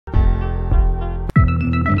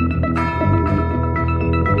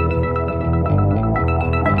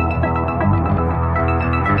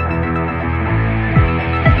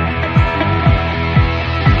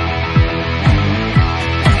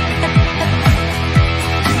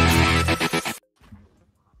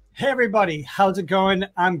everybody, how's it going?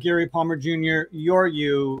 I'm Gary Palmer Jr., you're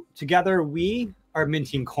you. Together, we are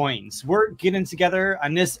minting coins. We're getting together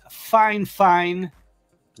on this fine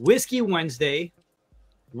Whiskey Wednesday.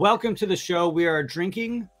 Welcome to the show. We are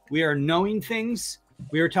drinking, we are knowing things.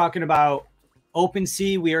 We are talking about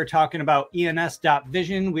OpenSea. We are talking about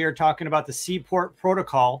ENS.Vision. We are talking about the Seaport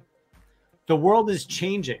protocol. The world is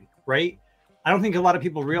changing, right? I don't think a lot of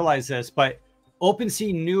people realize this, but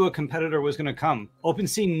OpenSea knew a competitor was going to come.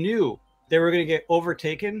 OpenSea knew they were going to get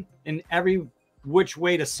overtaken in every which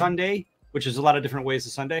way to Sunday, which is a lot of different ways to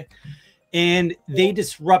Sunday. And they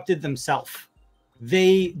disrupted themselves.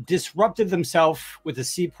 They disrupted themselves with the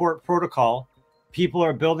Seaport protocol. People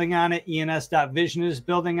are building on it. ENS.Vision is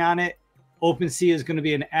building on it. OpenSea is going to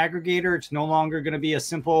be an aggregator. It's no longer going to be a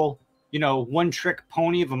simple, one-trick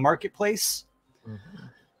pony of a marketplace. Mm-hmm.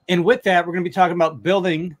 And with that, we're going to be talking about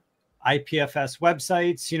building IPFS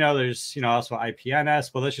websites. There's, also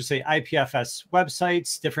IPNS, but let's just say IPFS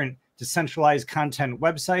websites, different decentralized content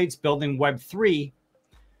websites, building Web3.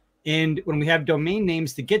 And when we have domain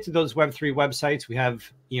names to get to those Web3 websites, we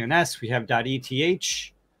have ENS, we have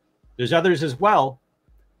 .eth. There's others as well.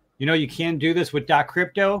 You can do this with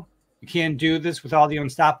 .crypto. You can do this with all the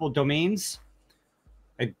unstoppable domains.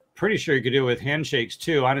 I'm pretty sure you could do it with handshakes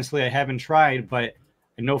too. Honestly, I haven't tried, but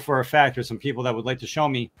I know for a fact there's some people that would like to show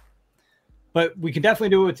me. But we can definitely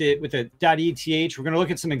do it with the .eth. We're going to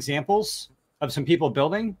look at some examples of some people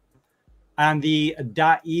building on the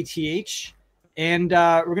 .eth. And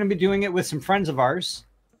we're going to be doing it with some friends of ours,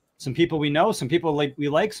 some people we know, some people we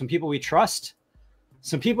like, some people we trust,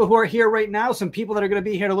 some people who are here right now, some people that are going to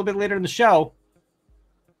be here a little bit later in the show.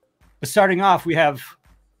 But starting off, we have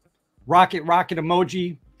rocket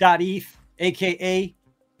emoji .eth, aka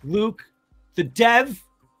Luke, the dev.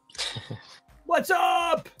 What's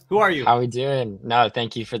up? Who are you? How we doing? No,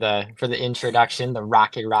 thank you for the introduction. The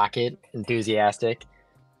rocket enthusiastic.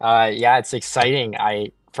 Yeah, it's exciting.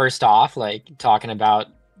 First off, talking about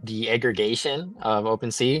the aggregation of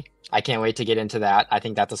OpenSea. I can't wait to get into that. I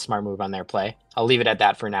think that's a smart move on their play. I'll leave it at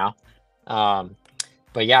that for now.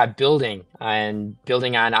 But yeah, building on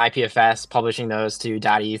IPFS, publishing those to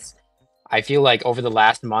 .eth. I feel like over the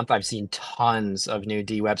last month, I've seen tons of new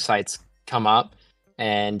D websites come up,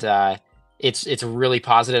 and it's really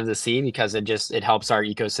positive to see because it helps our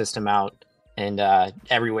ecosystem out in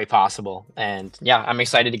every way possible. And yeah, I'm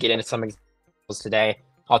excited to get into some examples today.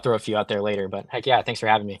 I'll throw a few out there later, but heck yeah, thanks for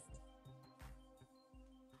having me.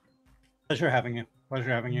 Pleasure having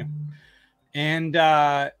you. And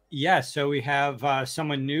yeah, so we have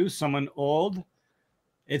someone new, someone old.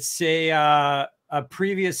 It's a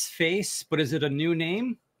previous face, but is it a new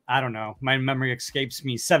name? I don't know. My memory escapes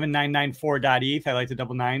me. 7994.eth. I like the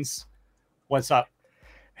double nines. What's up?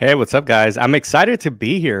 Hey, what's up, guys? I'm excited to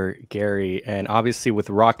be here, Gary, and obviously with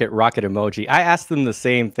rocket emoji. I asked them the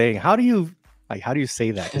same thing. How do you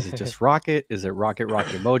say that? Is it just rocket? Is it rocket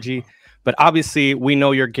emoji? But obviously, we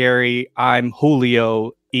know you're Gary. I'm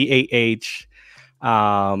Julio, EAH.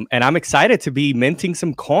 And I'm excited to be minting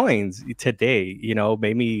some coins today,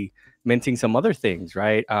 maybe minting some other things,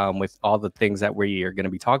 right? With all the things that we are going to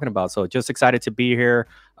be talking about. So just excited to be here.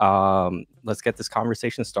 Let's get this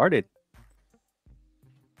conversation started.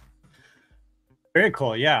 Very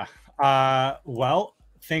cool. Yeah. Well,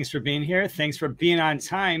 thanks for being here. Thanks for being on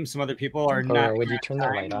time. Some other people are not. Would you turn the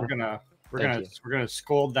light on? We're gonna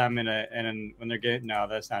scold them when they're getting. No,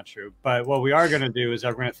 that's not true. But what we are gonna do is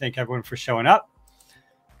we're gonna thank everyone for showing up.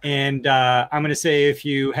 And I'm gonna say, if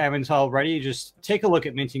you haven't already, just take a look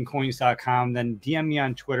at mintingcoins.com. Then DM me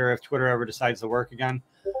on Twitter if Twitter ever decides to work again,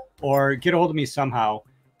 or get a hold of me somehow.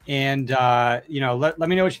 And let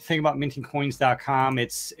me know what you think about mintingcoins.com.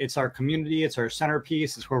 It's our community. It's our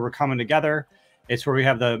centerpiece. It's where we're coming together. It's where we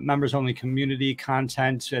have the members only community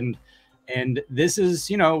content. And this is,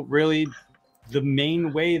 really the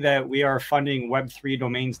main way that we are funding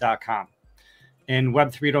web3domains.com. And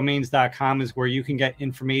web3domains.com is where you can get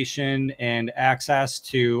information and access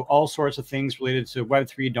to all sorts of things related to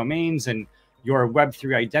Web3 domains and your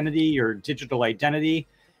Web3 identity, your digital identity.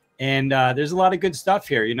 And there's a lot of good stuff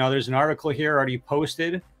here. There's an article here already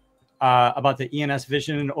posted about the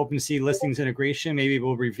ENS.Vision and OpenSea listings integration. Maybe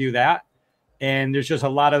we'll review that. And there's just a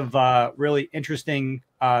lot of really interesting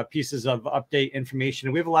pieces of update information.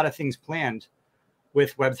 And we have a lot of things planned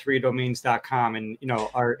with web3domains.com, and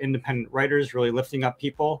our independent writers really lifting up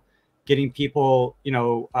people, getting people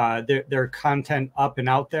their content up and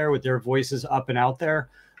out there, with their voices up and out there,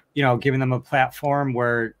 giving them a platform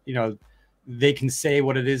where they can say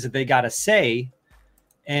what it is that they got to say.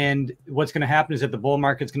 And what's going to happen is that the bull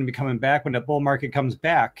market's going to be coming back. When the bull market comes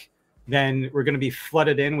back, then we're going to be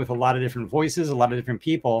flooded in with a lot of different voices, a lot of different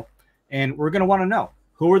people. And we're going to want to know,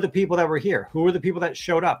 who are the people that were here? Who are the people that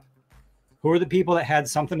showed up? Who are the people that had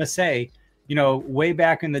something to say, you know, way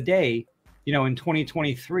back in the day, you know, in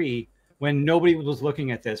 2023, when nobody was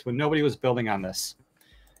looking at this, when nobody was building on this.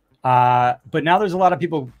 But now there's a lot of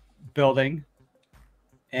people building,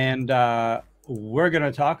 and we're going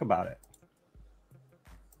to talk about it.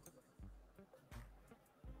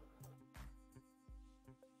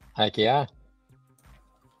 Heck yeah.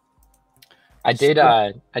 I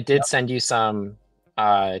did send you some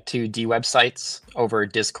 2D websites over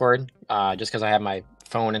Discord, just because I have my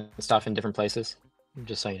phone and stuff in different places,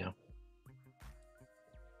 just so you know.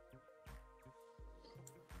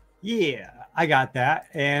 Yeah, I got that.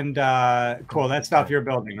 And cool, that stuff you're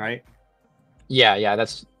building, right? Yeah,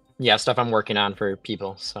 that's stuff I'm working on for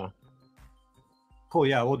people. So cool.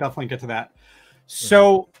 Yeah, we'll definitely get to that.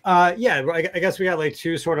 So yeah, I guess we got like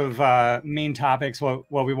two sort of main topics what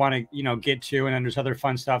we want to, you know, get to, and then there's other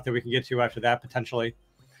fun stuff that we can get to after that potentially.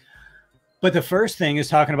 But the first thing is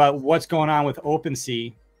talking about what's going on with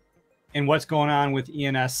OpenSea and what's going on with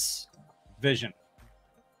ENS.Vision,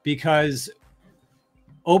 because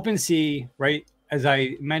OpenSea, right, as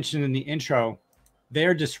I mentioned in the intro,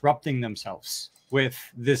 they're disrupting themselves with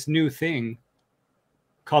this new thing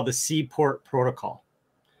called the Seaport protocol.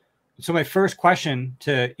 So my first question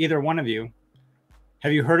to either one of you,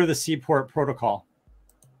 have you heard of the Seaport protocol?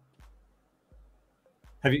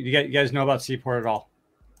 Have you guys know about Seaport at all?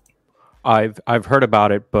 I've heard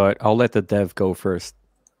about it, but I'll let the dev go first.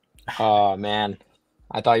 Oh man,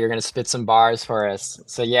 I thought you were gonna spit some bars for us.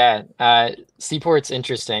 So yeah, Seaport's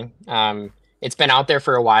interesting. It's been out there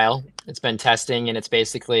for a while. It's been testing, and it's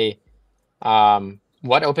basically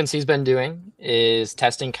what OpenSea's been doing is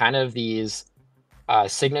testing kind of these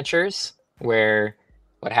signatures, where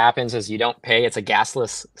what happens is you don't pay. It's a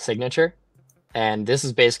gasless signature. And this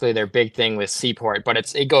is basically their big thing with Seaport,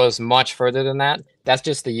 but it goes much further than that. That's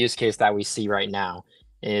just the use case that we see right now,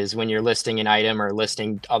 is when you're listing an item or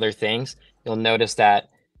listing other things, you'll notice that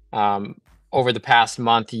over the past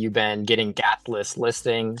month, you've been getting gasless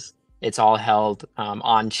listings. It's all held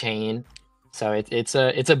on chain. So it's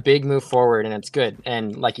a big move forward, and it's good.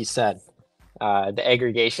 And like you said, the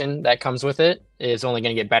aggregation that comes with it is only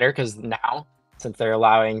going to get better, because now, since they're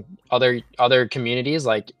allowing other communities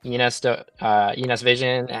like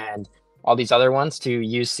ENS.Vision and all these other ones to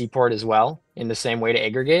use Seaport as well in the same way to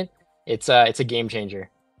aggregate, it's a game changer.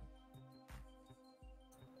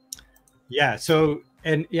 Yeah. So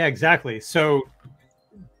yeah, exactly. So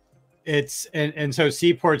it's and so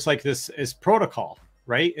Seaport's like this is protocol,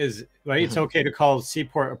 right? Right. It's okay to call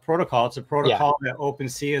Seaport a protocol. It's a protocol that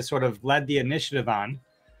OpenSea has sort of led the initiative on,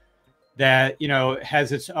 that, you know,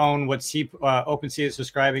 has its own what OpenSea is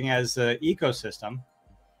describing as the ecosystem,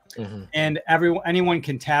 and anyone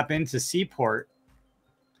can tap into Seaport.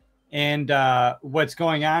 And what's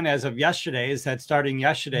going on as of yesterday is that starting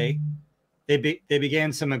yesterday, they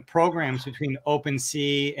began some programs between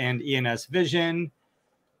OpenSea and ENS.Vision,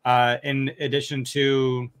 in addition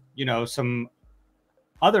to, you know, some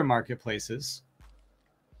other marketplaces.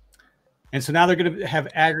 And so now they're going to have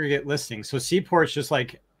aggregate listings. So Seaport's just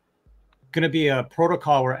like going to be a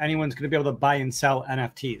protocol where anyone's going to be able to buy and sell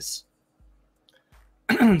NFTs.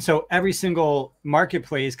 So every single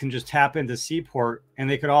marketplace can just tap into Seaport, and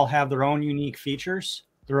they could all have their own unique features,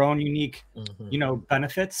 their own unique, you know,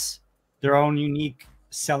 benefits, their own unique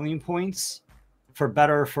selling points, for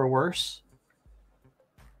better or for worse.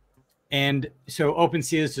 And so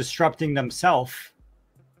OpenSea is disrupting themselves.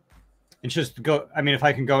 And just go, I mean, if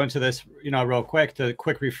I can go into this, you know, real quick, the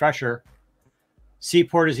quick refresher.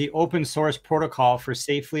 Seaport is the open source protocol for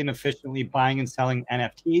safely and efficiently buying and selling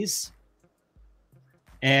NFTs.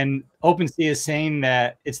 And OpenSea is saying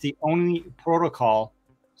that it's the only protocol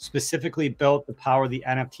specifically built to power the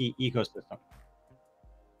NFT ecosystem.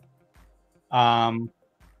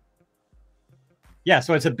 Yeah,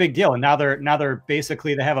 so it's a big deal. And now they're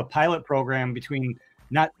basically, they have a pilot program between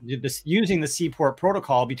not just using the Seaport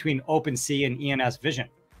protocol between OpenSea and ENS.Vision.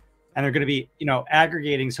 And they're going to be, you know,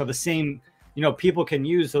 aggregating, so the same, you know, people can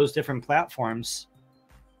use those different platforms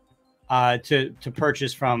to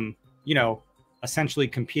purchase from, you know, essentially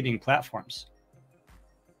competing platforms.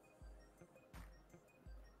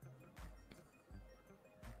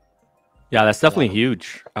 Yeah, that's definitely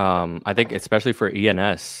huge. I think especially for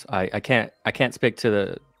ENS, I can't speak to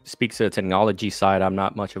the technology side. I'm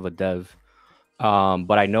not much of a dev,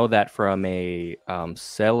 but I know that from a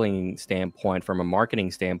selling standpoint, from a marketing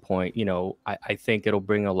standpoint, you know, I think it'll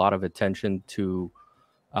bring a lot of attention to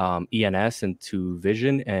ENS and to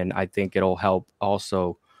Vision, and I think it'll help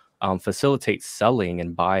also facilitate selling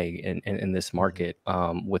and buying in this market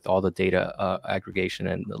with all the data aggregation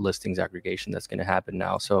and the listings aggregation that's going to happen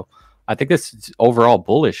now. So I think this is overall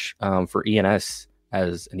bullish for ENS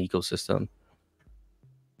as an ecosystem.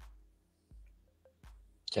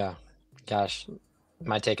 Yeah, gosh,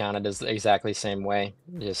 my take on it is exactly the same way.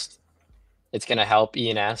 Just it's going to help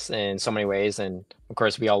ENS in so many ways, and of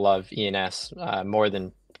course, we all love ENS more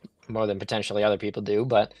than potentially other people do.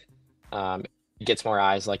 But it gets more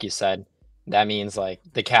eyes, like you said. That means like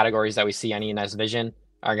the categories that we see on ENS.Vision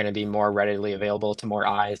are going to be more readily available to more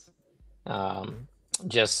eyes.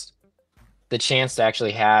 Just the chance to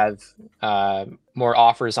actually have more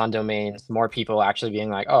offers on domains, more people actually being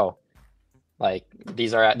like, oh, like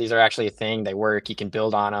these are actually a thing. They work. You can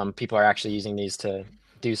build on them. People are actually using these to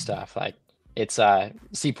do stuff. Like it's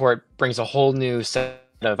Seaport brings a whole new set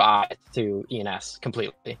of eyes to ENS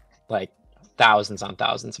completely. Like thousands on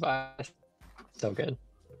thousands of eyes. So good.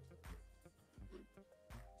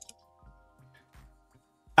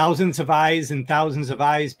 Thousands of eyes and thousands of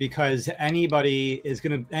eyes, because anybody is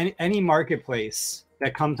going to, any marketplace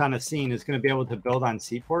that comes on a scene is going to be able to build on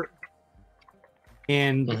Seaport.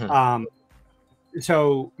 And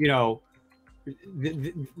so, you know,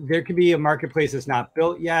 there could be a marketplace that's not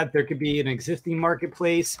built yet. There could be an existing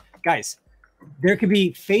marketplace. Guys, there could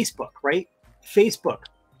be Facebook, right? Facebook,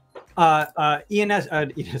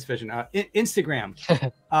 ENS.Vision,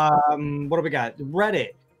 Instagram. What do we got?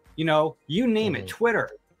 Reddit, you know, you name it.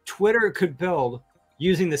 Twitter could build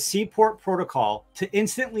using the Seaport protocol to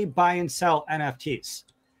instantly buy and sell NFTs.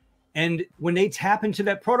 And when they tap into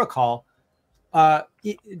that protocol,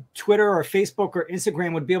 Twitter or Facebook or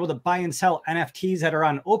Instagram would be able to buy and sell NFTs that are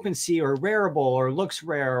on OpenSea or Rarible or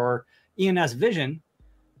LooksRare or ENS.Vision,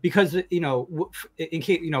 because, you know, in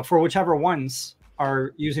case, you know, for whichever ones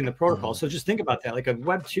are using the protocol. So just think about that. Like a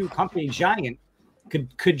Web2 company giant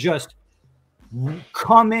could just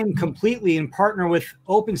come in completely and partner with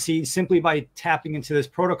OpenSea simply by tapping into this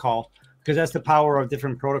protocol, because that's the power of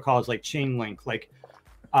different protocols like Chainlink, like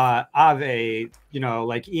Aave, you know,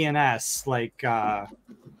 like ENS, like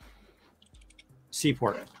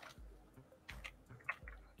Seaport.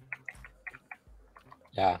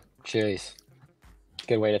 Yeah, jeez.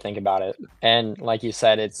 Good way to think about it. And like you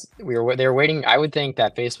said, they were waiting. I would think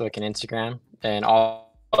that Facebook and Instagram and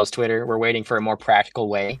all those Twitter were waiting for a more practical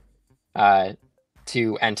way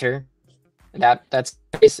to enter that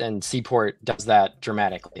space, and Seaport does that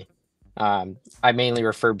dramatically. I mainly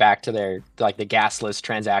refer back to their like the gas list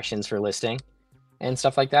transactions for listing and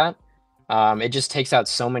stuff like that. It just takes out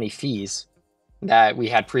so many fees that we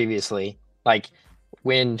had previously. Like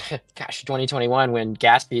when, gosh, 2021, when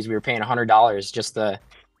gas fees, we were paying $100 just to,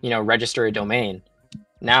 you know, register a domain.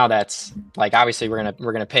 Now that's like, obviously we're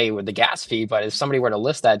gonna pay with the gas fee, but if somebody were to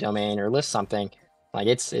list that domain or list something, like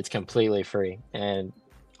it's completely free. And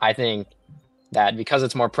I think that because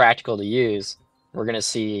it's more practical to use, we're gonna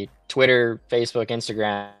see Twitter, Facebook,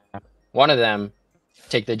 Instagram, one of them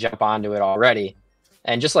take the jump onto it already.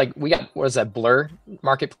 And just like we got, what is that, Blur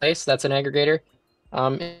Marketplace? That's an aggregator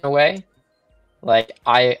in a way. Like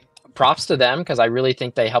props to them, because I really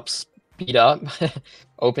think they help speed up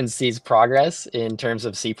OpenSea's progress in terms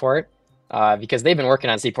of Seaport, because they've been working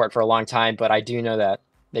on Seaport for a long time, but I do know that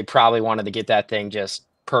they probably wanted to get that thing just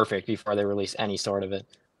perfect before they release any sort of it.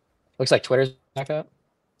 Looks like Twitter's back up.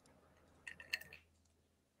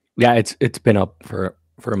 Yeah, it's been up for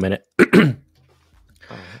a minute.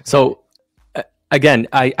 So again,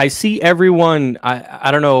 I see everyone. I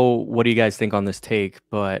don't know, what do you guys think on this take,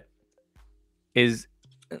 but is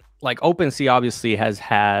like OpenSea obviously has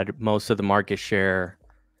had most of the market share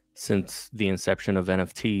since the inception of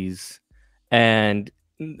NFTs, and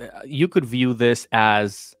you could view this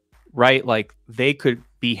as, right, like they could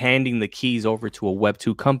be handing the keys over to a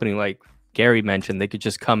Web2 company, like Gary mentioned. They could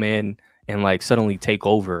just come in and like suddenly take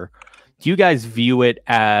over. Do you guys view it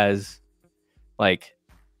as like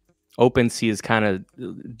OpenSea is kind of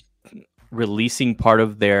releasing part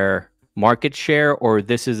of their market share, or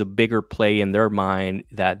this is a bigger play in their mind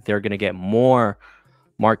that they're going to get more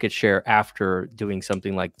market share after doing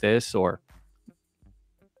something like this? Or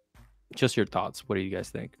just your thoughts? What do you guys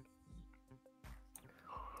think?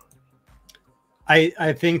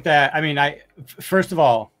 I think that, I mean, first of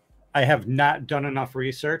all, I have not done enough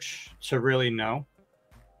research to really know.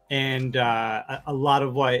 And a lot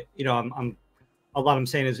of what, you know, I'm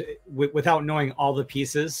saying is without knowing all the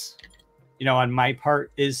pieces, you know, on my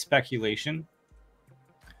part is speculation.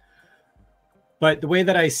 But the way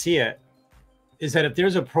that I see it is that if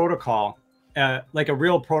there's a protocol, like a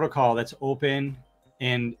real protocol that's open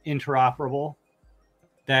and interoperable,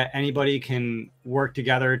 that anybody can work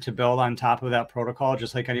together to build on top of that protocol,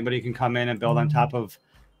 just like anybody can come in and build on top of,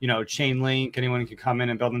 you know, Chainlink. Anyone can come in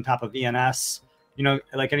and build on top of ENS. You know,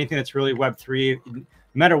 like anything that's really Web3, no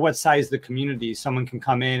matter what size the community, someone can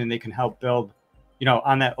come in and they can help build, you know,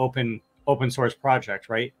 on that open source project,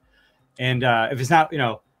 right? And if it's not, you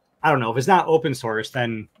know, I don't know, if it's not open source,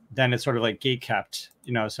 then it's sort of like gate kept,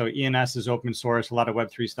 you know. So ENS is open source. A lot of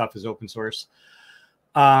Web3 stuff is open source.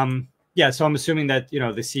 Yeah, so I'm assuming that, you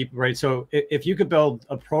know, the Seaport, right? So if you could build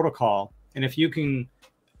a protocol, and if you can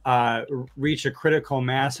reach a critical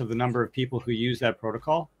mass of the number of people who use that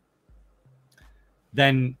protocol,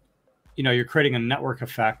 then, you know, you're creating a network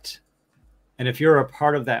effect. And if you're a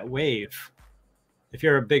part of that wave, if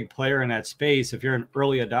you're a big player in that space, if you're an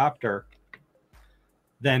early adopter,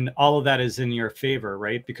 then all of that is in your favor,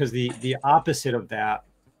 right? Because the opposite of that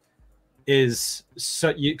is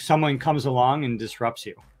someone comes along and disrupts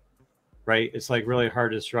you, right? It's like really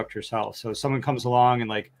hard to disrupt yourself. So someone comes along and,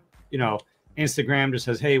 like, you know, Instagram just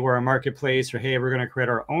says, hey, we're a marketplace, or hey, we're going to create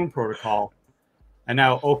our own protocol. And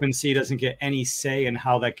now OpenSea doesn't get any say in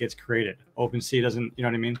how that gets created. OpenSea doesn't, you know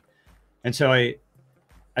what I mean? And so I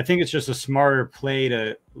think it's just a smarter play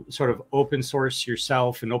to sort of open source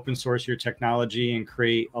yourself and open source your technology and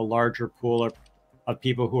create a larger pool of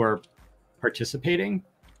people who are participating,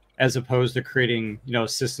 as opposed to creating, you know,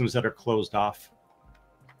 systems that are closed off.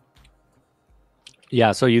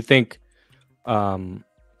 Yeah. So you think, so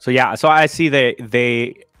I see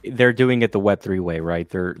they're doing it the Web3 way, right?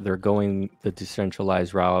 They're going the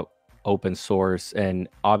decentralized route, open source, and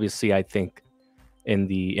obviously I think in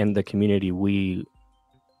the community we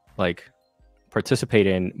like participate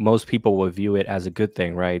in, most people will view it as a good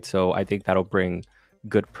thing, right? So I think that'll bring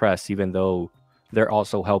good press, even though they're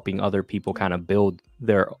also helping other people kind of build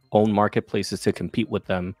their own marketplaces to compete with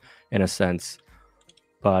them in a sense.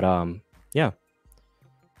 But yeah.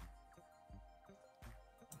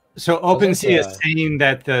 So OpenSea is saying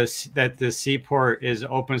that the Seaport is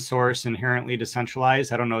open source, inherently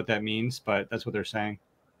decentralized. I don't know what that means, but that's what they're saying.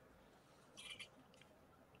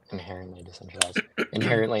 Inherently decentralized.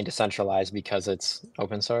 Inherently decentralized because it's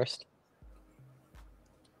open sourced.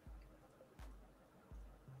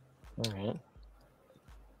 All right.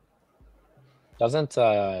 Doesn't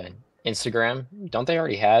Instagram, don't they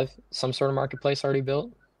already have some sort of marketplace already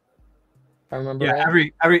built? If I remember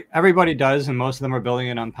right. Everybody does, and most of them are building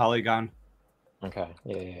it on Polygon. Okay.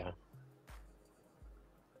 Yeah.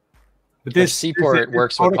 But this Seaport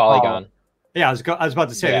works with Polygon. Yeah, I was about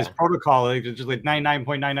to say, this protocol, like, just like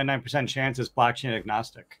 99.999% chance is blockchain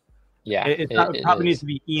agnostic. Yeah, it probably needs to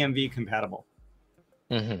be EMV compatible.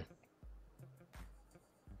 Mm-hmm.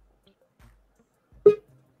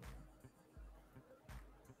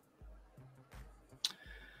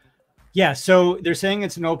 Yeah, so they're saying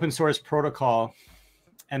it's an open source protocol,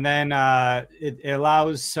 and then it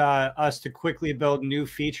allows us to quickly build new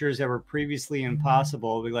features that were previously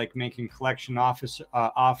impossible. We like making collection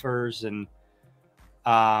offers and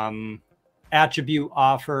attribute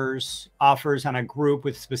offers on a group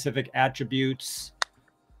with specific attributes,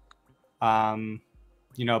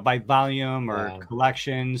 you know, by volume or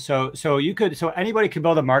collection. So anybody could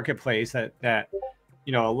build a marketplace that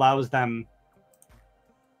you know allows them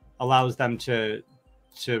to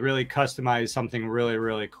really customize something really,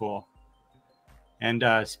 really cool. And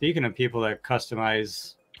speaking of people that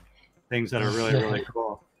customize things that are really, really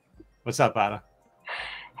cool, what's up, Ada?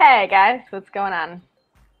 Hey guys, what's going on?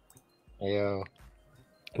 Yo.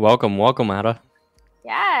 Welcome, Ada.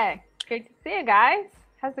 Yeah, great to see you guys.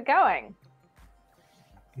 How's it going?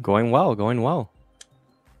 Going well.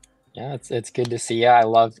 Yeah, it's good to see you. I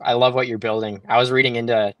love what you're building. I was reading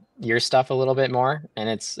into your stuff a little bit more, and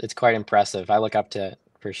it's quite impressive. I look up to it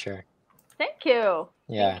for sure. Thank you.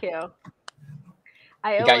 Yeah. Thank you.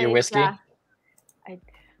 You got your whiskey? All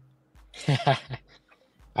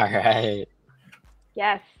right.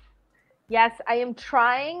 Yes, I am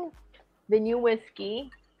trying the new whiskey.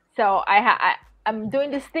 So I'm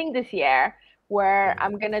doing this thing this year where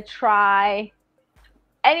I'm gonna try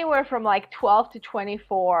anywhere from like 12 to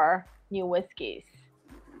 24 new whiskeys.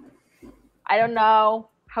 I don't know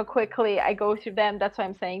how quickly I go through them. That's why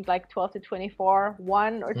I'm saying like 12 to 24,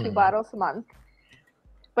 1 or 2 bottles a month.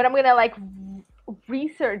 But I'm gonna like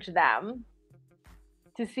research them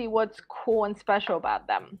to see what's cool and special about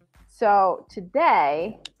them. So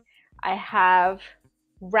today I have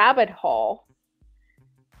Rabbit Hole.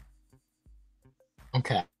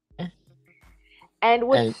 Okay. And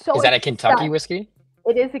is that a Kentucky whiskey?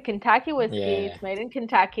 It is a Kentucky whiskey. Yeah. It's made in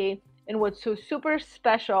Kentucky. And what's so super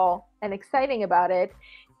special and exciting about it,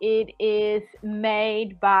 it is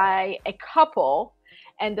made by a couple.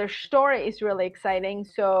 and their story is really exciting.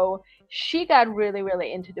 So she got really,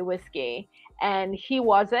 really into the whiskey, and he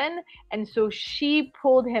wasn't. And so she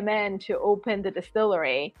pulled him in to open the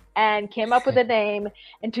distillery and came up with a name.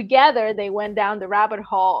 And together they went down the rabbit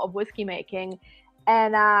hole of whiskey making.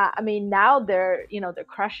 And I mean, now they're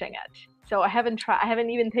crushing it. So I haven't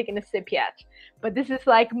even taken a sip yet, but this is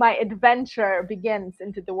like my adventure begins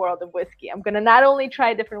into the world of whiskey. I'm going to not only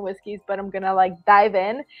try different whiskeys, but I'm going to like dive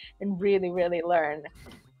in and really, really learn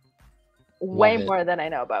way more than I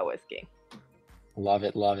know about whiskey. Love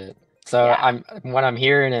it. Love it. So what I'm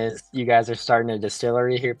hearing is you guys are starting a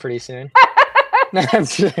distillery here pretty soon. What I'm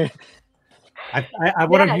hearing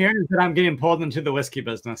is that I'm getting pulled into the whiskey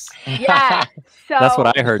business. Yeah. So that's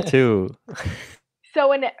what I heard too.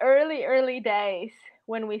 So in the early days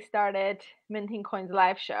when we started Minting Coins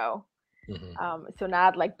live show, so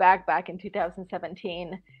not like back in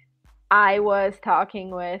 2017, I was talking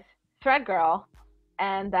with Thread Girl,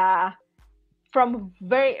 and from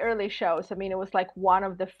very early shows, I mean, it was like one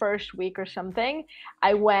of the first week or something,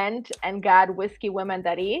 I went and got Whiskey Women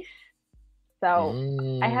That East.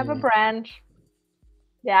 So I have a brand.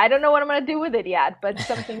 Yeah, I don't know what I'm going to do with it yet, but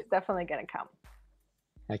something's definitely going to come.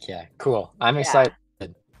 Okay, cool. I'm excited.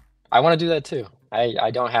 I want to do that too.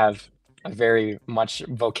 I don't have a very much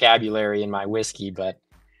vocabulary in my whiskey, but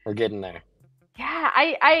we're getting there. Yeah,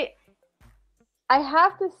 I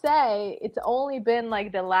have to say it's only been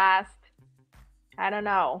like the last, I don't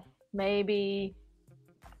know, maybe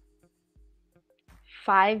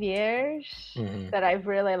 5 years that I've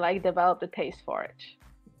really like developed a taste for it.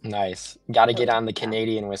 Nice. Got to get on the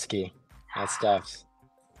Canadian whiskey. That stuff.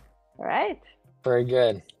 All right. Very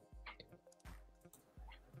good.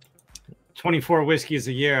 24 whiskeys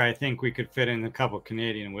a year, I think we could fit in a couple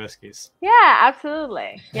Canadian whiskeys. Yeah,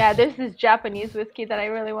 absolutely. Yeah, there's this Japanese whiskey that I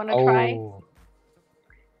really want to try.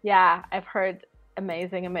 Yeah, I've heard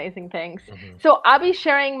amazing things. So I'll be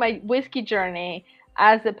sharing my whiskey journey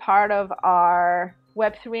as a part of our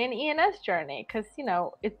Web3 and ENS journey, because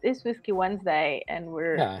it is Whiskey Wednesday and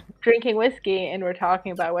we're drinking whiskey and we're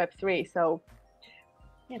talking about Web3. So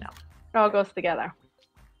it all goes together.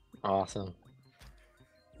 Awesome.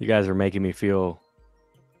 You guys are making me feel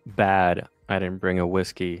bad. I didn't bring a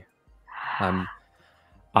whiskey. I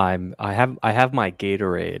have my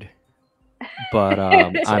Gatorade, but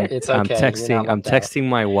I'm texting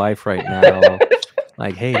my wife right now,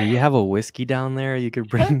 like, hey, do you have a whiskey down there you could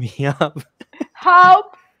bring me up?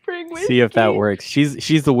 Help! Bring whiskey. See if that works.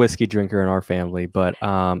 She's the whiskey drinker in our family, but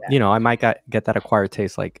I might get that acquired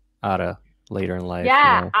taste like out of later in life.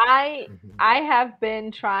 Yeah, I have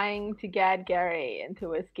been trying to get Gary into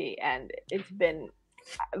whiskey, and it's been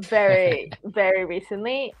very very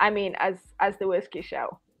recently. I mean, as the whiskey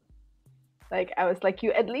show, like I was like,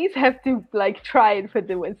 you at least have to like try it for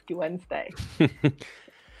the Whiskey Wednesday.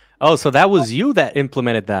 Oh, so that was you that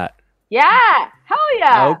implemented that? Yeah, hell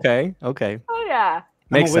yeah. Okay. Oh yeah,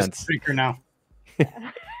 makes I'm a sense. whiskey drinker now.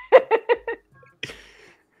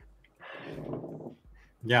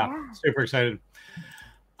 Yeah, super excited.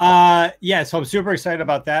 So I'm super excited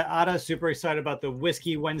about that. Ada, super excited about the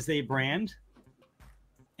Whiskey Wednesday brand,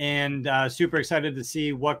 and super excited to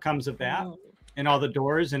see what comes of that and all the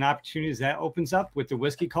doors and opportunities that opens up with the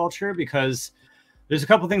whiskey culture, because there's a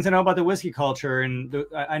couple things I know about the whiskey culture, and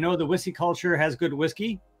I know the whiskey culture has good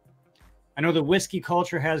whiskey. I know the whiskey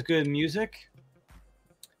culture has good music.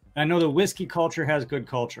 And I know the whiskey culture has good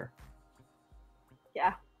culture.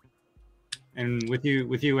 Yeah. And with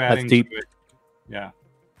you adding to it, yeah.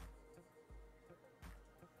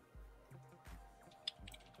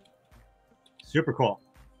 Super cool.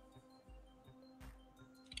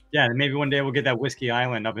 Yeah, and maybe one day we'll get that Whiskey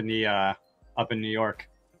Island up in New York.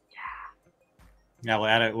 Yeah, we'll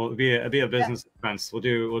add it. It'll be a business expense.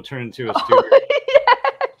 We'll turn into a studio.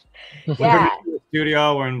 Yeah.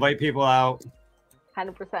 Studio. We'll invite people out.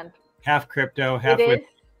 100%. Half crypto, half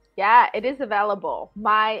it is available.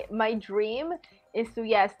 My dream is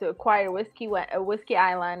to acquire a Whiskey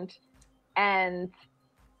Island, and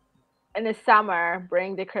in the summer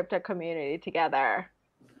bring the crypto community together.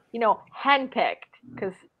 Handpicked,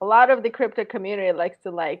 because a lot of the crypto community likes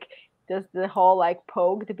to does the whole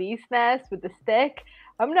poke the bee's nest with the stick.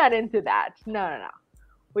 I'm not into that. No.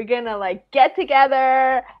 We're gonna get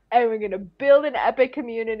together and we're gonna build an epic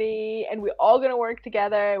community, and we're all gonna work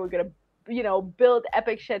together. We're gonna build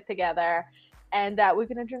epic shit together, and we're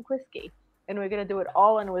gonna drink whiskey, and we're gonna do it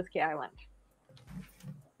all on Whiskey Island.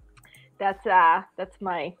 That's where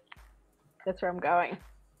I'm going.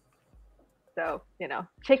 So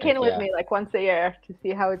check in with me once a year to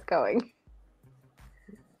see how it's going.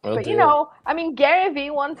 But Gary V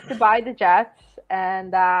wants to buy the jets,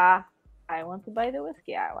 and I want to buy the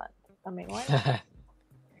whiskey I want. I mean, why not?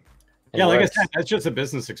 Yeah, like I said, that's just a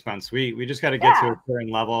business expense. We just got to get to a certain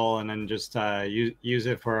level and then just use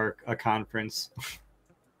it for a conference.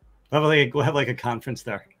 We'll have like a conference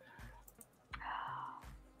there.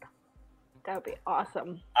 That would be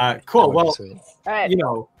awesome. Cool. Well, sweet. All right. you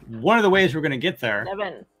know, one of the ways we're going to get there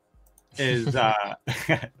 7.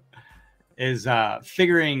 is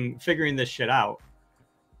figuring this shit out,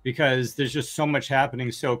 because there's just so much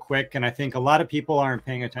happening so quick, and I think a lot of people aren't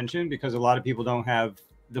paying attention because a lot of people don't have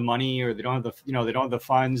the money, or they don't have the they don't have the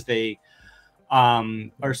funds. They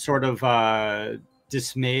are sort of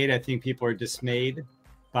dismayed. I think people are dismayed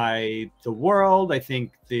by the world. I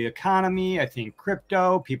think the economy. I think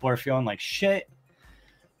crypto. People are feeling like shit.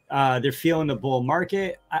 They're feeling the bull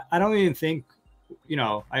market. I don't even think,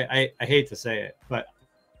 I hate to say it, but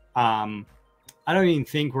I don't even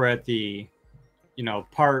think we're at the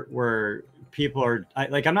part where people are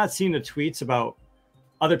I'm not seeing the tweets about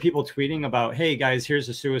other people tweeting about, hey guys, here's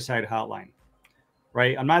a suicide hotline,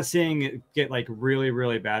 right? I'm not seeing it get like really,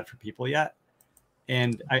 really bad for people yet.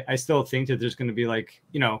 And I still think that there's going to be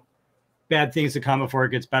bad things to come before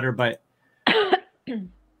it gets better, but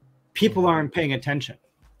people aren't paying attention,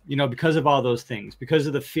 because of all those things, because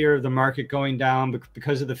of the fear of the market going down,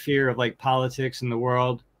 because of the fear of like politics in the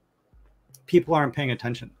world, people aren't paying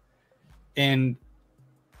attention. And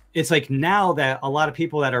it's like now that a lot of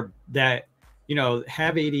people that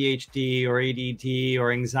have ADHD or ADD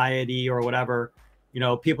or anxiety or whatever,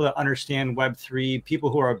 people that understand Web3, people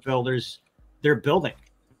who are builders, they're building,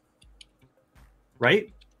 right?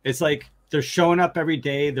 It's like they're showing up every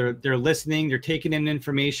day, they're listening, they're taking in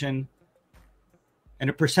information, and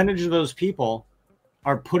a percentage of those people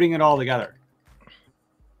are putting it all together.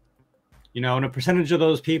 And a percentage of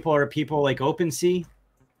those people are people like OpenSea.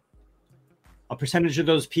 A percentage of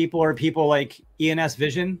those people are people like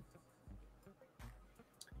ENS.Vision.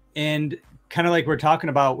 And kind of like we're talking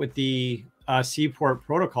about with the Seaport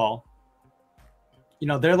protocol,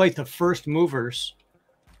 they're like the first movers,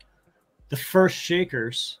 the first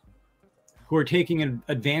shakers who are taking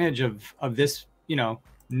advantage of this,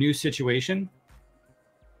 new situation.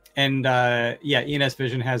 And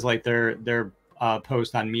ENS.Vision has like their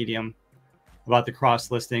post on Medium about the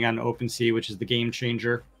cross listing on OpenSea, which is the game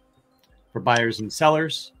changer for buyers and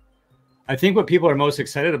sellers. I think what people are most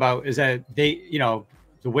excited about is that they,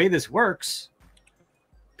 the way this works,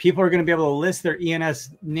 people are going to be able to list their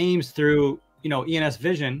ENS names through,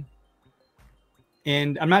 ENS.Vision.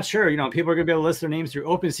 And I'm not sure, people are going to be able to list their names through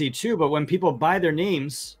OpenSea too. But when people buy their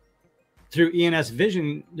names through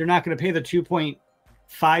ENS.Vision, they're not going to pay the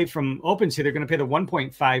 2.5 from OpenSea. They're going to pay the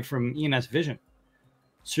 1.5 from ENS.Vision.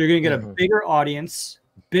 So you're going to get a bigger audience,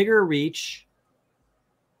 bigger reach,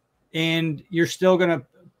 and you're still going to,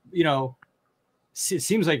 it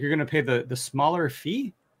seems like you're going to pay the smaller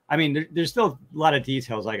fee. I mean, there's still a lot of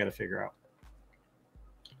details I got to figure out.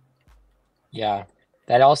 Yeah,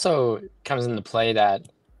 that also comes into play that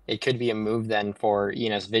it could be a move then for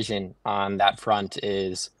ENS.Vision on that front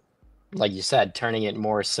is, like you said, turning it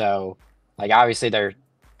more so, like obviously they're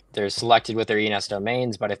selected with their ENS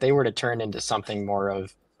domains, but if they were to turn into something more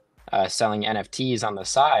of selling NFTs on the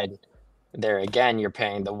side, there again, you're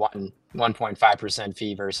paying the 1.5%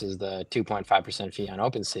 fee versus the 2.5% fee on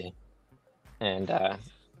OpenSea. And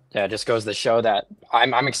yeah, it just goes to show that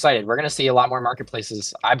I'm excited. We're going to see a lot more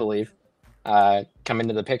marketplaces, I believe, come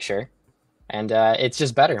into the picture. And it's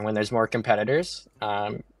just better when there's more competitors.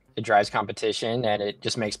 It drives competition and it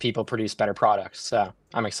just makes people produce better products. So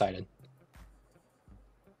I'm excited.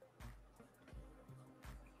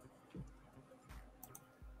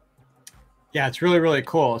 Yeah, it's really, really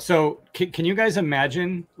cool. So can you guys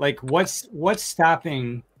imagine, like, what's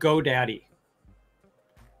stopping GoDaddy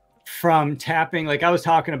from tapping? Like, I was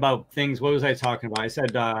talking about things. What was I talking about? I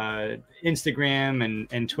said Instagram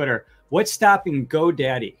and Twitter. What's stopping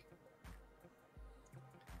GoDaddy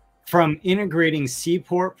from integrating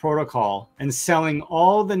Seaport protocol and selling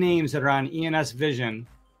all the names that are on ENS.Vision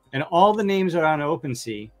and all the names that are on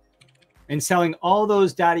OpenSea and selling all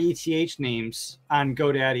those .eth names on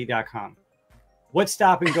GoDaddy.com? What's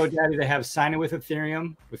stopping GoDaddy to have sign in with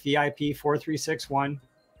Ethereum with EIP 4361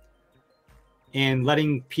 and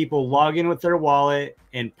letting people log in with their wallet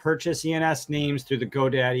and purchase ENS names through the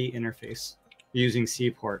GoDaddy interface using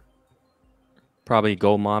Seaport? Probably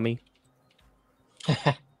Go Mommy.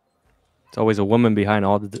 It's always a woman behind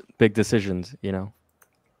all the big decisions, Yeah,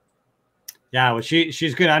 well,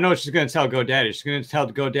 she's gonna. I know she's gonna tell GoDaddy. She's gonna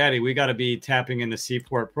tell GoDaddy we got to be tapping in the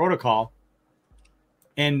Seaport protocol.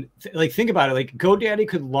 And think about it. Like, GoDaddy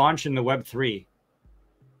could launch in the Web3.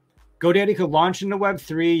 GoDaddy could launch into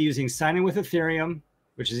Web3 using sign in with Ethereum,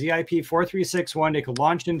 which is EIP 4361. They could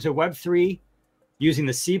launch into Web3 using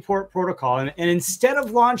the Seaport protocol. And instead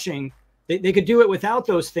of launching, they could do it without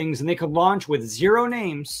those things, and they could launch with 0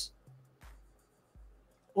 names,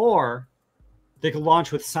 or they could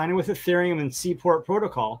launch with signing with Ethereum and Seaport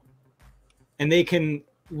protocol, and they can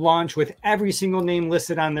launch with every single name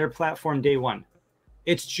listed on their platform day one.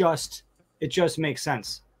 It just makes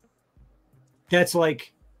sense. That's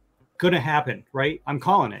like going to happen, right? I'm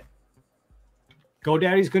calling it.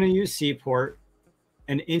 GoDaddy's going to use Seaport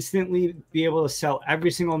and instantly be able to sell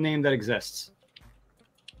every single name that exists.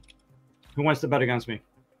 Who wants to bet against me?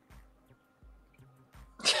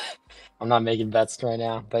 I'm not making bets right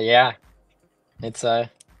now, but yeah, it's I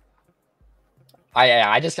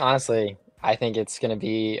just honestly, I think it's going to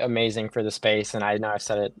be amazing for the space, and I know I've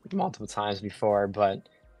said it multiple times before, but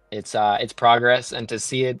it's progress, and to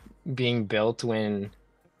see it being built when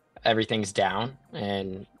everything's down,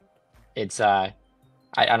 and it's I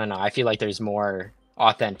don't know, I feel like there's more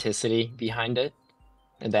authenticity behind it,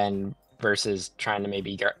 and then versus trying to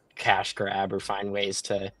maybe cash grab or find ways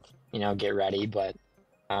to, you know, get ready. But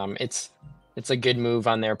it's a good move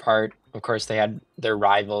on their part. Of course, they had their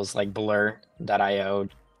rivals like Blur.io,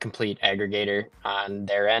 complete aggregator on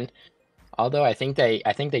their end. Although I think they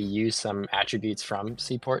use some attributes from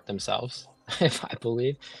Seaport themselves, if I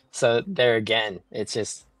believe. So there again, it's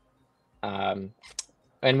just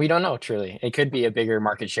and we don't know truly. It could be a bigger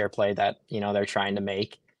market share play that, you know, they're trying to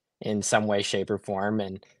make in some way, shape, or form.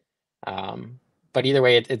 And but either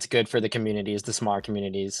way, it's good for the communities, the smaller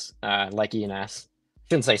communities, like ENS.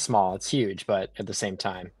 Shouldn't say small, it's huge, but at the same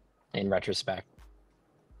time, in retrospect.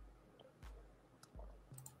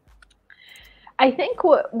 I think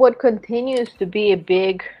what continues to be a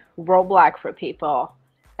big roadblock for people,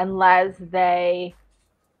 unless they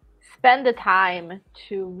spend the time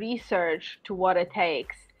to research to what it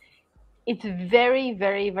takes, it's very,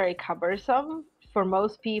 very, very cumbersome for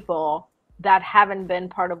most people that haven't been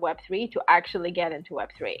part of Web3 to actually get into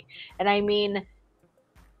Web3. And I mean,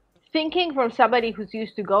 thinking from somebody who's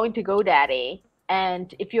used to going to GoDaddy,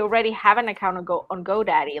 and if you already have an account on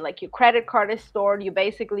GoDaddy, like your credit card is stored, you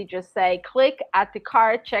basically just say, click at the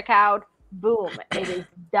cart, check out, boom, it is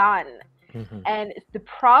done. And the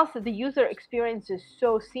process, the user experience is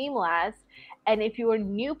so seamless. And if you're a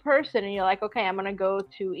new person and you're like, okay, I'm going to go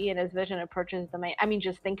to ENS.Vision and purchase the domain, I mean,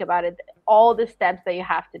 just think about it, all the steps that you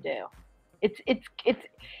have to do.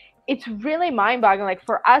 It's really mind-boggling. Like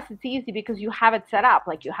for us, it's easy because you have it set up.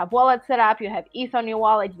 Like you have wallet set up, you have ETH on your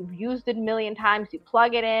wallet, you've used it a million times, you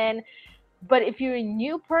plug it in. But if you're a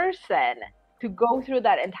new person to go through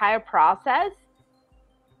that entire process,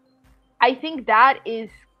 I think that is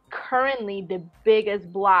currently the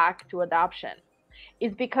biggest block to adoption.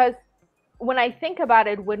 Is because when I think about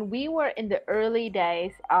it, when we were in the early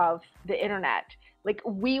days of the internet, like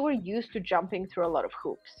we were used to jumping through a lot of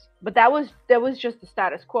hoops, but that was just the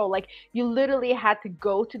status quo. Like you literally had to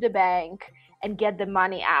go to the bank and get the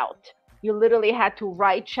money out. You literally had to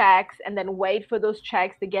write checks and then wait for those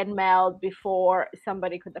checks to get mailed before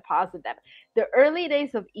somebody could deposit them. The early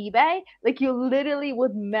days of eBay, like you literally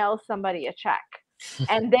would mail somebody a check.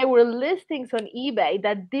 And there were listings on eBay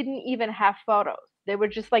that didn't even have photos. They were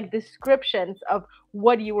just like descriptions of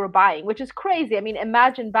what you were buying, which is crazy. I mean,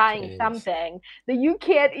 imagine buying something that you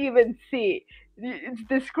can't even see. It's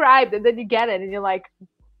described, and then you get it, and you're like,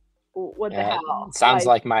 what the hell? Sounds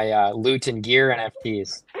like my loot and gear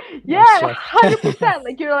NFTs. Yeah, 100%.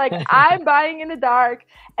 Like you're like, I'm buying in the dark,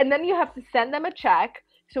 and then you have to send them a check.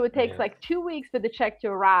 So it takes like 2 weeks for the check to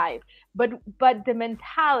arrive. But the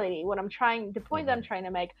mentality, the point that I'm trying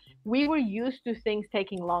to make, we were used to things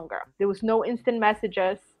taking longer. There was no instant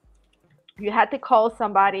messages. You had to call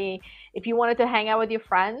somebody if you wanted to hang out with your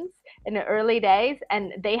friends in the early days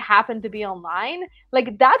and they happened to be online.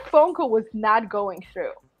 Like that phone call was not going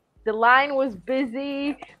through. The line was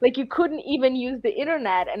busy. Like you couldn't even use the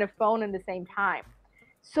internet and a phone at the same time.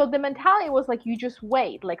 So the mentality was like, you just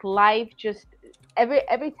wait. Like life just,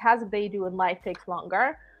 every task that you do in life takes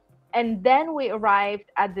longer. And then we arrived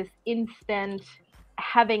at this instant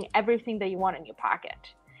having everything that you want in your pocket.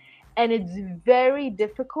 And it's very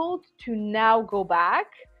difficult to now go back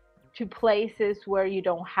to places where you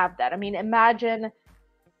don't have that. I mean, imagine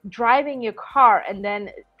driving your car and then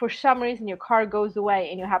for some reason your car goes away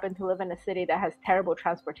and you happen to live in a city that has terrible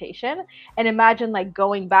transportation. And imagine like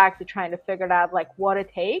going back to trying to figure out like what it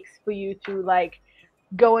takes for you to like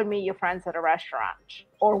go and meet your friends at a restaurant,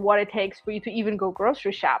 or what it takes for you to even go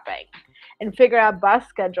grocery shopping and figure out bus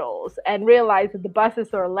schedules and realize that the buses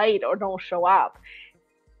are late or don't show up.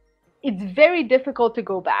 It's very difficult to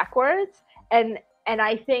go backwards. And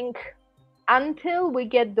I think until we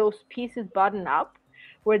get those pieces buttoned up,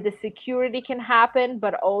 where the security can happen,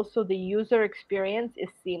 but also the user experience is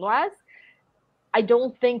seamless, I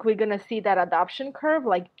don't think we're going to see that adoption curve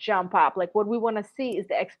like jump up. Like what we want to see is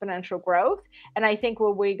the exponential growth. And I think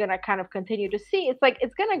what we're going to kind of continue to see, it's like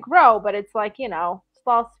it's going to grow, but it's like, you know,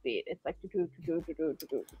 slow speed. It's like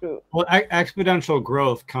do. Well, exponential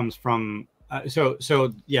growth comes from so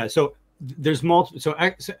there's multiple. So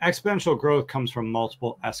exponential growth comes from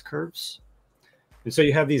multiple S curves. And so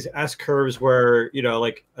you have these S curves where, you know,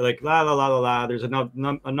 like la la la la la, there's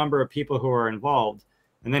a number of people who are involved.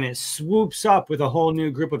 And then it swoops up with a whole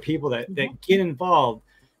new group of people that get involved.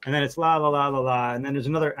 And then it's la, la, la, la, la. And then there's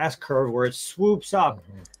another S curve where it swoops up.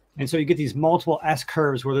 And so you get these multiple S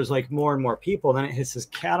curves where there's like more and more people. Then it hits this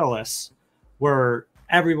catalyst where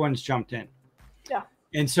everyone's jumped in. Yeah.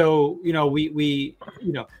 And so, you know, we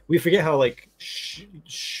forget how like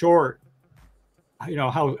short, you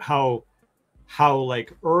know, how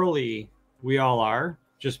like early we all are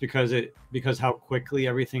just because how quickly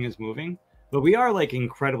everything is moving. But we are like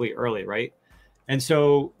incredibly early, right? And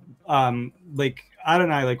so, like Ada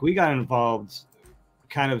and I, like we got involved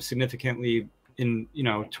kind of significantly in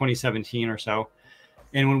 2017 or so.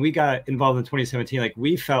 And when we got involved in 2017, like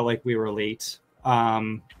we felt like we were late,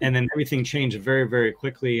 and then everything changed very, very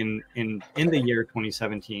quickly in the year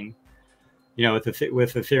 2017. You know, with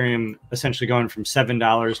Ethereum essentially going from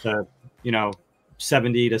 $7 to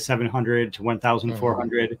 70 to 700 to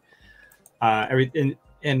 1,400, everything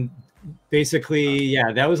and basically,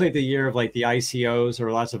 yeah, that was like the year of like the ICOs. There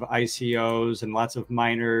were lots of ICOs and lots of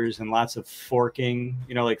miners and lots of forking.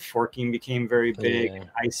 You know, like forking became very big. Yeah.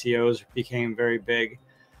 ICOs became very big.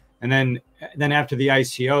 And then after the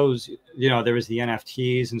ICOs, you know, there was the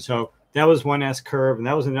NFTs. And so that was one S curve and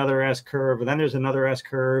that was another S curve. And then there's another S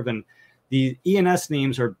curve. And the ENS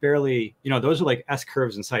names are barely, you know, those are like S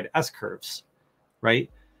curves inside S curves, right?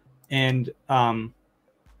 And I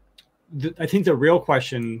think the real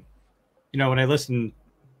question, you know, when I listen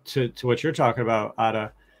to what you're talking about,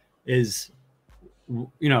 Ada, is,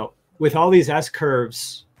 you know, with all these S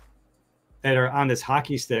curves that are on this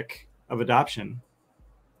hockey stick of adoption,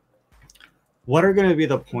 what are going to be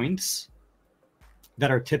the points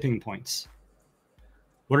that are tipping points?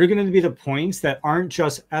 What are going to be the points that aren't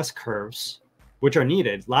just S curves, which are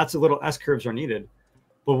needed? Lots of little S curves are needed.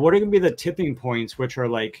 But what are going to be the tipping points, which are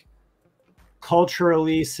like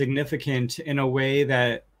culturally significant in a way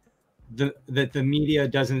that the media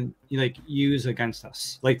doesn't like use against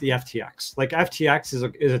us, like the FTX. Like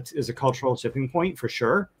FTX is a cultural tipping point for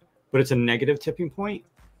sure, but it's a negative tipping point.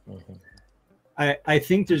 I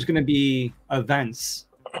think there's going to be events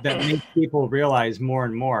that make people realize more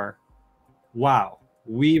and more, wow,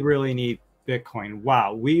 we really need Bitcoin.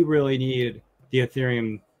 Wow, we really need the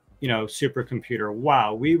Ethereum, you know, supercomputer.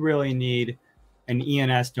 Wow, we really need an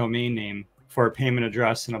ENS domain name for a payment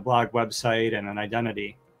address and a blog website and an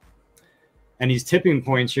identity. And these tipping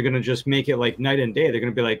points are going to just make it like night and day. They're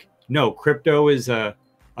going to be like, no, crypto is a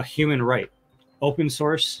human right. Open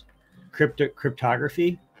source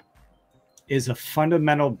cryptography is a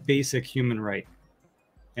fundamental basic human right.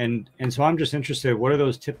 And so I'm just interested, what are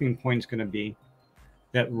those tipping points going to be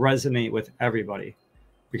that resonate with everybody?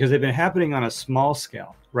 Because they've been happening on a small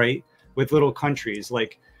scale, right? With little countries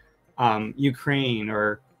like Ukraine,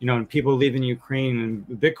 or, you know, and people leaving Ukraine,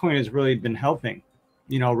 and Bitcoin has really been helping,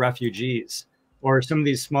 you know, refugees, or some of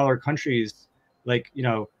these smaller countries like, you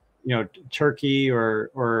know, Turkey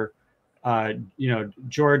or you know,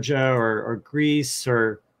 Georgia or Greece,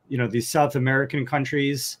 or, you know, these South American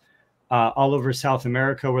countries all over South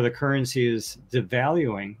America where the currency is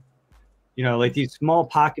devaluing, you know, like these small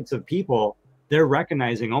pockets of people, they're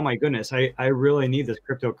recognizing, oh my goodness, I really need this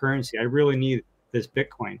cryptocurrency. I really need this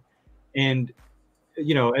Bitcoin. And,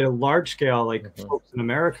 you know, at a large scale, like folks in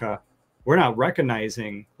America, we're not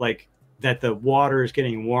recognizing like that the water is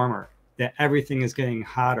getting warmer, that everything is getting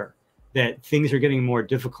hotter, that things are getting more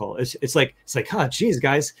difficult. It's like, oh, geez,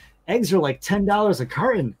 guys, eggs are like $10 a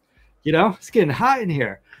carton, you know, it's getting hot in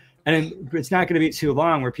here. And it's not going to be too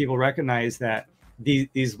long where people recognize that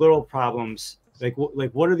these little problems, like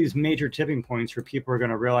what are these major tipping points where people are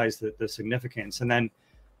going to realize the significance? And then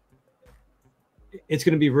it's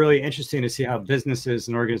going to be really interesting to see how businesses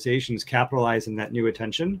and organizations capitalize on that new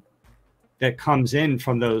attention that comes in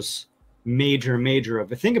from those major,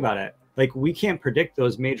 think about it. Like, we can't predict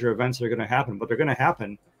those major events that are going to happen, but they're going to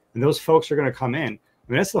happen. And those folks are going to come in.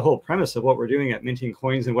 I mean, that's the whole premise of what we're doing at minting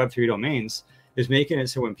coins and Web3 domains, is making it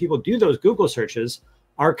so when people do those Google searches,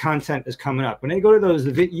 our content is coming up. When they go to those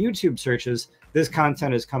YouTube searches, this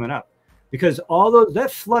content is coming up. Because all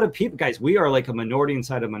that flood of people, guys, we are like a minority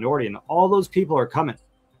inside a minority, and all those people are coming.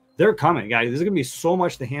 They're coming, guys. There's going to be so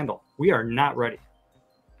much to handle. We are not ready.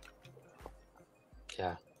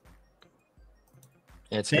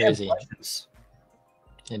 It's They have crazy. questions.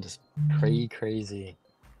 It is pretty crazy.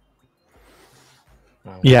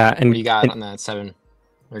 Yeah, what do you got on that 7?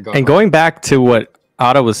 Or go and for it. going back to what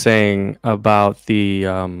Ada was saying about the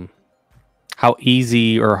how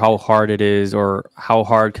easy or how hard it is, or how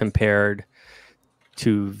hard compared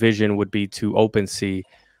to Vision would be to OpenSea.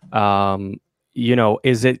 You know,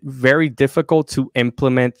 is it very difficult to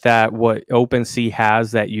implement that what OpenSea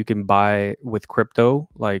has that you can buy with crypto,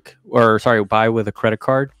 like, or sorry, buy with a credit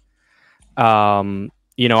card?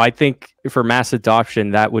 You know, I think for mass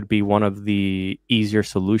adoption, that would be one of the easier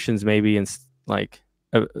solutions, maybe, and like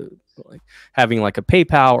having like a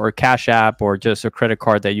PayPal or Cash App or just a credit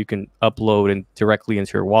card that you can upload and directly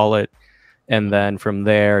into your wallet, and then from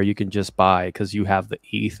there you can just buy because you have the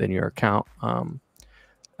ETH in your account.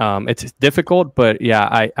 It's difficult, but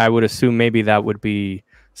yeah, I would assume maybe that would be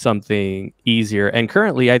something easier. And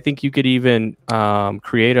currently, I think you could even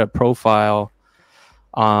create a profile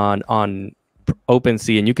on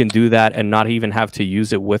OpenSea, and you can do that and not even have to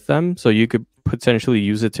use it with them. So you could potentially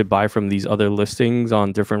use it to buy from these other listings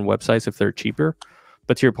on different websites if they're cheaper.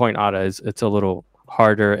 But to your point, Ada, it's a little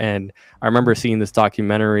harder. And I remember seeing this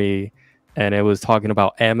documentary, and it was talking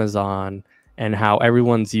about Amazon and how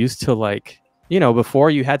everyone's used to, like, you know, before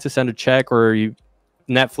you had to send a check, or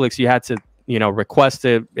Netflix, you had to, you know, request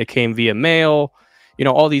it. It came via mail, you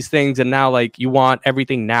know, all these things. And now, like, you want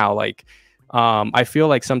everything now. Like, I feel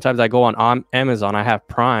like sometimes I go on Amazon, I have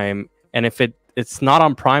Prime, and if it's not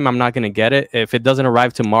on Prime, I'm not going to get it. If it doesn't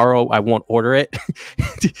arrive tomorrow, I won't order it.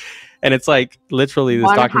 And it's like, literally,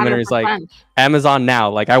 this documentary is like 100%. Amazon now.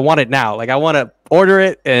 Like, I want it now. Like, I want to order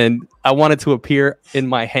it, and I want it to appear in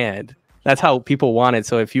my hand. That's how people want it.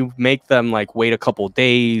 So if you make them like wait a couple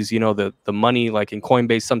days, you know, the money, like in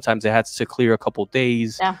Coinbase, sometimes it has to clear a couple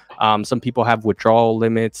days. Yeah. Some people have withdrawal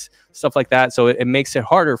limits, stuff like that. So it makes it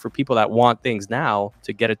harder for people that want things now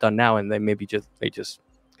to get it done now, and they just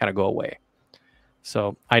kind of go away.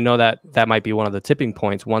 So I know that might be one of the tipping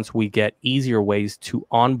points once we get easier ways to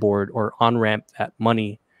onboard or on-ramp that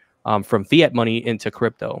money from fiat money into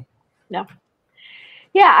crypto. Yeah.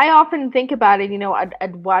 Yeah, I often think about it, you know,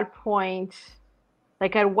 at what point,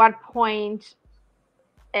 and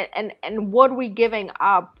what are we giving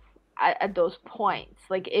up at those points?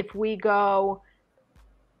 Like, if we go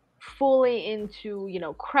fully into, you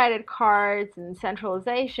know, credit cards and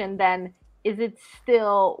centralization, then is it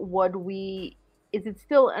still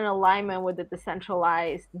in alignment with the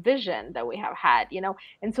decentralized vision that we have had, you know?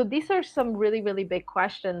 And so these are some really, really big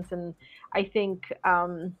questions. And I think,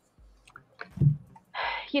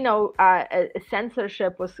 you know,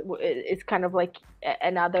 censorship is kind of like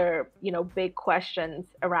another, you know, big questions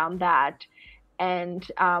around that. And,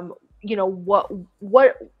 you know, what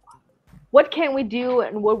can we do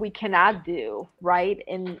and what we cannot do, right,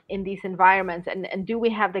 in these environments, and do we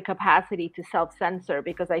have the capacity to self-censor?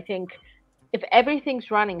 Because I think if everything's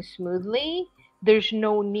running smoothly, there's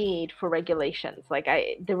no need for regulations. Like,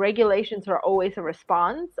 the regulations are always a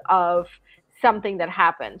response of something that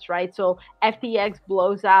happens, right? So FTX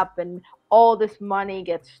blows up and all this money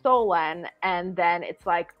gets stolen, and then it's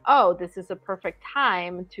like, oh, this is a perfect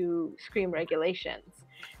time to scream regulations,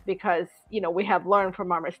 because, you know, we have learned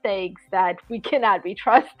from our mistakes that we cannot be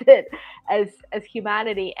trusted as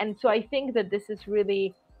humanity. And so I think that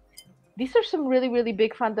these are some really, really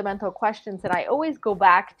big fundamental questions. And I always go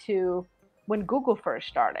back to when Google first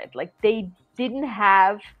started. Like, they didn't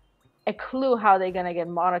have a clue how they're going to get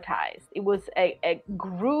monetized. It was a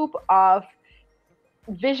group of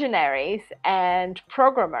visionaries and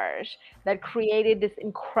programmers that created this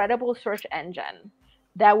incredible search engine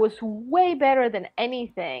that was way better than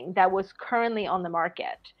anything that was currently on the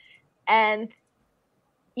market. And,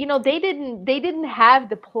 you know, they didn't have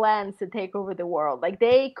the plans to take over the world. Like,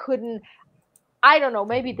 they couldn't, I don't know,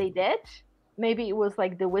 maybe they did. Maybe it was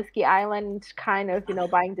like the Whiskey Island kind of, you know,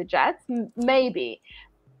 buying the jets, maybe.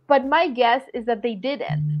 But my guess is that they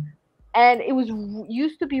didn't. And it was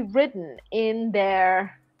used to be written in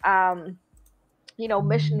their, you know,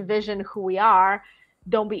 mission, vision, who we are,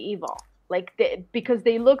 don't be evil. Like, because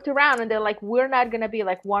they looked around and they're like, we're not going to be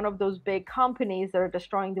like one of those big companies that are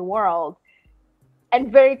destroying the world.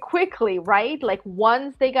 And very quickly, right? Like,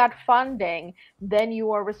 once they got funding, then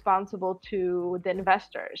you are responsible to the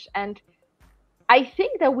investors. And I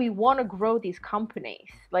think that we want to grow these companies.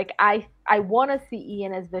 Like, I want to see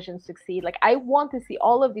ENS.Vision succeed. Like, I want to see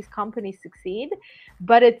all of these companies succeed.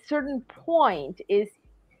 But at a certain point is,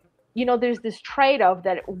 you know, there's this trade-off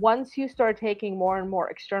that once you start taking more and more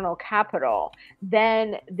external capital,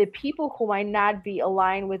 then the people who might not be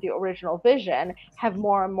aligned with the original vision have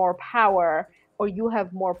more and more power, or you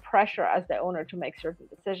have more pressure as the owner to make certain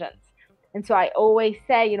decisions. And so I always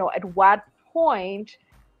say, you know, at what point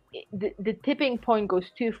the tipping point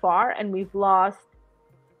goes too far and we've lost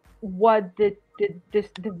what the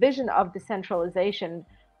vision of decentralization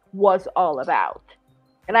was all about.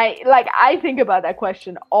 And I think about that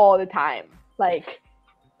question all the time. Like,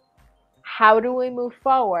 how do we move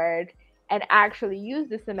forward and actually use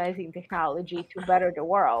this amazing technology to better the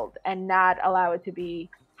world and not allow it to be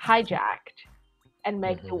hijacked and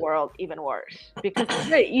make the world even worse? Because it's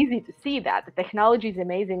very easy to see that the technology is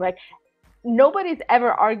amazing. Like, nobody's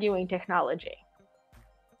ever arguing technology.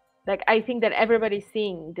 Like, I think that everybody's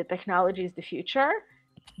seeing the technology is the future,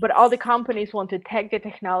 but all the companies want to take the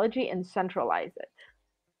technology and centralize it.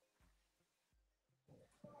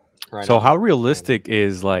 Right So on. how realistic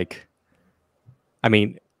is, like, I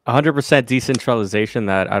mean, 100% decentralization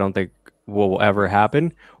that I don't think will ever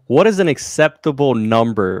happen. What is an acceptable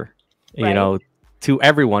number, you Right. know, to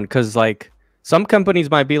everyone? Because, like, some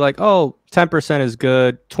companies might be like, oh, 10% is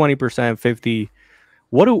good, 20%, 50.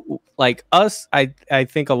 What do, like, us, I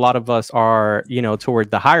think a lot of us are, you know,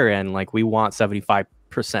 toward the higher end. Like, we want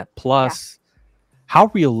 75% plus. How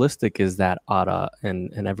realistic is that, Ada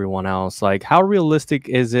and everyone else? Like, how realistic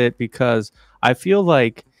is it? Because I feel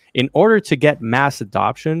like in order to get mass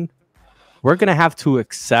adoption, we're going to have to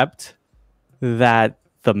accept that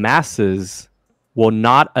the masses will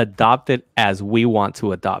not adopt it as we want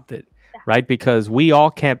to adopt it, right? Because we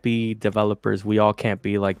all can't be developers. We all can't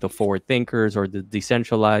be like the forward thinkers or the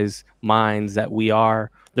decentralized minds that we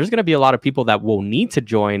are. There's going to be a lot of people that will need to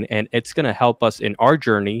join, and it's going to help us in our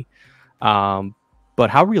journey. But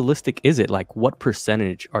how realistic is it? Like, what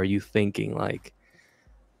percentage are you thinking? Like,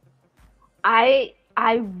 I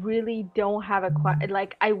really don't have a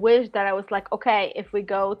like, I wish that I was like, okay, if we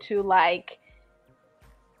go to like,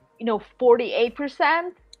 you know,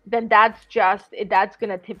 48%, then that's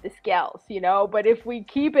gonna tip the scales, you know. But if we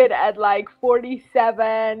keep it at like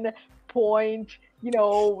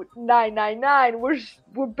 47.999,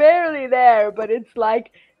 we're barely there, but it's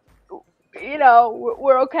like, you know,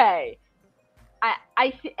 we're okay.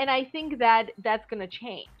 I think that that's gonna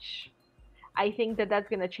change. I think that that's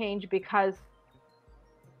gonna change because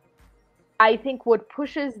I think what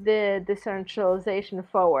pushes the decentralization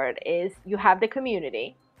forward is you have the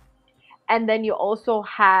community, and then you also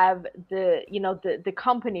have the, you know, the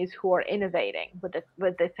companies who are innovating with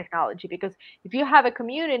the technology. Because if you have a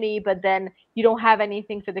community but then you don't have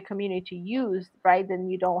anything for the community to use, right, then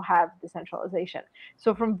you don't have decentralization.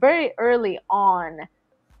 So from very early on,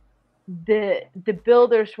 the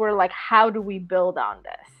builders were like, how do we build on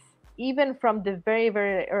this? Even from the very,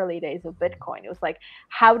 very early days of Bitcoin, it was like,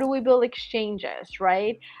 how do we build exchanges,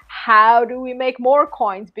 right? How do we make more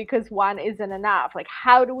coins because one isn't enough? Like,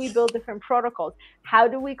 how do we build different protocols? How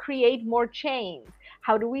do we create more chains?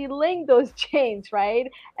 How do we link those chains, right?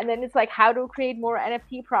 And then it's like, how do we create more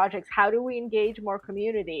NFT projects? How do we engage more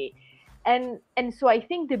community? And so I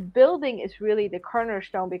think the building is really the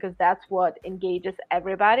cornerstone, because that's what engages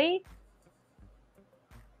everybody.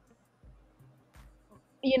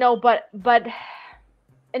 You know, but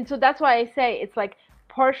and so that's why I say it's like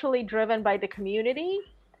partially driven by the community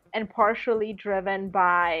and partially driven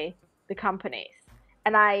by the companies.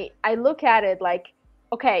 And I look at it like,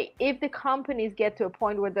 okay, if the companies get to a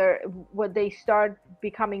point where they start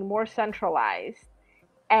becoming more centralized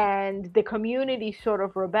and the community sort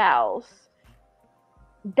of rebels,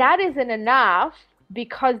 that isn't enough,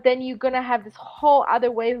 because then you're going to have this whole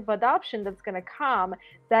other wave of adoption that's going to come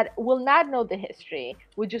that will not know the history.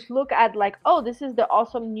 We just look at like, oh, this is the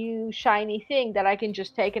awesome new shiny thing that I can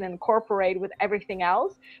just take and incorporate with everything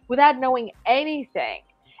else without knowing anything.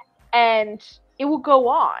 And it will go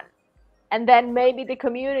on. And then maybe the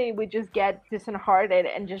community would just get disheartened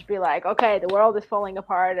and just be like, okay, the world is falling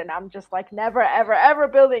apart and I'm just like never, ever, ever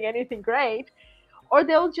building anything great. Or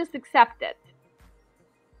they'll just accept it.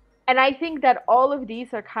 And I think that all of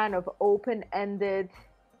these are kind of open-ended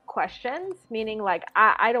questions, meaning like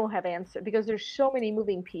I don't have answer, because there's so many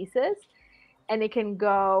moving pieces and it can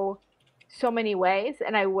go so many ways.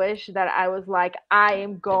 And I wish that I was like, I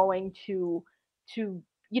am going to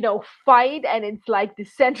you know, fight, and it's like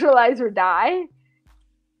decentralize or die.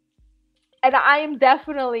 And I am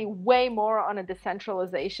definitely way more on a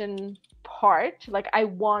decentralization part. Like, I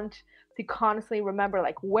want to constantly remember,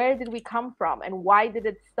 like, where did we come from and why did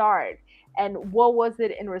it start and what was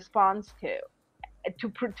it in response to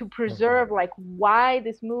preserve like why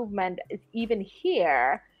this movement is even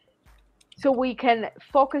here, so we can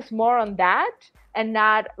focus more on that and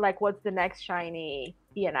not like what's the next shiny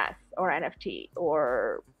ENS or NFT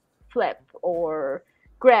or flip or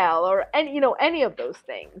Grail or any, you know, any of those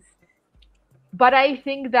things. But I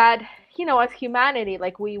think that you know, as humanity,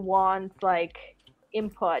 like we want like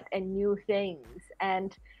input and new things,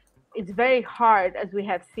 and it's very hard, as we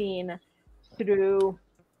have seen through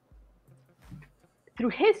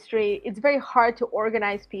history, it's very hard to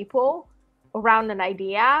organize people around an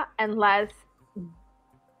idea unless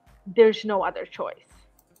there's no other choice.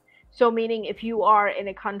 So meaning if you are in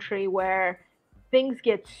a country where things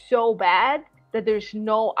get so bad that there's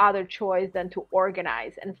no other choice than to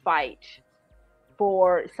organize and fight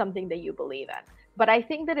for something that you believe in. But I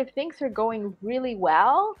think that if things are going really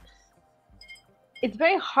well, it's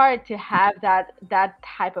very hard to have that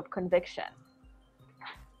type of conviction.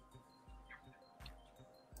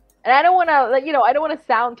 And I don't want to, you know, I don't want to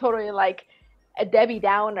sound totally like a Debbie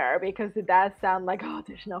Downer, because it does sound like, oh,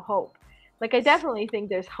 there's no hope. Like, I definitely think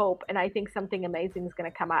there's hope, and I think something amazing is going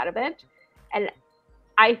to come out of it. And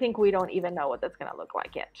I think we don't even know what that's going to look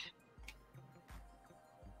like yet.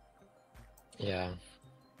 Yeah,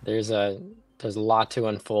 there's a lot to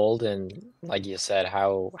unfold, and like you said,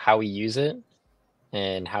 how we use it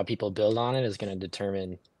and how people build on it is going to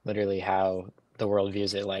determine literally how the world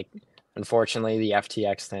views it. Like, unfortunately, the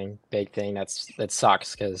FTX thing, big thing, that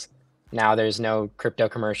sucks, because now there's no crypto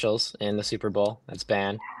commercials in the Super Bowl. That's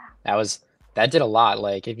banned. That did a lot.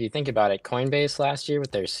 Like, if you think about it, Coinbase last year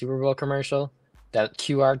with their Super Bowl commercial, that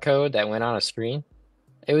QR code that went on a screen,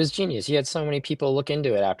 it was genius. You had so many people look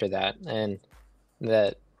into it after that, and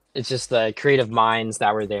that it's just the creative minds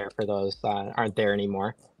that were there for those aren't there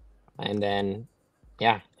anymore. And then,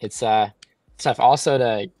 yeah, it's tough. Also,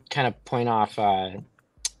 to kind of point off,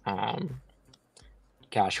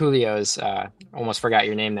 gosh, Julio's, almost forgot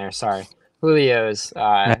your name there. Sorry, Julio's.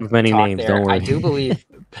 I have many names. There. Don't worry. I do believe.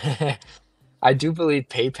 I do believe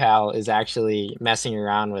PayPal is actually messing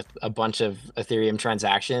around with a bunch of Ethereum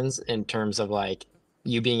transactions in terms of like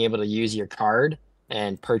you being able to use your card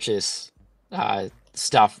and purchase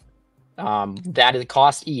stuff that it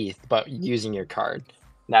costs ETH, but using your card,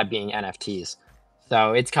 that being NFTs.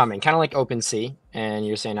 So it's coming, kind of like OpenSea, and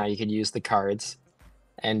you're saying how you could use the cards.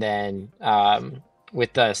 And then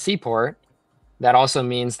with the Seaport, that also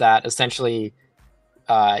means that essentially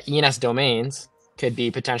ENS domains could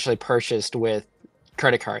be potentially purchased with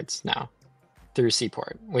credit cards now through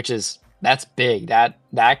Seaport, that's big.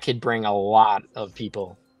 That could bring a lot of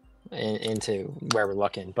people into where we're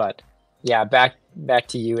looking. But yeah, back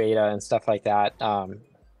to you, Ada, and stuff like that.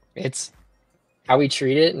 It's how we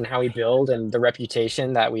treat it and how we build, and the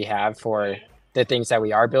reputation that we have for the things that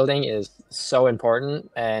we are building is so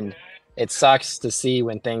important. And it sucks to see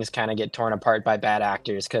when things kind of get torn apart by bad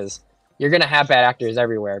actors, because you're going to have bad actors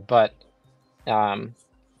everywhere. But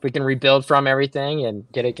if we can rebuild from everything and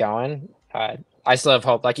get it going, I still have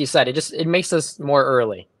hope. Like you said, it makes us more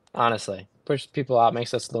early, honestly. Push people out,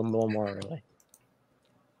 makes us a little more early.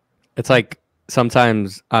 It's like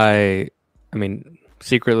sometimes I mean,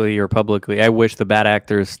 secretly or publicly, I wish the bad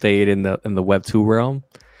actors stayed in the Web 2 realm,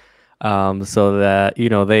 so that, you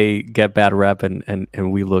know, they get bad rep and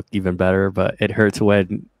we look even better. But it hurts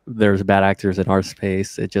when there's bad actors in our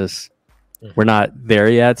space. It just, we're not there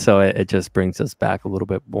yet, so it just brings us back a little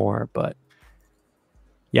bit more. But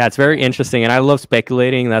yeah, it's very interesting, and I love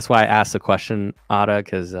speculating. That's why I asked the question, Ada,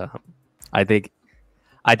 because I think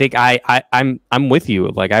I'm with you.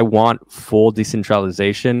 Like, I want full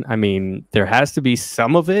decentralization. I mean, there has to be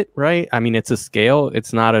some of it, right? I mean, it's a scale.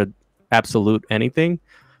 It's not a absolute anything.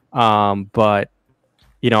 But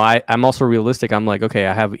you know, I'm also realistic. I'm like, okay,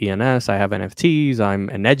 I have ENS, I have NFTs, I'm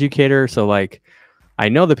an educator, so like, I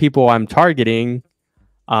know the people I'm targeting.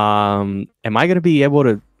 Am I going to be able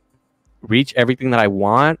to reach everything that I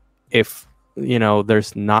want if, you know,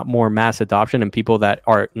 there's not more mass adoption and people that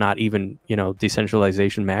are not even, you know,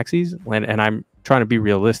 decentralization maxis? And I'm trying to be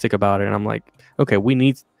realistic about it. And I'm like, okay, we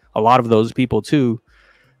need a lot of those people too.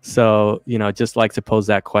 So, you know, just like to pose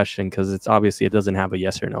that question, because it's obviously, it doesn't have a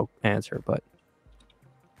yes or no answer, but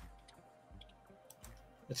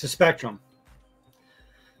it's a spectrum.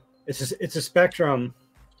 It's a spectrum,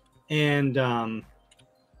 and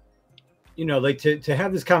you know, like to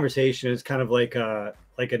have this conversation is kind of like an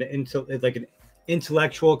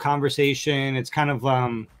intellectual conversation. It's kind of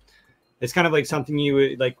like something you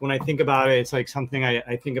would, like, when I think about it, it's like something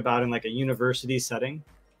I think about in like a university setting,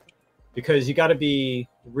 because you got to be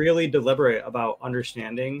really deliberate about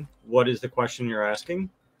understanding what is the question you're asking,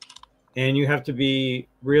 and you have to be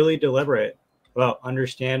really deliberate about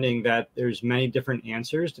understanding that there's many different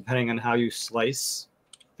answers depending on how you slice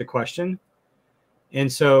the question. And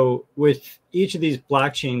so with each of these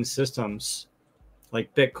blockchain systems,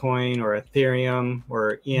 like Bitcoin or Ethereum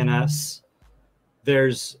or ENS,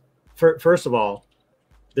 there's, first of all,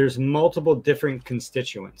 there's multiple different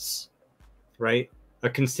constituents, right? A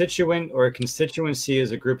constituent or a constituency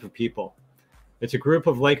is a group of people. It's a group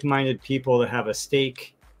of like-minded people that have a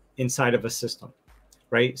stake inside of a system,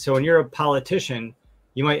 right? So when you're a politician,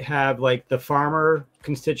 you might have like the farmer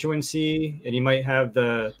constituency, and you might have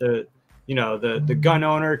the gun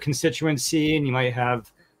owner constituency, and you might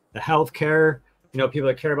have the healthcare, people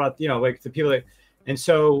that care about, like the people that, and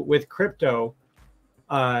so with crypto,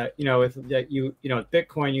 with that,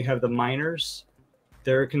 Bitcoin, you have the miners,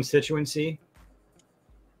 their constituency.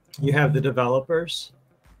 You have the developers,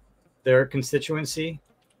 their constituency.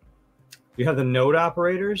 You have the node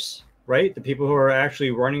operators, right? The people who are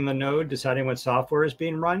actually running the node, deciding what software is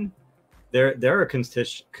being run. They're a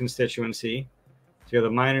constituency. So you have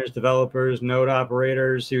the miners, developers, node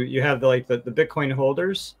operators. You have the Bitcoin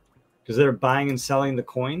holders, because they're buying and selling the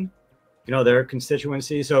coin. They're a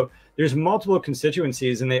constituency. So there's multiple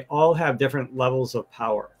constituencies, and they all have different levels of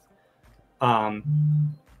power.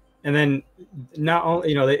 And then not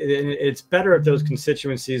only, it's better if those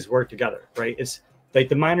constituencies work together, right? It's like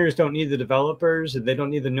the miners don't need the developers, and they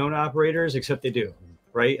don't need the node operators, except they do,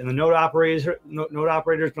 right? And the node operators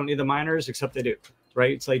don't need the miners, except they do,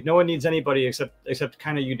 right? It's like no one needs anybody except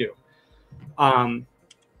kind of you do. And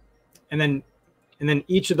then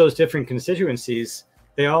each of those different constituencies,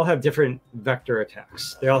 they all have different vector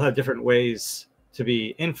attacks. They all have different ways to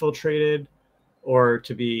be infiltrated, or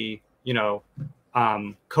to be,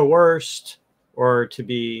 coerced, or to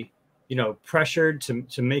be, pressured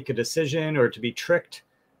to make a decision, or to be tricked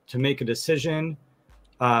to make a decision.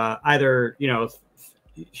 Either,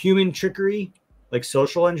 human trickery, like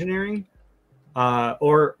social engineering,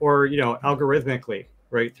 or algorithmically,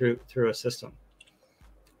 right, through a system.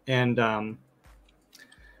 And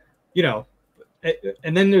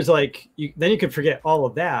and then there's then you could forget all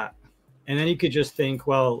of that, and then you could just think,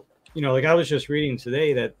 well, like I was just reading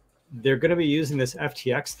today that they're going to be using this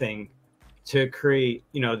FTX thing to create,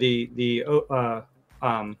 the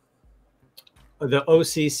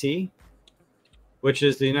OCC, which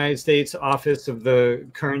is the United States Office of the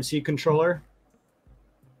Currency Controller,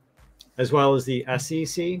 as well as the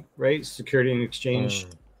SEC, right, Security and Exchange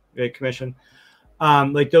Commission.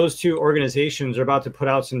 Like those two organizations are about to put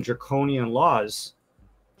out some draconian laws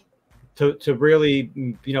to really,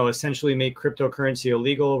 essentially make cryptocurrency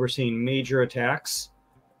illegal. We're seeing major attacks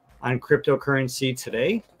on cryptocurrency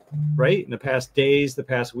today, right? In the past days, the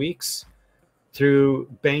past weeks, through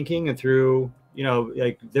banking and through,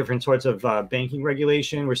 like different sorts of banking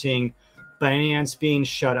regulation. We're seeing Binance being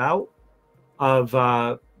shut out of,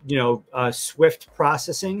 Swift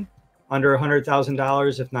processing under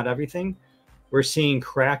 $100,000, if not everything. We're seeing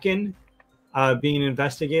Kraken being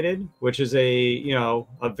investigated, which is a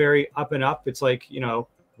very up and up. It's like,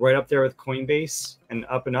 right up there with Coinbase and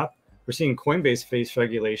up and up. We're seeing Coinbase face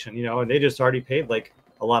regulation, and they just already paid like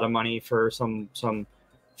a lot of money for some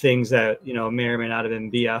things that, may or may not have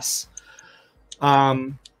been BS.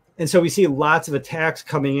 And so we see lots of attacks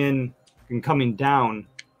coming in and coming down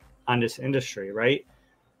on this industry, right?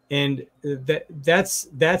 And that's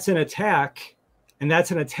an attack, and that's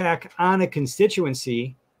an attack on a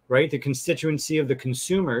constituency, right? The constituency of the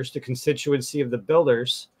consumers, the constituency of the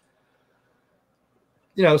builders,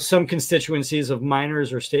 some constituencies of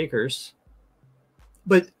miners or stakers.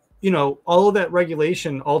 But, all of that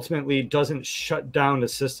regulation ultimately doesn't shut down the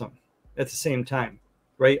system at the same time,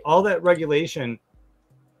 right? All that regulation,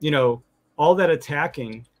 all that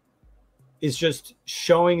attacking is just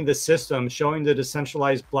showing the system, showing the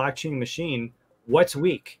decentralized blockchain machine what's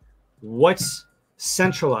weak, what's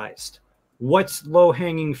centralized, what's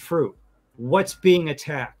low-hanging fruit, what's being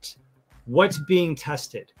attacked, what's being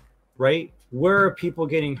tested, right? Where are people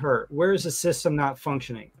getting hurt? Where is the system not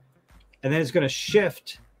functioning? And then it's going to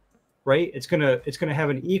shift, right? It's going to have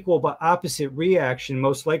an equal but opposite reaction,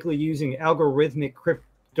 most likely using algorithmic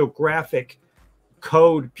cryptographic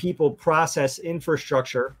code, people, process,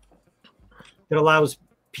 infrastructure that allows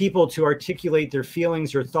people to articulate their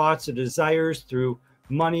feelings or thoughts or desires through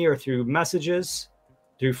money or through messages,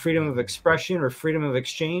 through freedom of expression or freedom of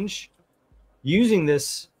exchange, using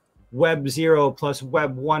this Web 0 plus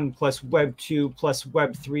Web 1 plus Web 2 plus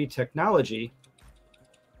Web 3 technology.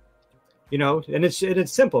 And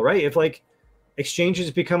it's simple, right? If like exchanges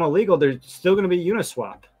become illegal, there's still going to be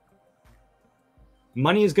Uniswap.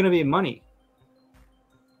 Money is going to be money.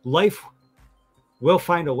 Life will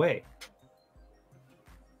find a way.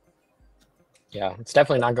 Yeah, it's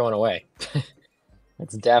definitely not going away.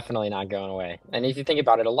 It's definitely not going away. And if you think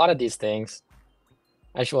about it, a lot of these things,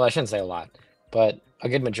 I shouldn't say a lot, but a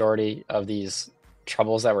good majority of these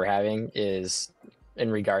troubles that we're having is in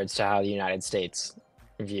regards to how the United States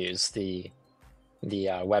views the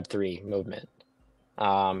Web3 movement.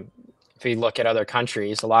 if we look at other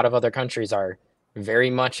countries, a lot of other countries are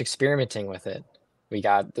very much experimenting with it. We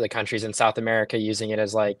got the countries in South America using it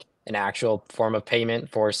as like an actual form of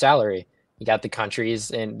payment for salary. You got the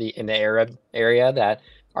countries in the Arab area that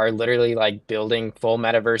are literally like building full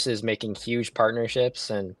metaverses, making huge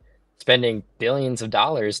partnerships and spending billions of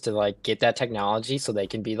dollars to like get that technology so they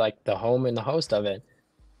can be like the home and the host of it.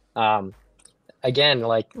 Again,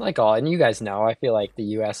 like all, and you guys know, I feel like the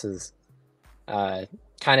US is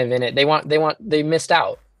kind of in it. They missed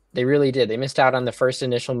out. They really did. They missed out on the first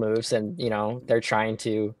initial moves, and you know, they're trying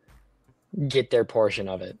to get their portion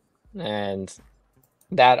of it. And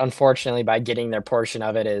that, unfortunately, by getting their portion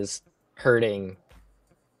of it is hurting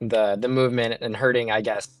the movement and hurting, I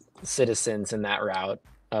guess, citizens in that route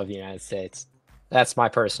of the United States. That's my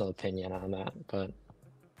personal opinion on that. But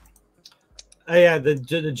yeah, the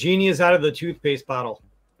genie is out of the toothpaste bottle.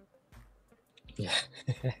 yeah.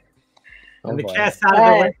 And the boy. cat's out of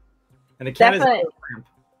the lamp. And the cat is out of the lamp.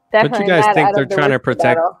 Don't you guys not think out they're of the trying to whiskey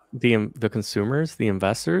protect bottle. the consumers, the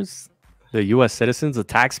investors, the U.S. citizens, the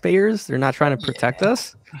taxpayers? They're not trying to protect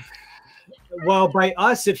us. Well, by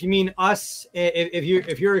us, if you mean us,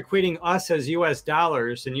 if you're equating us as U.S.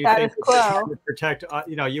 dollars, and you Status think that quo. to protect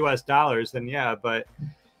U.S. dollars, then yeah. But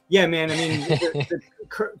yeah, man, I mean, the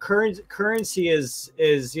currency is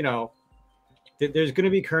there's going to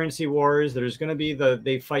be currency wars. There's going to be the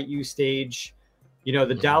they fight you stage.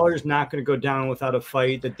 The dollar's not going to go down without a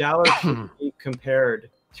fight. The dollar can be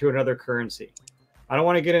compared to another currency. I don't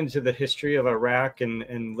want to get into the history of Iraq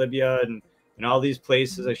and Libya and all these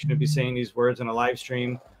places. I shouldn't be saying these words on a live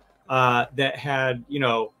stream that had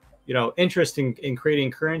interest in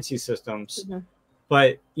creating currency systems. Mhm.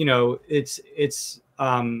 But it's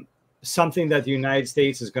something that the United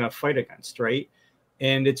States is going to fight against, right?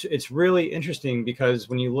 And it's really interesting because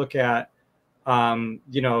when you look at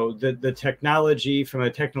the technology from a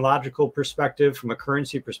technological perspective, from a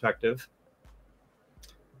currency perspective,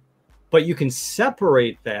 but you can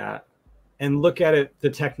separate that and look at it, the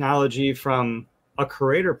technology from a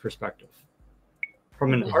creator perspective,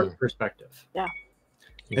 from an art perspective. Yeah.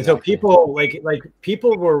 And so people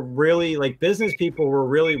people were really business people were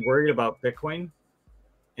really worried about Bitcoin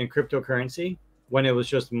and cryptocurrency when it was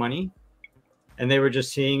just money, and they were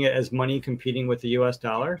just seeing it as money competing with the US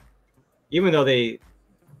dollar, even though it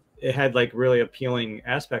had really appealing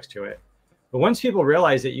aspects to it. But once people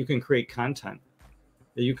realize that you can create content,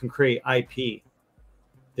 that you can create IP,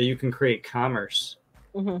 that you can create commerce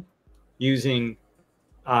using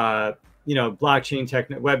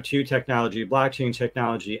blockchain Web 2 technology, blockchain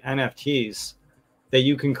technology, NFTs, that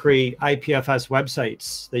you can create IPFS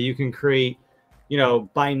websites, that you can create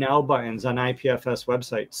buy now buttons on IPFS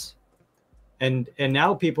websites. And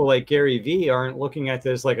now people like Gary Vee aren't looking at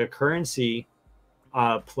this like a currency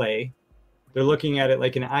play. They're looking at it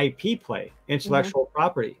like an IP play, intellectual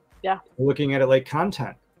property. Yeah. They're looking at it like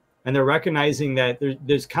content. And they're recognizing that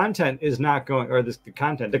there's content is not going, or the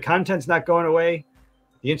content's not going away.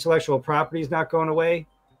 The intellectual property is not going away.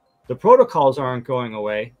 The protocols aren't going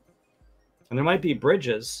away. And there might be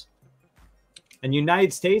bridges. And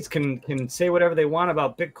United States can say whatever they want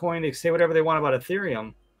about Bitcoin. They can say whatever they want about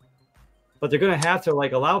Ethereum. But they're going to have to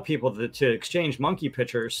allow people to exchange monkey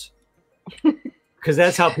pictures because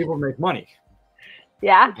that's how people make money.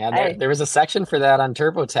 Yeah. Yeah, there was a section for that on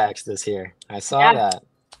TurboTax this year. I saw that.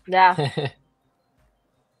 Yeah.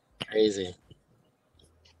 Crazy.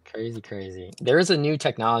 There is a new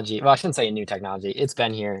technology. Well, I shouldn't say a new technology. It's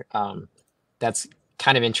been here. That's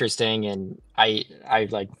kind of interesting. And I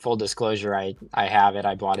like, full disclosure, I have it.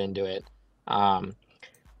 I bought into it.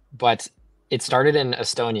 But it started in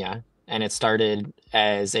Estonia, and it started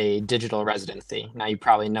as a digital residency. Now you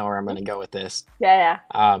probably know where I'm going to go with this. Yeah.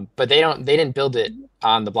 But they didn't build it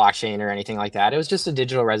on the blockchain or anything like that. It was just a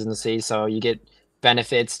digital residency. So you get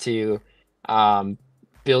benefits to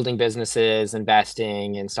building businesses,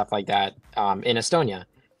 investing, and stuff like that in Estonia.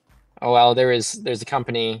 Oh, well, there's a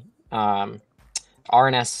company,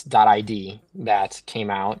 ENS.ID, that came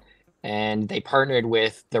out, and they partnered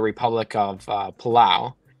with the Republic of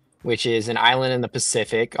Palau, which is an island in the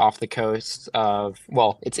Pacific off the coast of,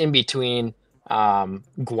 well, it's in between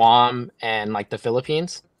Guam and the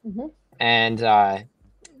Philippines. And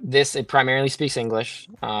it primarily speaks English,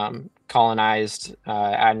 colonized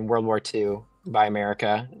in World War II by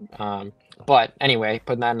America. But anyway,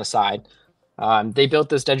 putting that aside, they built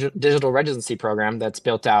this digital residency program that's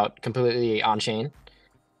built out completely on-chain.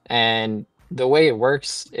 And the way it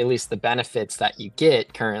works, at least the benefits that you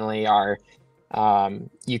get currently are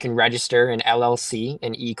you can register an LLC,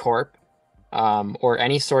 an E-Corp, or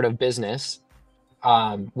any sort of business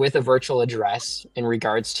with a virtual address in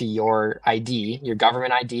regards to your ID, your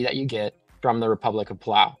government ID that you get from the Republic of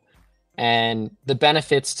Palau. And the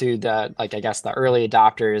benefits to the, like, I guess the early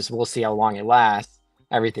adopters, we'll see how long it lasts.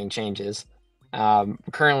 Everything changes.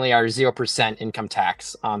 Currently are 0% income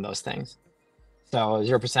tax on those things. So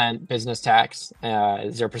 0% business tax,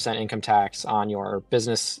 0% income tax on your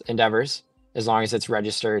business endeavors, as long as it's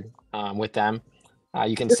registered with them.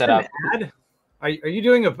 You can set up. Ad? Are you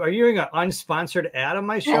doing an unsponsored ad on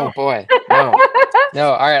my show? Oh boy,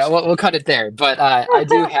 no. All right, we'll cut it there. But I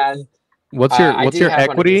do have. What's your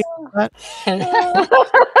equity? No.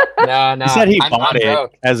 He said he bought I'm it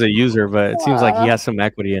broke. as a user, but it seems like he has some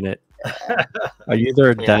equity in it. Are you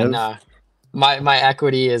there, dev? No. My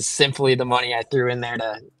equity is simply the money I threw in there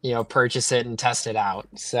to purchase it and test it out.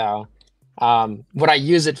 So what I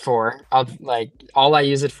use it for, all I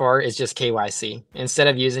use it for is just KYC. Instead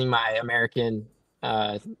of using my American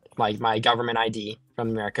my government ID from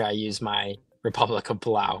America, I use my Republic of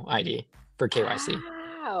Palau ID for KYC.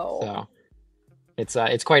 Wow. So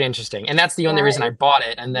it's quite interesting, and that's the only reason I bought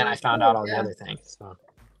it, and then I found out all the other things. So.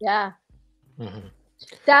 Yeah. Mm-hmm.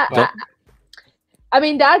 I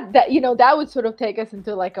mean that would sort of take us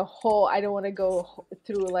into like a whole. I don't want to go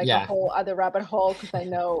through like a whole other rabbit hole because I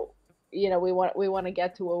know we want to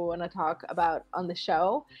get to what we want to talk about on the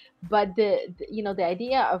show, but the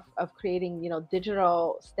idea of creating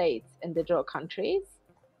digital states and digital countries,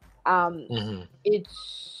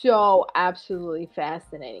 it's so absolutely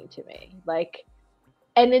fascinating to me. Like,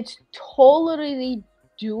 and it's totally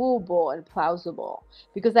doable and plausible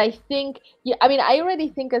because I think I already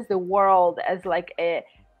think as the world as like a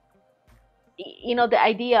the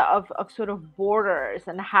idea of sort of borders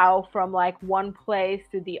and how from like one place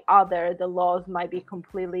to the other the laws might be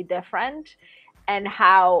completely different and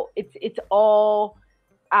how it's all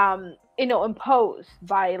imposed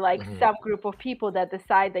by like some group of people that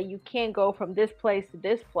decide that you can't go from this place to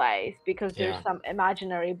this place because there's some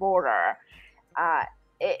imaginary border.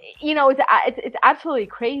 It's absolutely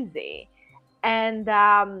crazy, and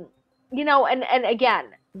and again,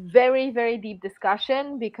 very, very deep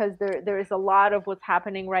discussion because there is a lot of what's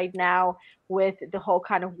happening right now with the whole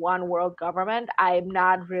kind of one world government. I'm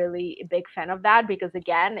not really a big fan of that because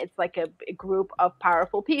again, it's like a group of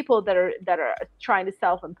powerful people that are trying to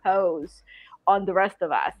self-impose on the rest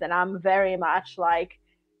of us, and I'm very much like,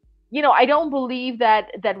 I don't believe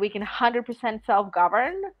that we can 100%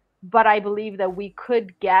 self-govern. But I believe that we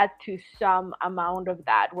could get to some amount of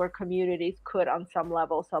that where communities could on some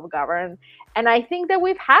level self-govern. And I think that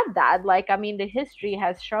we've had that. Like, the history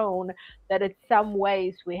has shown that in some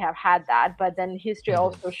ways we have had that. But then history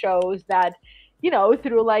also shows that,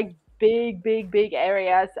 through like big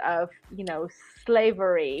areas of,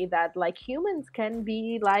 slavery that like humans can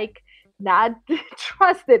be like not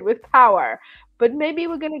trusted with power. But maybe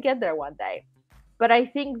we're going to get there one day. But I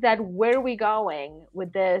think that where we're going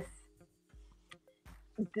with this,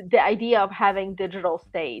 the idea of having digital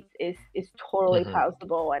states is totally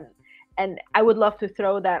plausible, and I would love to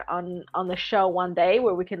throw that on the show one day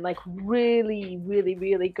where we can like really, really,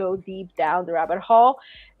 really go deep down the rabbit hole.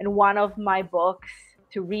 And one of my books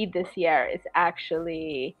to read this year is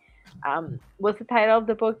actually, what's the title of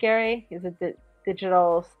the book, Gary? Is it the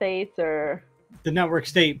Digital States or The Network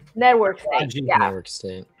State? Network State. Yeah. Network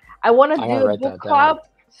State. I want to do a book club.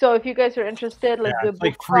 So if you guys are interested, let's do a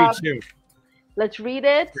book club. Free too. Let's read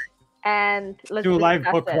it and let's do a live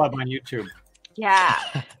book club on YouTube. Yeah,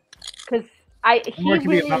 because he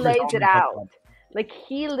really lays it out. Like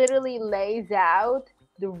he literally lays out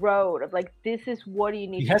the road of like this is what you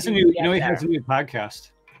need. He has a new, he has a new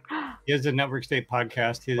podcast. He has a Network State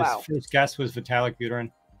podcast. His first guest was Vitalik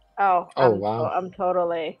Buterin. Oh wow! I'm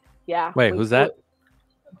totally Wait, who's that?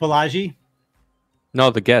 Balaji. No,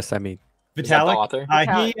 the guest. I mean, Vitalik. Author?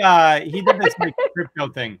 He did this like crypto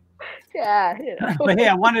thing. Yeah. But hey,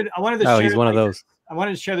 I wanted to. Oh, he's one of those. I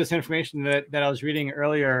wanted to share this information that I was reading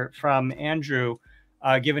earlier from Andrew,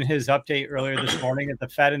 given his update earlier this morning at the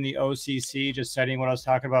Fed and the OCC, just citing what I was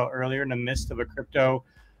talking about earlier in the midst of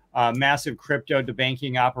a massive crypto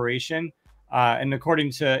debanking operation. And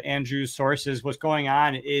according to Andrew's sources, what's going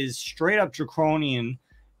on is straight up draconian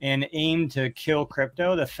and aim to kill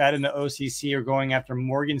crypto. The Fed and the OCC are going after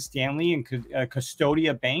Morgan Stanley and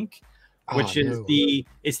Custodia Bank, which is the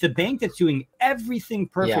bank that's doing everything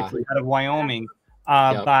perfectly out of Wyoming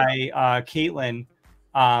by Caitlin.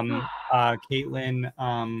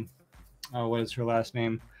 What is her last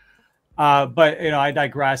name? But I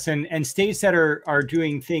digress. And states that are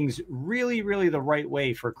doing things really, really the right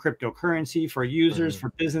way for cryptocurrency, for users, for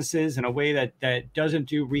businesses, in a way that doesn't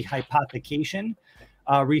do rehypothecation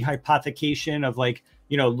of like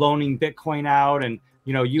loaning Bitcoin out, and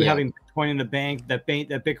you having Bitcoin in the bank, that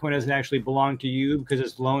Bitcoin doesn't actually belong to you because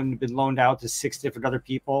it's been loaned out to 6 different other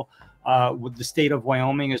people. With the state of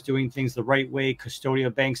Wyoming is doing things the right way,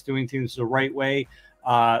 custodial banks doing things the right way,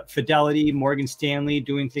 Fidelity, Morgan Stanley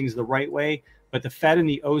doing things the right way. But the Fed and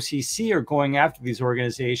the OCC are going after these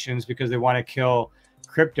organizations because they want to kill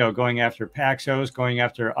crypto, going after Paxos, going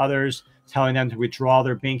after others, telling them to withdraw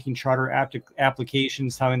their banking charter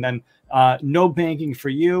applications, telling them no banking for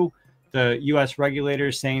you. The U.S.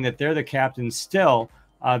 regulators saying that they're the captains still.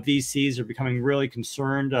 VCs are becoming really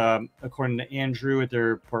concerned, according to Andrew, with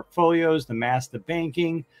their portfolios, the massive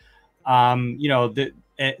banking. The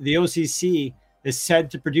OCC is said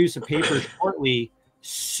to produce a paper shortly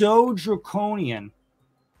so draconian,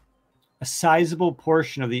 a sizable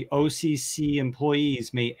portion of the OCC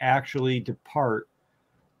employees may actually depart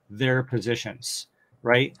their positions,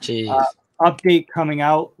 right? Update coming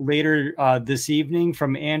out later this evening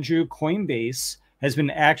from Andrew. Coinbase has been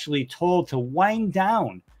actually told to wind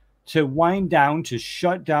down, to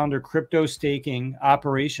shut down their crypto staking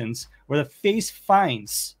operations, or to face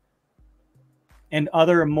fines and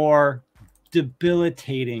other more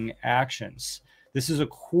debilitating actions. This is a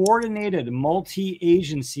coordinated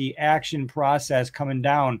multi-agency action process coming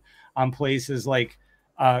down on places like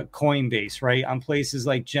Coinbase, right? On places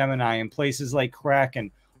like Gemini and places like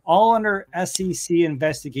Kraken, all under SEC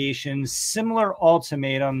investigations, similar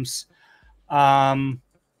ultimatums. Yeah,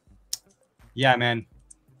 man.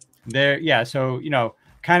 So,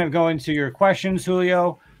 kind of going to your questions,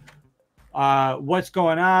 Julio, what's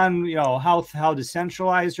going on, how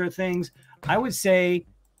decentralized are things? I would say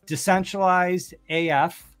decentralized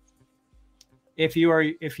AF. If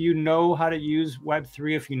you know how to use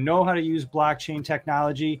Web3, if you know how to use blockchain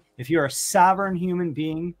technology, if you're a sovereign human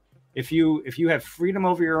being, if you have freedom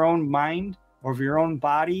over your own mind, over your own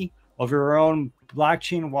body, over your own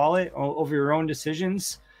blockchain wallet, over your own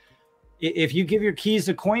decisions, if you give your keys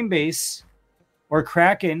to Coinbase or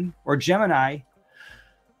Kraken or Gemini,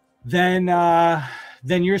 then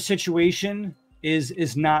your situation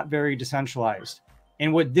is not very decentralized.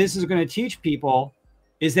 And what this is going to teach people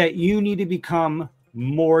is that you need to become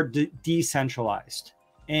more decentralized.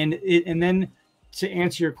 And then to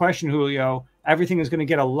answer your question, Julio, everything is going to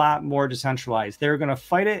get a lot more decentralized. They're going to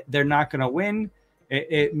fight it. They're not going to win.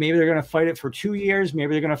 Maybe they're going to fight it for 2 years.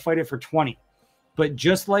 Maybe they're going to fight it for 20. But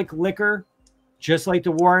just like liquor, just like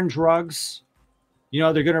the war on drugs,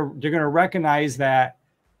 they're going to recognize that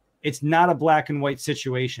it's not a black and white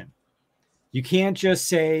situation. You can't just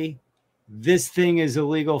say this thing is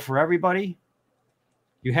illegal for everybody.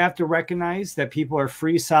 You have to recognize that people are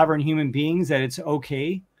free, sovereign human beings, that it's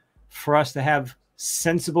okay for us to have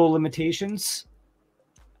sensible limitations,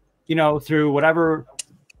 through whatever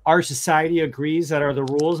our society agrees that are the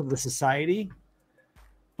rules of the society.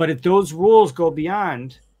 But if those rules go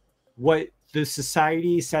beyond what the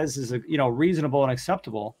society says is, reasonable and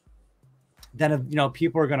acceptable, then,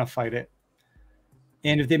 people are going to fight it.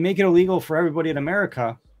 And if they make it illegal for everybody in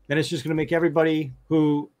America, then it's just going to make everybody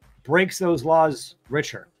who breaks those laws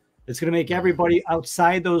richer. It's going to make everybody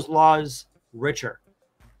outside those laws richer.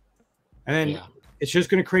 And then it's just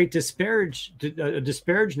going to create a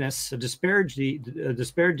disparity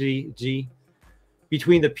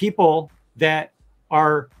between the people that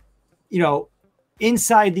are,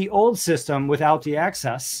 inside the old system without the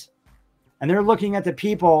access, and they're looking at the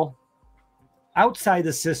people outside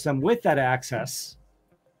the system with that access.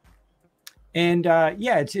 And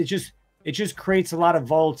it just creates a lot of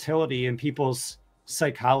volatility in people's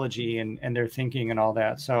psychology and their thinking and all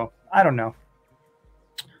that. So I don't know.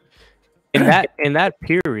 In that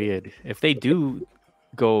period, if they do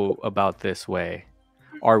go about this way,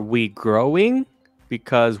 are we growing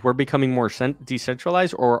because we're becoming more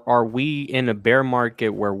decentralized, or are we in a bear market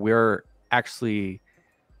where we're actually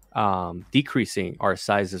decreasing our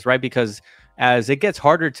sizes, right? Because as it gets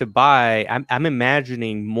harder to buy, I'm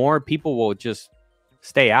imagining more people will just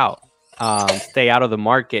stay out of the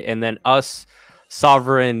market, and then us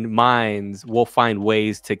sovereign minds will find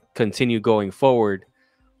ways to continue going forward.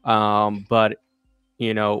 But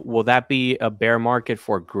will that be a bear market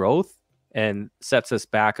for growth and sets us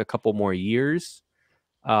back a couple more years?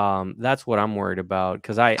 That's what I'm worried about,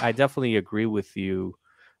 because I definitely agree with you.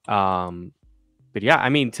 But yeah, I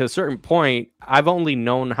mean, to a certain point, I've only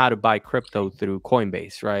known how to buy crypto through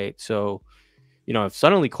Coinbase, right? So, if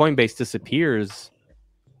suddenly Coinbase disappears,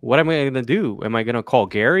 what am I going to do? Am I going to call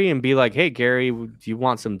Gary and be like, hey, Gary, do you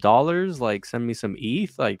want some dollars? Like, send me some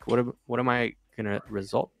ETH? Like, what am I going to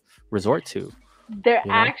resort to? There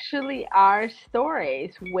You know? actually are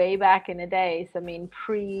stories way back in the days. I mean,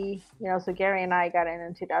 so Gary and I got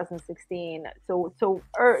in 2016. Pre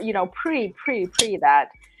that,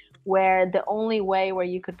 where the only way where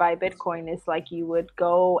you could buy Bitcoin is like you would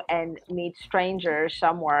go and meet strangers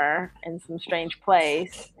somewhere in some strange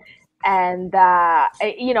place and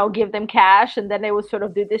give them cash, and then they would sort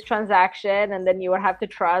of do this transaction, and then you would have to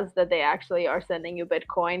trust that they actually are sending you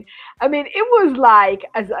Bitcoin. I mean, it was like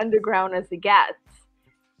as underground as it gets.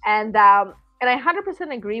 And I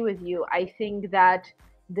 100% agree with you. I think that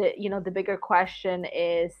the bigger question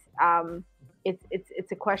is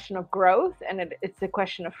it's a question of growth, and it's a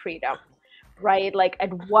question of freedom, right? Like,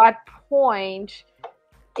 at what point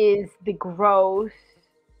is the growth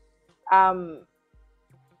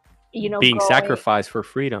Being sacrificed for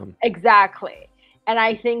freedom. Exactly. And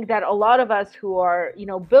I think that a lot of us who are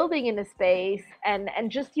building in a space, and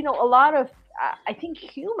just a lot of I think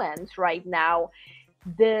humans right now,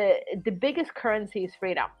 the biggest currency is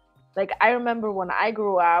freedom. Like, I remember when I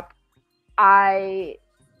grew up, I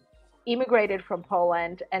immigrated from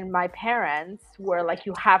Poland, and my parents were like,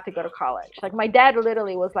 you have to go to college. Like, my dad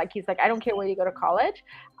literally was like, he's like, I don't care where you go to college,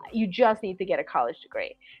 you just need to get a college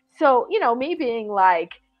degree. So me being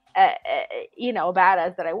like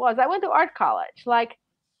badass that I was, I went to art college. Like,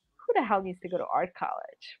 who the hell needs to go to art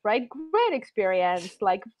college, right? Great experience,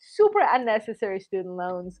 like super unnecessary student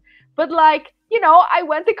loans. But like, I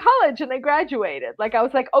went to college and I graduated. Like, I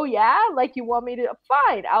was like, oh yeah, like, you want me to,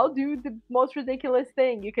 fine, I'll do the most ridiculous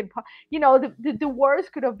thing you can, the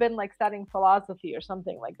worst could have been like studying philosophy or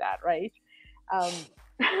something like that, right? But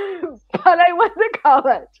I went to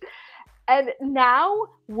college. And now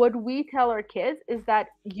what we tell our kids is that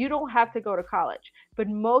you don't have to go to college, but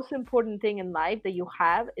most important thing in life that you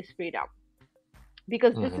have is freedom.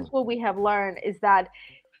 Because this is what we have learned, is that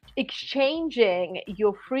exchanging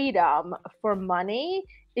your freedom for money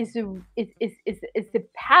is the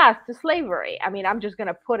path to slavery. I mean, I'm just going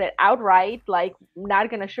to put it outright, like, not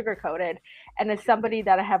going to sugarcoat it. And as somebody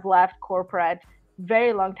that I have left corporate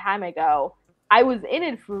very long time ago, I was in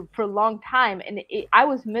it for a long time, and I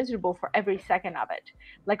was miserable for every second of it.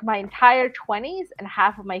 Like, my entire 20s and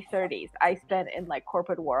half of my 30s, I spent in like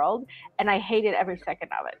corporate world, and I hated every second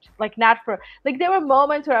of it. Like, not for like, there were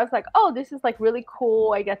moments where I was like, oh, this is like really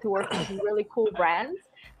cool. I get to work with some really cool brands.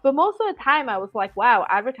 But most of the time I was like, wow,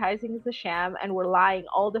 advertising is a sham, and we're lying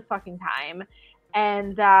all the fucking time.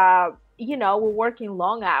 And, we're working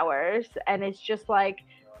long hours, and it's just like,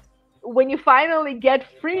 when you finally get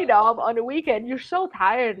freedom on the weekend, you're so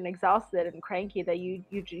tired and exhausted and cranky that you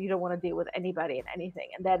don't want to deal with anybody and anything.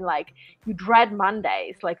 And then, like, you dread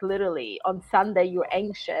Mondays. Like, literally on Sunday you're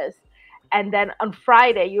anxious, and then on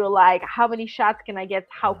Friday you're like, how many shots can I get,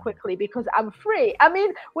 how quickly, because I'm free. I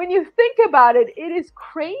mean, when you think about it, it is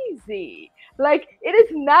crazy. Like, it is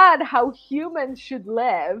not how humans should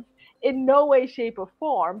live, in no way, shape, or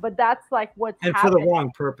form. But that's like what's happening. And for the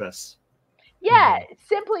wrong purpose. Yeah,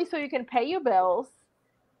 simply so you can pay your bills.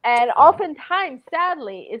 And oftentimes,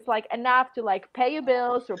 sadly, it's like enough to like pay your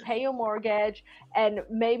bills or pay your mortgage and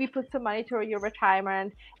maybe put some money toward your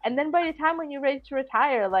retirement. And then by the time when you're ready to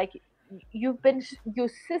retire, like, your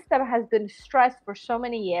system has been stressed for so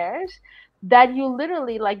many years that you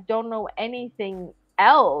literally like don't know anything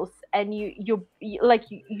else, and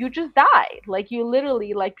you just died. Like, you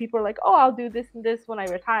literally, like, people are like, oh, I'll do this and this when I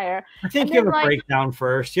retire. I think you have a breakdown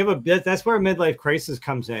first. You have a bit. That's where a midlife crisis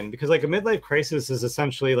comes in, because like a midlife crisis is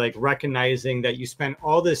essentially like recognizing that you spent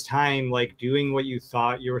all this time like doing what you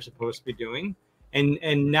thought you were supposed to be doing,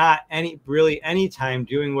 and not any time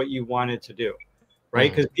doing what you wanted to do, right?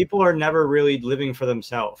 Because people are never really living for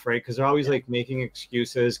themselves, right? Because they're always like making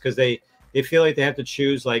excuses because they feel like they have to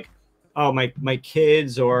choose, like, oh, my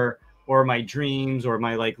kids or my dreams, or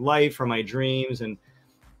my like life or my dreams. And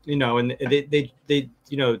and they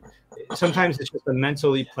sometimes it's just a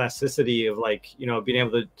mentally plasticity of like being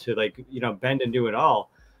able to like bend and do it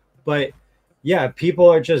all. But yeah,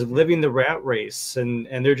 people are just living the rat race,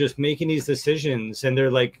 and they're just making these decisions, and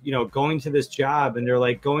they're like going to this job, and they're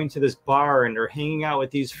like going to this bar, and they're hanging out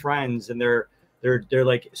with these friends, and they're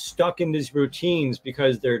like stuck in these routines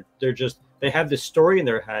because they have this story in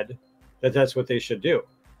their head that's what they should do.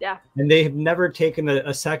 Yeah. And they have never taken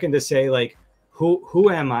a second to say, like,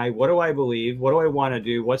 who am I? What do I believe? What do I want to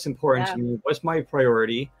do? What's important to me? What's my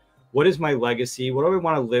priority? What is my legacy? What do I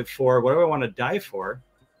want to live for? What do I want to die for?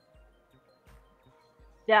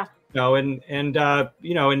 Yeah.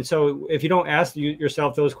 And so if you don't ask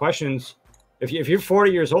yourself those questions, if you're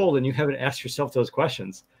 40 years old and you haven't asked yourself those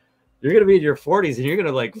questions, you're going to be in your 40s and you're going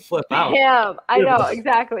to like flip out. Yeah, I know,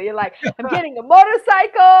 exactly. You're like, I'm getting a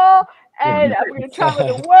motorcycle and I'm going to travel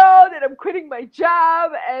the world, and I'm quitting my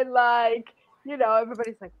job, and like, you know,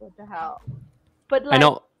 everybody's like, what the hell? But like, I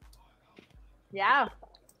know. yeah.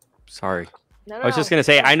 Sorry. No, I was just gonna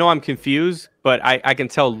say, I know I'm confused, but I can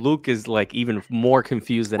tell Luke is like even more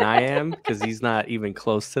confused than I am because he's not even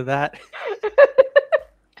close to that.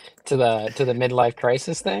 To the midlife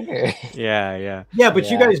crisis thing? Or? Yeah. But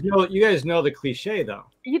you guys know the cliche though.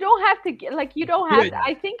 You don't have to get like, you don't have to.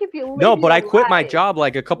 I think if you live No, but your I quit my life- job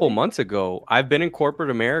like a couple months ago. I've been in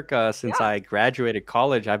corporate America since Yeah. I graduated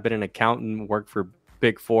college. I've been an accountant, worked for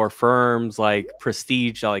Big Four firms, like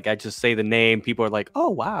Prestige. Like I just say the name, people are like, "Oh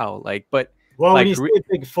wow!" Like, but Well, like, when you say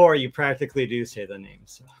Big Four, you practically do say the name.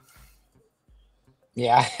 So.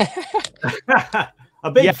 Yeah. A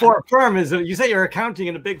Big Four firm is you say you're accounting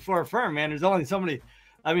in a Big Four firm, man. There's only so many.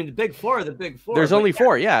 I mean, the Big Four are the Big Four. There's only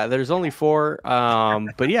four. Yeah, there's only four.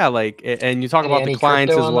 But yeah, like, and you talk about the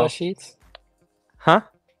clients as well. Those sheets? Huh?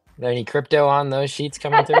 Are there any crypto on those sheets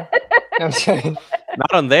coming through? I'm sorry.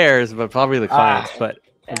 Not on theirs, but probably the clients. But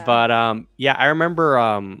yeah, I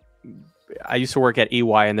remember I used to work at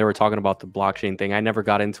EY and they were talking about the blockchain thing. I never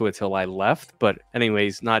got into it till I left. But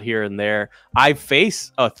anyways, not here and there. I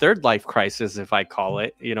face a third life crisis, if I call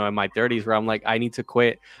it, you know, in my 30s where I'm like, I need to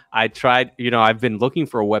quit. I tried, you know, I've been looking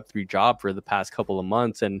for a Web3 job for the past couple of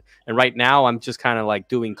months. And right now I'm just kind of like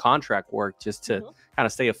doing contract work just to kind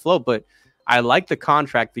of stay afloat. But I like the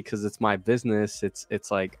contract because it's my business.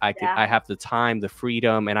 It's like I have the time, the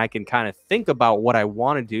freedom, and I can kind of think about what I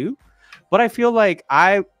want to do. But I feel like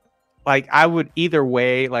I would either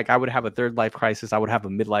way, like I would have a third life crisis, I would have a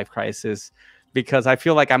midlife crisis, because I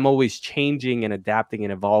feel like I'm always changing and adapting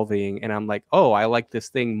and evolving. And I'm like, oh, I like this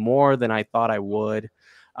thing more than I thought I would.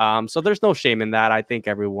 So there's no shame in that. I think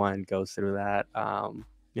everyone goes through that.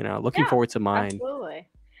 You know, looking forward to mine. Absolutely.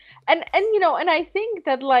 And you know, and I think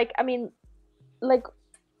that like, I mean, like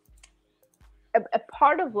a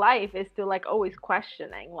part of life is to like always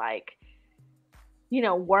questioning, like, you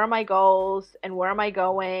know, where are my goals and where am I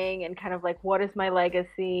going, and kind of like, what is my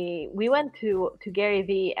legacy? We went to Gary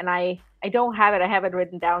Vee, and I don't have it. I have it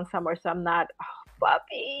written down somewhere, so I'm not. Oh,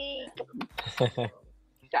 puppy.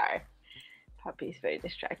 Sorry, puppy's very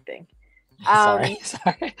distracting. Sorry.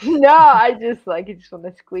 No, I just want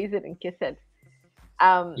to squeeze it and kiss it.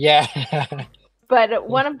 Yeah. But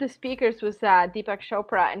one of the speakers was Deepak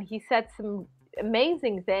Chopra, and he said some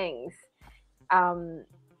amazing things.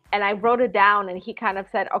 And I wrote it down, and he kind of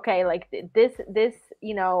said, okay, like this,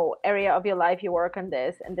 you know, area of your life, you work on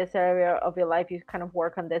this, and this area of your life, you kind of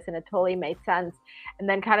work on this, and it totally made sense. And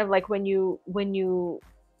then kind of like when you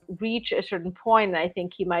reach a certain point, and I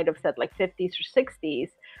think he might have said like 50s or 60s,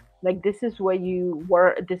 like this is where you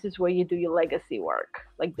work, this is where you do your legacy work.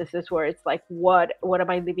 Like this is where it's like, what am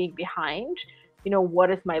I leaving behind? You know,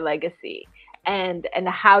 what is my legacy? And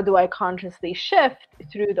how do I consciously shift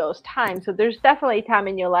through those times? So there's definitely a time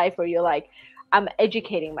in your life where you're like, I'm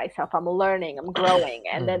educating myself, I'm learning, I'm growing.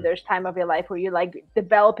 And then there's time of your life where you're like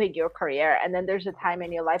developing your career. And then there's a time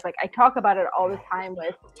in your life, like I talk about it all the time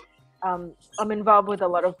with, I'm involved with a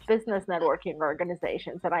lot of business networking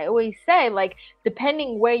organizations. And I always say, like,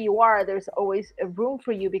 depending where you are, there's always a room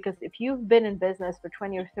for you, because if you've been in business for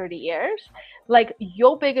 20 or 30 years, like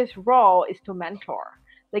your biggest role is to mentor.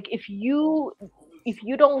 Like if you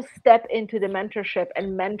don't step into the mentorship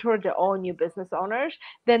and mentor the all new business owners,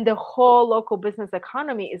 then the whole local business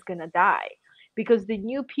economy is going to die, because the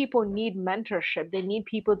new people need mentorship. They need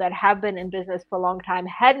people that have been in business for a long time,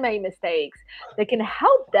 had made mistakes, that can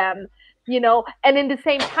help them, you know. And in the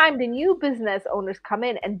same time, the new business owners come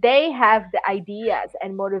in and they have the ideas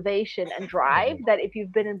and motivation and drive that if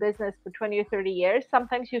you've been in business for 20 or 30 years,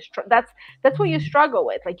 sometimes that's what you struggle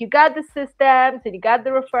with. Like you got the systems and you got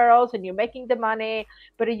the referrals and you're making the money,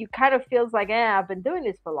 but it kind of feels like, I've been doing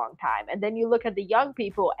this for a long time. And then you look at the young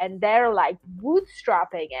people and they're like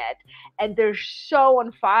bootstrapping it and they're so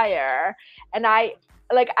on fire. And I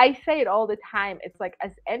say it all the time. It's like,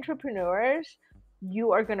 as entrepreneurs,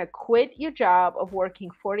 you are going to quit your job of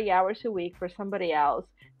working 40 hours a week for somebody else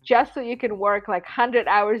just so you can work like 100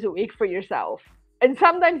 hours a week for yourself, and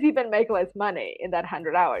sometimes even make less money in that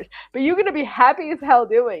 100 hours. But you're going to be happy as hell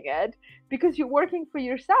doing it because you're working for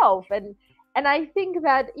yourself. And I think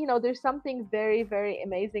that, you know, there's something very, very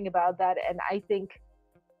amazing about that. And I think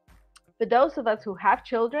for those of us who have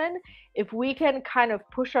children, if we can kind of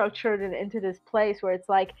push our children into this place where it's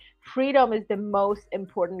like freedom is the most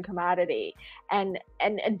important commodity, and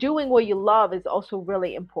doing what you love is also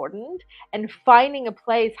really important, and finding a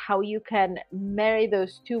place how you can marry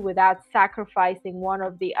those two without sacrificing one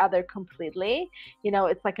or the other completely, you know,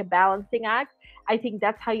 it's like a balancing act. I think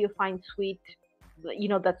that's how you find sweet you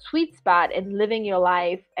know, that sweet spot and living your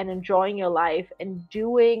life and enjoying your life and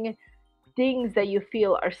doing things that you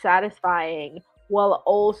feel are satisfying while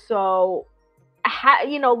also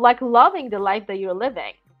you know, like loving the life that you're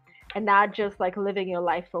living and not just like living your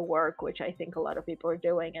life for work, which I think a lot of people are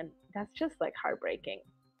doing, and that's just like heartbreaking.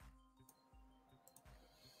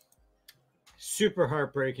 Super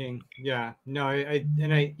heartbreaking. Yeah. No, I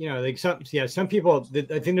you know, like some people,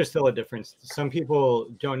 I think there's still a difference. Some people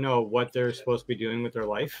don't know what they're supposed to be doing with their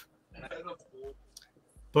life.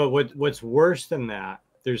 But what's worse than that,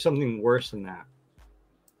 there's something worse than that.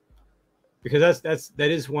 Because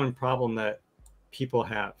that is one problem that people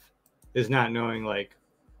have, is not knowing like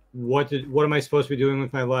what am I supposed to be doing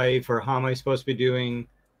with my life, or how am I supposed to be doing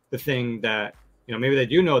the thing that, you know, maybe they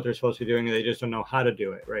do know what they're supposed to be doing and they just don't know how to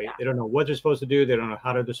do it, right? Yeah. They don't know what they're supposed to do. They don't know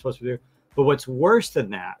how they're supposed to do. But what's worse than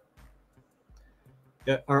that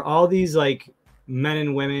are all these like men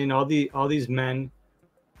and women, all these men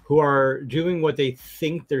who are doing what they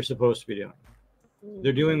think they're supposed to be doing.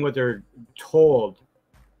 They're doing what they're told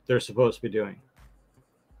they're supposed to be doing.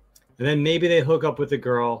 And then maybe they hook up with a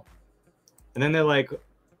girl, and then they're like,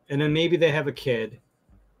 and then maybe they have a kid,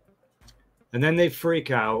 and then they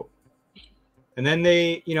freak out. And then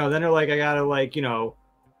they, you know, then they're like, I gotta like, you know,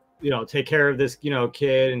 take care of this, you know,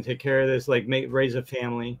 kid and take care of this, like raise a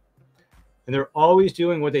family. And they're always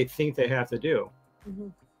doing what they think they have to do. Mm-hmm.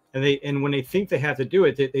 And when they think they have to do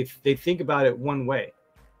it, they think about it one way.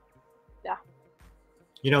 Yeah.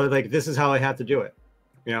 You know, like, this is how I have to do it,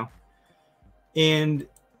 you know? And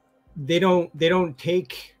they don't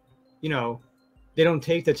take, you know, they don't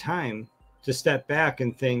take the time to step back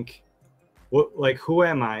and think, what, like, who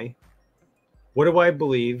am I? What do I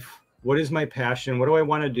believe? What is my passion? What do I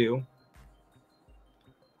want to do?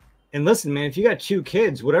 And listen, man, if you got 2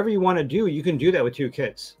 kids, whatever you want to do, you can do that with 2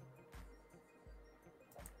 kids.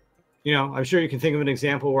 You know, I'm sure you can think of an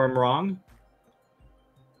example where I'm wrong,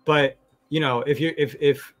 but you know, if you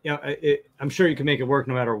know, I'm sure you can make it work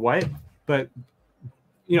no matter what. But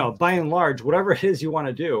you know, by and large, whatever it is you want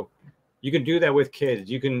to do, you can do that with kids.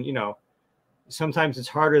 You can, you know, sometimes it's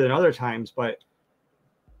harder than other times, but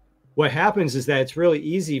what happens is that it's really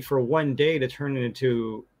easy for one day to turn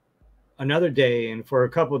into another day, and for a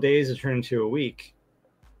couple of days to turn into a week,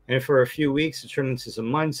 and for a few weeks to turn into some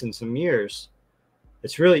months and some years.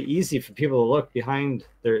 It's really easy for people to look behind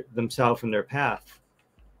themselves and their path.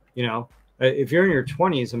 You know, if you're in your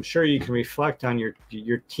 20s, I'm sure you can reflect on your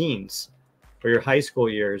teens or your high school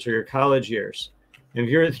years or your college years. And if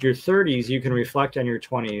you're in your 30s, you can reflect on your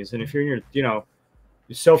 20s. And if you're in your, you know,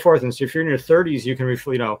 so forth. And so if you're in your 30s, you can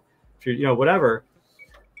reflect, you know, if you're, you know, whatever.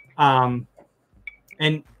 And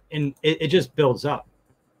it just builds up.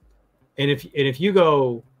 And if you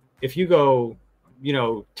go, you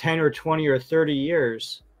know, 10 or 20 or 30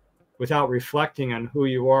 years without reflecting on who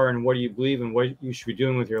you are and what you believe and what you should be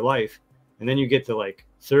doing with your life, and then you get to like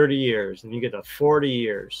 30 years and you get to 40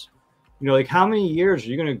 years, you know, like, how many years are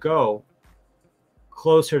you going to go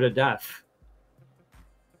closer to death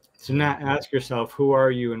to not ask yourself, who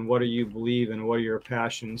are you and what do you believe and what are your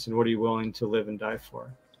passions and what are you willing to live and die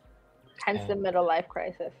for? Hence the middle life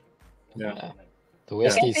crisis. Yeah. The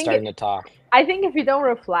whiskey's starting to talk. I think if you don't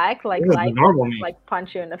reflect, like, life will like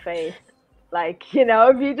punch you in the face. Like, you know,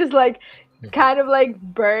 if you just like kind of like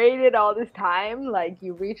buried it all this time, like,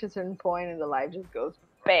 you reach a certain point and the life just goes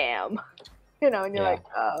bam. You know, and you're like,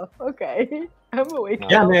 oh, okay. I'm awake.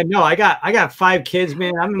 Yeah, man. No, I got 5 kids,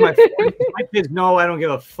 man. I'm in my 40s. My kids know I don't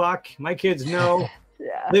give a fuck. My kids know.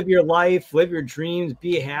 Yeah. Live your life, live your dreams,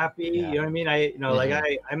 be happy. Yeah. You know what I mean?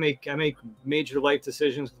 Like, I make major life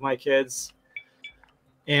decisions with my kids.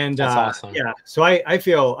 And that's awesome. Yeah, so I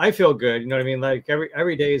feel good. You know what I mean? Like,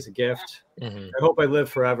 every day is a gift. Mm-hmm. I hope I live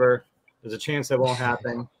forever. There's a chance that won't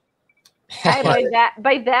happen. Hey,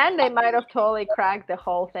 by then they might have totally cracked the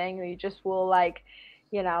whole thing. You just will, like,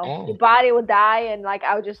 you know, your body will die, and like,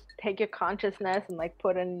 I would just take your consciousness and like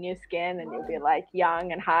put in new skin, and you'll be like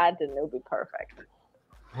young and hot, and it'll be perfect.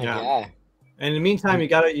 Yeah. And in the meantime, you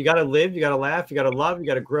gotta live, you gotta laugh, you gotta love, you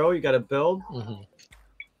gotta grow, you gotta build.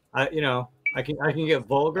 Mm-hmm. You know, I can get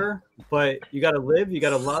vulgar, but you got to live, you got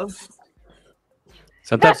to love.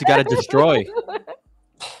 Sometimes you got to destroy.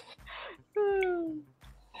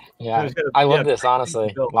 Yeah, I love this,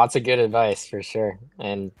 honestly. Lots of good advice for sure,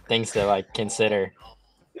 and things to like consider.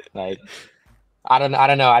 Like, I don't know.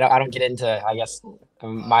 I don't get into, I guess,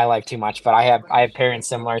 my life too much, but I have parents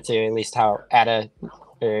similar to at least how Ada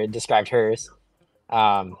described hers.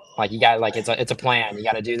 Like, you got, like, it's a plan. You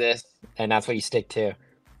got to do this, and that's what you stick to.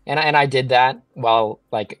 And I did that well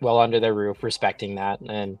under their roof, respecting that.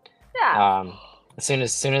 And as soon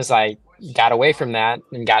as I got away from that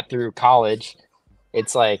and got through college,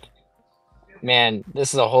 it's like, man,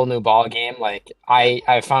 this is a whole new ball game. Like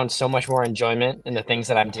I found so much more enjoyment in the things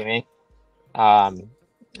that I'm doing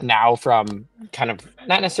now, from kind of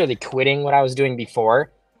not necessarily quitting what I was doing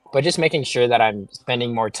before, but just making sure that I'm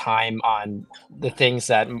spending more time on the things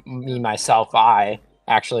that I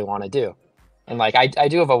actually want to do. And like I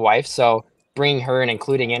do have a wife, so bringing her and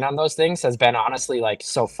including in on those things has been honestly like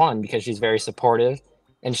so fun, because she's very supportive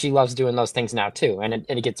and she loves doing those things now too, and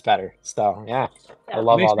it gets better. So yeah, I It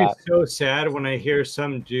love makes all me that. so sad when I hear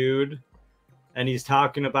some dude and he's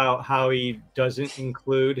talking about how he doesn't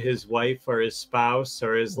include his wife or his spouse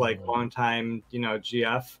or his like longtime,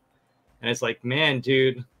 GF. And it's like, man,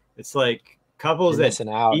 dude, it's like couples You're that missing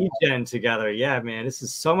out. degen together. Yeah, man, this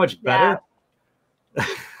is so much better.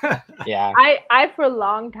 Yeah. I for a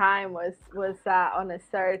long time was on a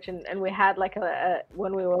search, and we had like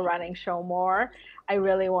when we were running Show More, I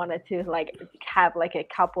really wanted to like have like a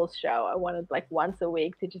couples show. I wanted like once a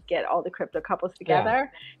week to just get all the crypto couples together,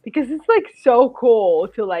 because it's like so cool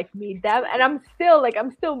to like meet them, and I'm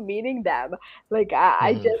still meeting them. Like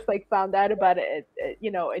I just like found out about it,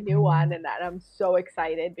 a new one, and I'm so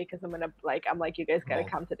excited because I'm like you guys gotta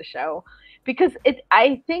come to the show, because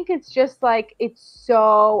I think it's just like it's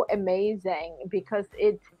so amazing, because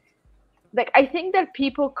I think that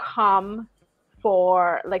people come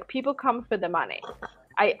for the money.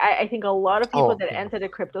 I think a lot of people that enter the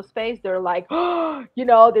crypto space, they're like, oh,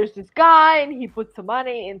 there's this guy and he put some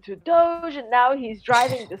money into Doge and now he's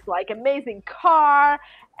driving this like amazing car.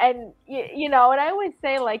 And, and I always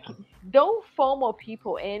say, like, don't FOMO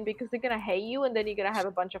people in, because they're going to hate you, and then you're going to have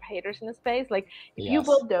a bunch of haters in the space. Like, if you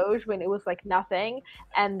built Doge when it was like nothing,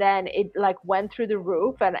 and then it like went through the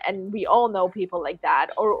roof, and we all know people like that,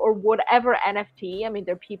 or whatever NFT. I mean,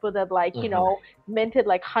 there are people that like, minted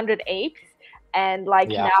like 100 apes and like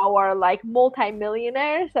now are like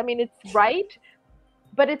multi-millionaires. I mean, it's right.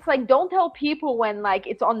 But it's like, don't tell people when like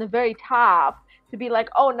it's on the very top to be like,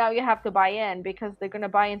 oh, now you have to buy in, because they're going to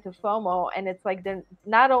buy into FOMO. And it's like, they're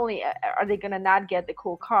not only are they going to not get the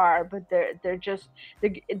cool car, but they're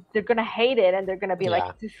going to hate it, and they're going to be like,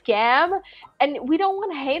 it's a scam. And we don't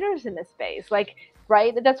want haters in this space. Like,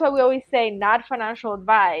 right. That's why we always say not financial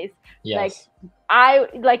advice. Like,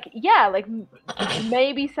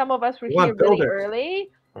 maybe some of us were here really early.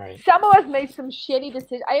 Right. Some of us made some shitty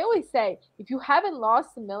decisions. I always say, if you haven't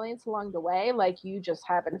lost the millions along the way, like, you just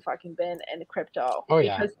haven't fucking been in crypto.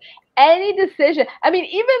 Because any decision, I mean,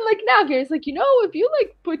 even like now, Gary, it's like, if you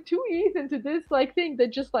like put 2 ETH into this like thing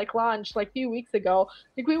that just like launched like a few weeks ago,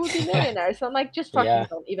 like we would be millionaires. So I'm like, just fucking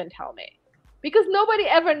don't even tell me. Because nobody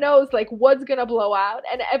ever knows like what's gonna blow out,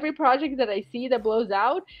 and every project that I see that blows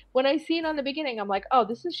out, when I see it on the beginning, I'm like, oh,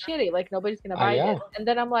 this is shitty. Like, nobody's gonna buy this, and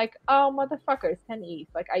then I'm like, oh, motherfuckers, 10 ETH.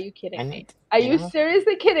 Like, are you kidding me? Are you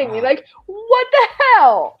seriously kidding me? Like, what the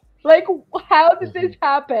hell? Like, how did this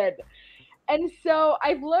happen? And so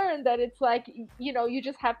I've learned that it's like, you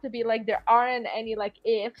just have to be like, there aren't any like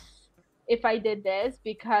ifs if I did this,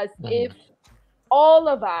 because if all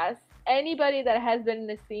of us, anybody that has been in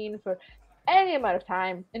the scene for any amount of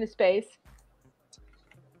time in a space,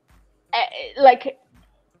 like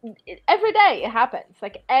every day it happens,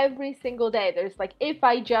 like every single day there's like, if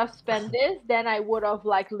I just spend this, then I would have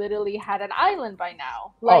like literally had an island by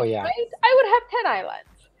now. Like, right? I would have 10 islands.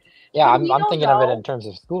 Yeah, I'm thinking of it in terms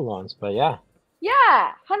of school loans, but yeah,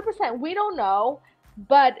 100%. We don't know,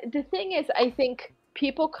 but the thing is, I think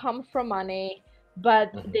people come for money,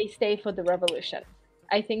 but they stay for the revolution.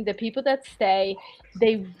 I think the people that stay,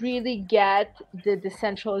 they really get the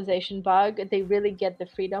decentralization bug. They really get the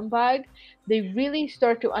freedom bug. They really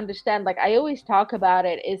start to understand, like I always talk about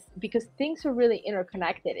it, is because things are really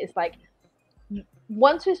interconnected. It's like,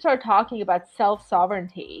 once we start talking about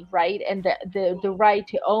self-sovereignty, right, and the right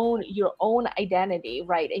to own your own identity,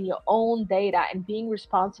 right, and your own data, and being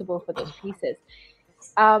responsible for those pieces,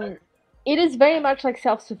 it is very much like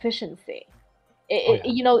self-sufficiency.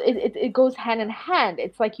 It goes hand in hand.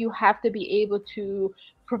 It's like you have to be able to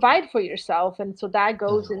provide for yourself, and so that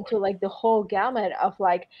goes into like the whole gamut of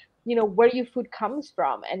like, where your food comes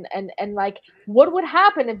from, and like what would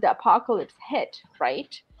happen if the apocalypse hit,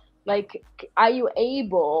 right? Like, are you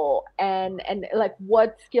able, and like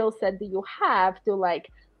what skill set do you have to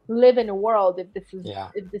like live in a world if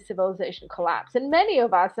the civilization collapse? And many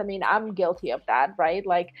of us, I mean, I'm guilty of that, right?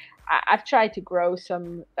 Like I've tried to grow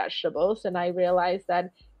some vegetables, and I realized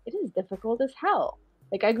that it is difficult as hell.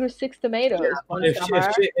 Like, I grew 6 tomatoes one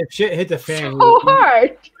summer. If shit hit the fan, so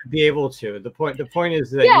hard. You would be able to. The point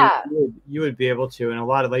is that you would be able to, and a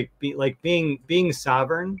lot of being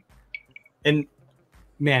sovereign, and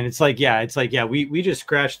Man, it's like, yeah, we just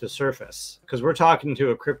scratched the surface, because we're talking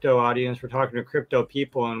to a crypto audience, we're talking to crypto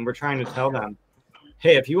people, and we're trying to tell them,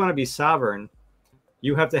 hey, if you want to be sovereign,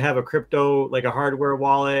 you have to have a crypto, like a hardware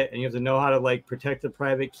wallet, and you have to know how to like protect the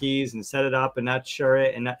private keys and set it up and not share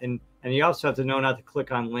it, and you also have to know not to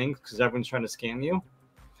click on links because everyone's trying to scam you.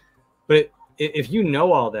 But if you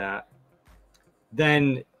know all that,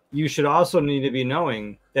 then you should also need to be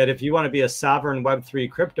knowing that if you want to be a sovereign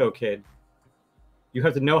Web3 crypto kid, you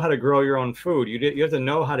have to know how to grow your own food. You have to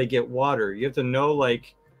know how to get water. You have to know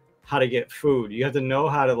like how to get food. You have to know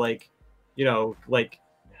how to like, you know, like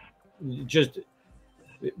just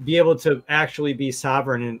be able to actually be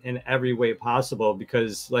sovereign in every way possible,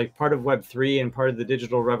 because like part of Web3 and part of the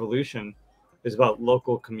digital revolution is about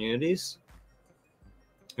local communities.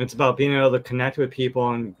 It's about being able to connect with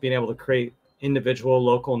people and being able to create individual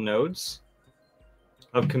local nodes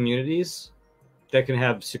of communities that can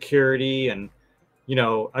have security and, you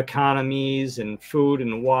know, economies and food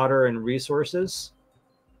and water and resources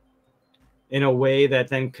in a way that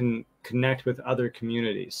then can connect with other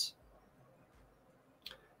communities.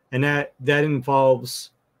 And that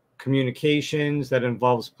involves communications, that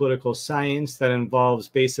involves political science, that involves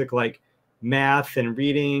basic like math and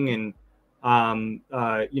reading and,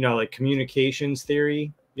 you know, like communications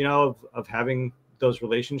theory, you know, of having those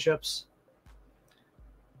relationships.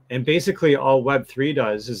 And basically all Web3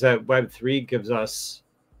 does is that Web3 gives us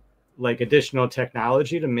like additional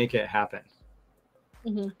technology to make it happen.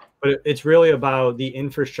 Mm-hmm. But it's really about the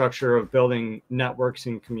infrastructure of building networks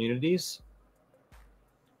and communities.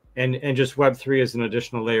 And just Web3 is an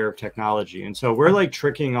additional layer of technology. And so we're like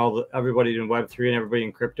tricking everybody in Web3 and everybody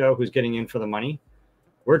in crypto who's getting in for the money.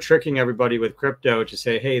 We're tricking everybody with crypto to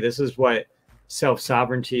say, hey, this is what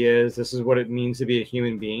self-sovereignty is. This is what it means to be a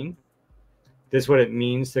human being. This is what it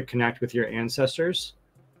means to connect with your ancestors.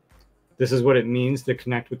 This is what it means to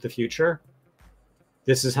connect with the future.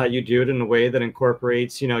 This is how you do it in a way that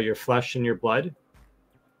incorporates, you know, your flesh and your blood,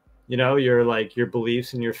 you know, your like your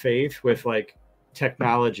beliefs and your faith with like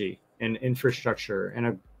technology and infrastructure and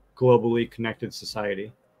a globally connected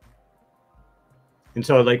society. And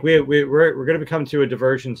so like we're going to become to a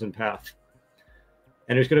divergence in path.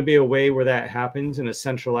 And there's going to be a way where that happens in a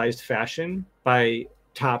centralized fashion by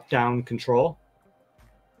top-down control.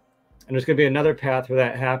 And there's going to be another path where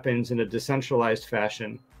that happens in a decentralized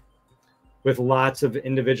fashion with lots of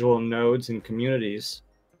individual nodes and communities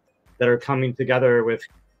that are coming together with,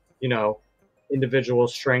 you know, individual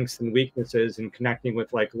strengths and weaknesses and connecting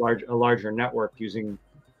with like a larger network using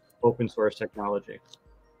open source technology.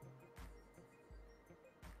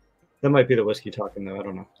 That might be the whiskey talking though, I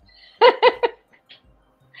don't know.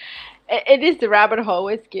 It is the rabbit hole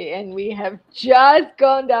whiskey, and we have just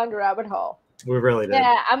gone down the rabbit hole. We really did.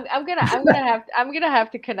 Yeah, I'm gonna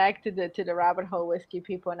have to connect to the rabbit hole whiskey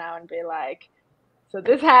people now and be like, so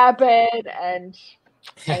this happened, and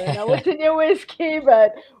I don't know what's in your whiskey,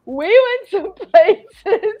 but we went some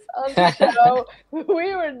places on the show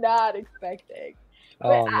we were not expecting.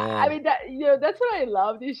 But I mean, that, you know, that's what I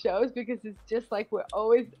love these shows, because it's just like we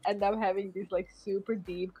always end up having these like super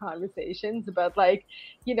deep conversations about like,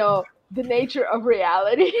 you know, the nature of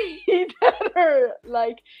reality that are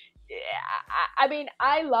like, I mean,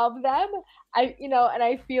 I love them. You know, and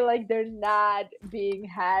I feel like they're not being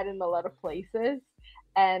had in a lot of places.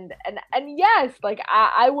 And yes, like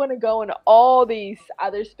I want to go in all these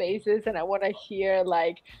other spaces, and I want to hear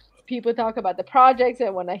like people talk about the projects. I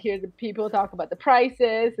want to hear the people talk about the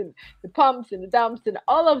prices and the pumps and the dumps and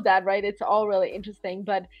all of that, right? It's all really interesting,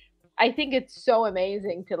 but I think it's so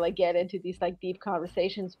amazing to like get into these like deep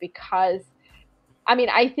conversations, because I mean,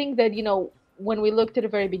 I think that, you know, when we looked at the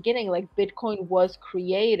very beginning, like Bitcoin was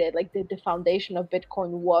created, like the foundation of Bitcoin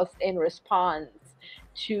was in response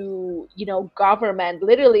to, you know, government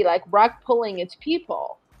literally like rug pulling its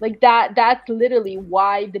people. Like that's literally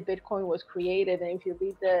why the Bitcoin was created. And if you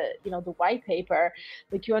read the, you know, the white paper,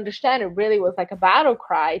 like you understand it really was like a battle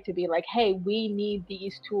cry to be like, hey, we need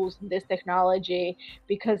these tools and this technology,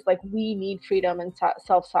 because like we need freedom and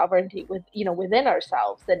self-sovereignty with, you know, within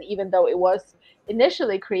ourselves. And even though it was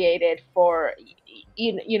initially created for,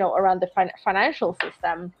 you know, around the financial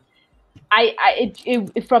system,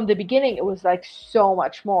 it from the beginning, it was like so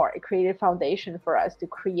much more. It created a foundation for us to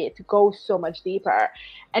go so much deeper.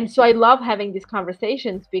 And so I love having these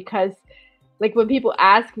conversations, because like when people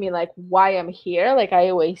ask me like why I'm here, like I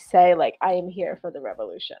always say like I am here for the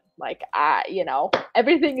revolution. Like you know,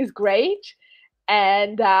 everything is great,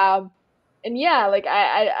 and and yeah, like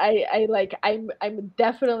I'm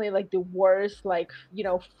definitely like the worst, like, you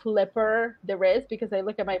know, flipper there is, because I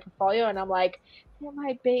look at my portfolio and I'm like, they're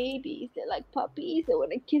my babies, they're like puppies, I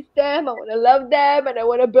want to kiss them, I want to love them, and I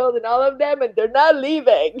want to build in all of them, and they're not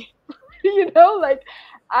leaving. You know, like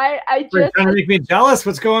I You're just trying to make me jealous.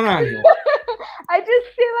 What's going on here? I just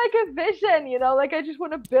feel like a vision, you know, like I just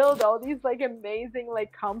want to build all these like amazing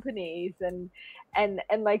like companies and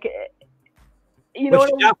like, you know But what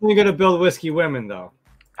you're definitely gonna build whiskey women, though.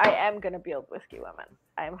 I am gonna build whiskey women.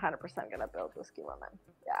 I am 100% gonna build whiskey women.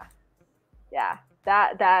 Yeah.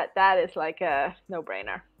 That is like a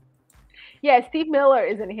no-brainer. Yeah, Steve Miller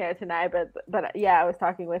isn't here tonight, but yeah, I was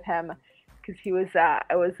talking with him because he was I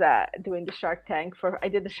was doing the Shark Tank I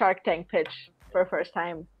did the Shark Tank pitch for the first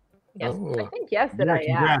time. Yes, I think yesterday.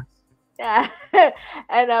 Yeah. Yeah.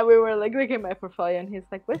 And we were like looking at my portfolio, and he's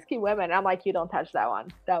like, whiskey women. I'm like, you don't touch that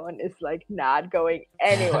one. That one is like not going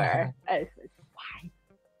anywhere. I said, why?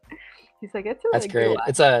 He's like, it's a That's great.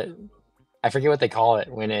 It's I forget what they call it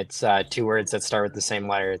when it's two words that start with the same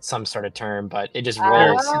letter. It's some sort of term, but it just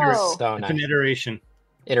rolls so It's nice. an iteration.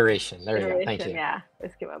 Iteration. There you go. Thank you. Yeah,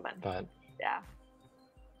 whiskey women. But yeah.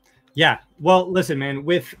 Yeah. Well, listen, man.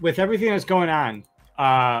 With everything that's going on,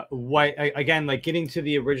 again, like getting to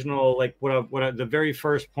the original, like the very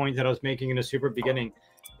first point that I was making in the super beginning,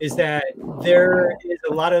 is that there is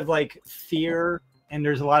a lot of like fear and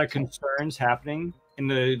there's a lot of concerns happening in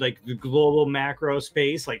the global macro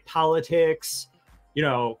space, like politics,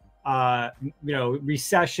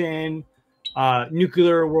 recession,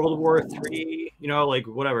 nuclear World War III, like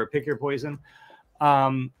whatever, pick your poison.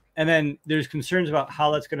 And then there's concerns about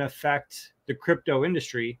how that's going to affect the crypto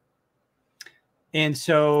industry. And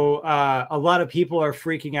so a lot of people are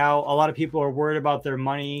freaking out. A lot of people are worried about their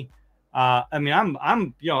money. I mean, I'm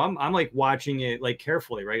like watching it like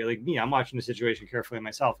carefully, right? Like me, I'm watching the situation carefully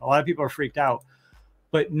myself. A lot of people are freaked out,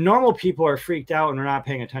 but normal people are freaked out and they're not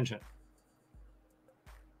paying attention.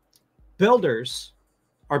 Builders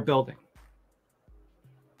are building.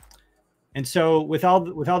 And so with all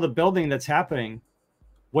the building that's happening,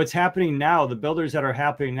 what's happening now, the builders that are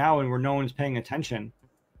happening now and where no one's paying attention,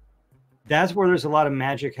 that's where there's a lot of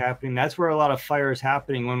magic happening. That's where a lot of fire is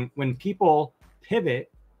happening. When people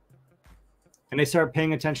pivot and they start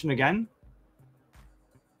paying attention again,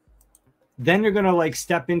 then they're going to like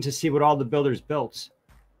step in to see what all the builders built.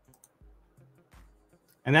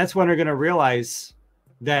 And that's when they're going to realize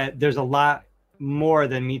that there's a lot more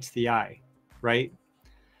than meets the eye, right?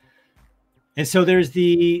 And so there's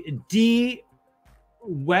the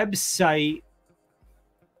website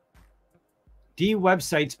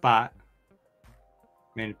spot.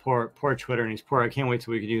 Man, poor Twitter, and he's poor. I can't wait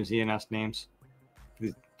till we can use ENS names.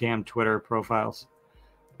 These damn Twitter profiles.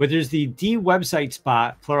 But there's the D website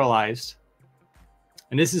spot, pluralized.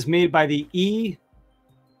 And this is made by the Ethroids.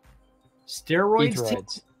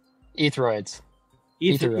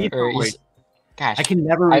 Gosh, I can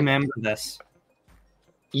never remember this.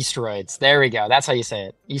 Easteroids. There we go. That's how you say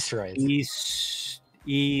it. Easteroids.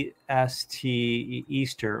 Easteroids.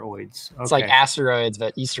 Okay. It's like asteroids,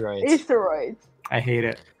 but Easteroids. Easteroids. I hate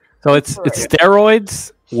it. So it's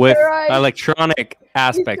steroids with electronic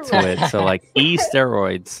aspect to it. So like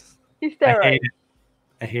steroids. Steroids.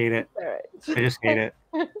 I hate it. I just hate it.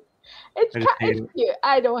 It's cute.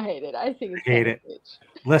 I don't hate it. I think it's hate it.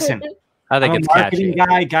 Listen, I think it's a marketing catchy.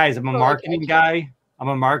 guy, guys. I'm a marketing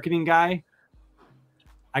guy.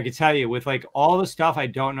 I could tell you with like all the stuff I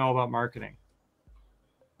don't know about marketing.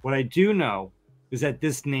 What I do know is that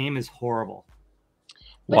this name is horrible.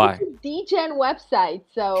 But Why? It's a DGen website,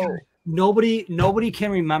 so nobody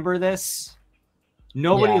can remember this.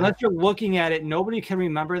 Nobody, unless you're looking at it, nobody can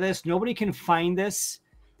remember this. Nobody can find this.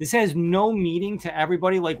 This has no meaning to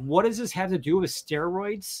everybody. Like, what does this have to do with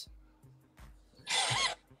steroids?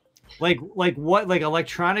 like what? Like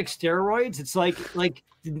electronic steroids? It's like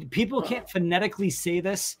people can't phonetically say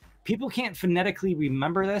this. People can't phonetically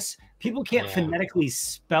remember this. People can't phonetically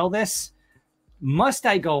spell this. Must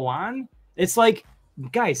I go on? It's like,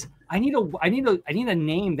 guys, I need a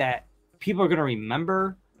name that people are gonna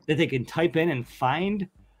remember, that they can type in and find.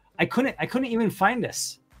 I couldn't even find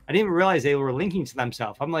this. I didn't even realize they were linking to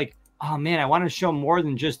themselves. I'm like, oh man, I want to show more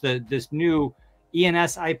than just this new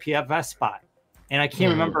ENS IPFS spot. And I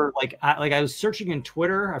can't remember, I was searching in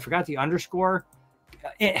Twitter. I forgot the underscore.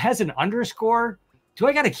 It has an underscore. Do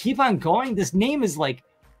I got to keep on going? This name is like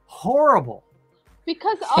horrible.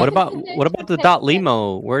 Because what about the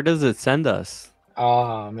 .limo? Where does it send us?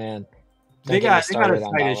 Oh man, they got a site.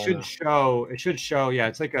 It should show. Yeah,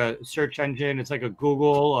 it's like a search engine. It's like a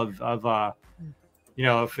Google of you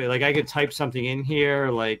know, if like I could type something in here,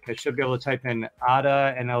 like I should be able to type in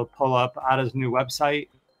Ada and it'll pull up Ada's new website.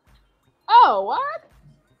 Oh, what?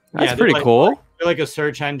 That's Yeah, pretty like, cool. They're like a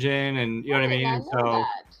search engine, and you know what I did mean. not know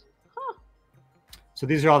that. Huh. So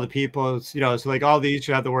these are all the people. You know, so like all these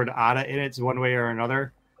should have the word Ada in it, one way or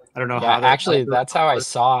another. I don't know Yeah, how. actually, that's how I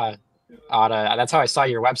saw Ada. That's how I saw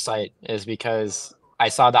your website, is because I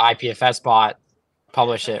saw the IPFS bot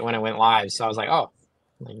publish it when it went live. So I was like, oh,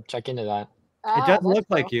 like, check into that. It Ah, does that's look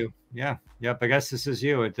cool. like you. Yeah. Yep. I guess this is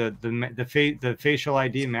you. The facial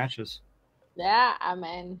ID matches. Yeah, I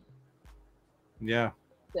mean, Yeah.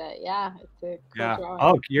 yeah, it's a cool Yeah. drawing.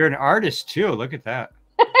 Oh, you're an artist too. Look at that.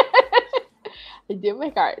 I do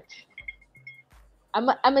make art. I'm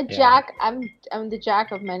a Yeah. jack. I'm the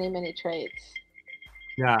jack of many trades.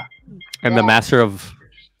 Yeah. And the Yeah. master of.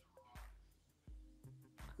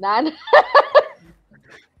 None.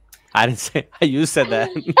 I didn't say. You said that.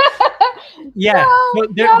 Yeah. No,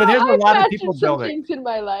 but there's a I've lot of mastered people some building. things in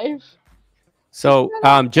my life. So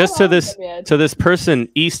just to this Yeah. person,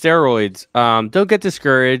 steroids. Don't get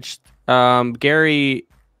discouraged. Gary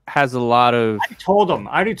has a lot of. I told him.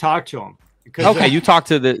 I already talked to him. Because Okay, you talked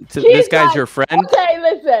to this He's guy's like, your friend. Okay,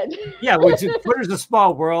 listen. yeah, which is, Twitter's a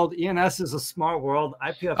small world. ENS is a small world.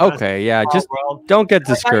 IPFS Okay, yeah, is a just small world. don't get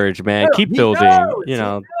discouraged, man. No, Keep he building. knows, You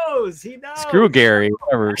know, he knows. screw Gary.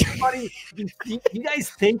 Whatever. Everybody, you guys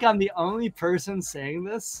think I'm the only person saying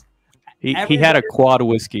this? He had a quad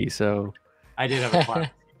whiskey, so I did have a class.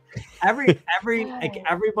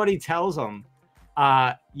 Everybody tells him,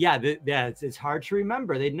 it's hard to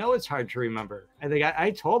remember. They know it's hard to remember. I think I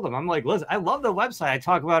told them, I'm like, listen, I love the website. I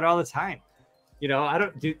talk about it all the time. You know, I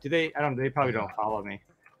don't do they. I don't. They probably don't follow me.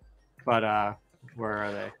 But where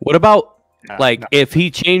are they? what about Yeah, no. if he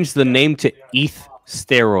changed the name to ETH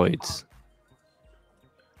steroids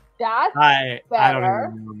That's I don't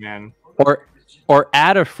better. even know, man. or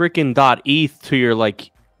add a freaking .eth to your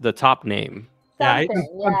the top name? Yeah,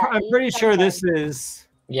 something. I'm pretty sure this is.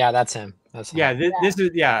 Yeah, that's him. That's him. Yeah, this is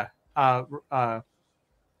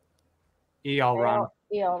EL run.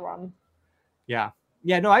 EL run. Yeah.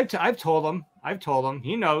 No, I've told him.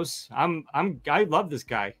 He knows. I love this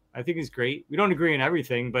guy. I think he's great. We don't agree on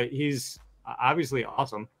everything, but he's obviously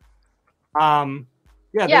awesome.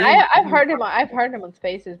 Yeah, I've heard him. I've heard him on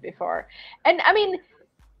Spaces before, and I mean,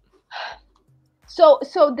 so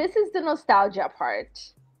this is the nostalgia part,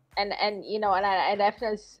 and you know, and I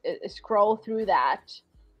definitely scroll through that,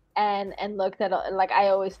 and looked at like I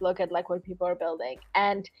always look at like what people are building,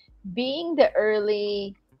 and being the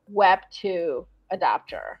early Web 2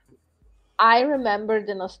 adapter, I remember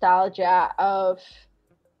the nostalgia of.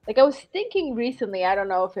 Like I was thinking recently, I don't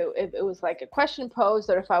know if it was like a question posed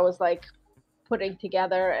or if I was like putting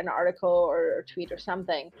together an article or a tweet or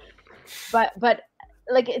something, but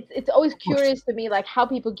like it's always curious to me like how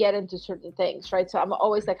people get into certain things, right? So I'm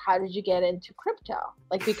always like, how did you get into crypto?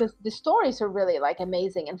 Like because the stories are really like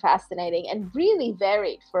amazing and fascinating and really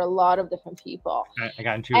varied for a lot of different people. I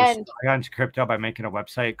got into crypto by making a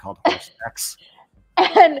website called HostX.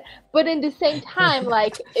 But in the same time,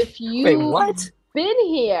 like if you Wait, what? been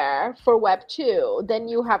here for Web 2, then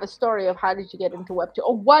you have a story of how did you get into Web 2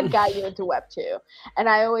 or what got you into Web 2. And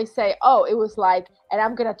I always say, oh, it was like, and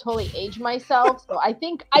I'm gonna totally age myself. So I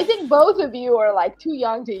think both of you are like too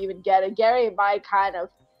young to even get it. Gary and I kind of,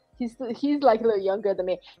 he's like a little younger than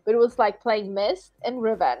me, but it was like playing Myst and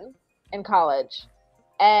Riven in college.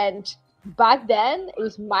 And back then it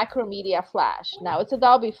was Macromedia Flash. Now it's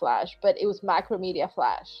Adobe Flash, but it was Macromedia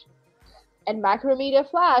Flash. And Macromedia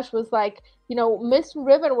Flash was like, you know, Myst and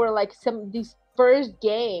Riven were like these first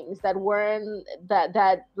games that weren't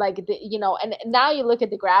that like you know, and now you look at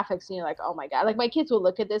the graphics and you're like, oh my god, like my kids will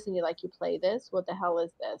look at this and you're like, you play this? What the hell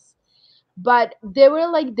is this? But they were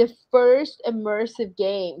like the first immersive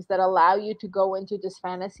games that allow you to go into this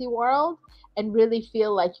fantasy world and really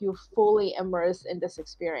feel like you're fully immersed in this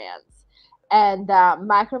experience. And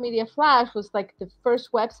Macromedia Flash was like the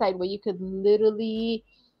first website where you could literally,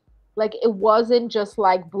 like, it wasn't just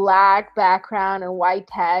like black background and white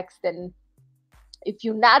text. And if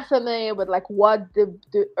you're not familiar with like what the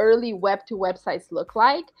early Web 2 websites look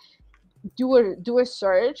like, do a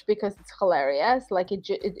search because it's hilarious. Like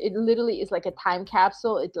it literally is like a time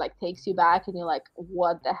capsule. It like takes you back and you're like,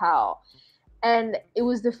 what the hell? And it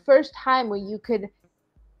was the first time where you could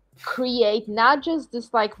create not just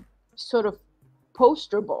this like sort of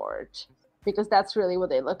poster board, because that's really what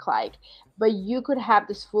they look like, but you could have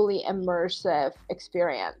this fully immersive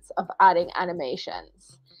experience of adding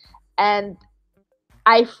animations. And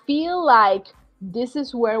I feel like this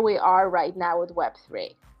is where we are right now with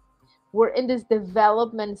Web3, we're in this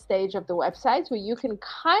development stage of the websites where you can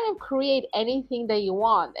kind of create anything that you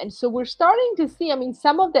want. And so we're starting to see, I mean,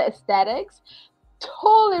 some of the aesthetics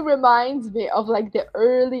totally reminds me of like the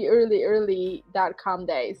early .com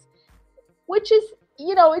days, which is,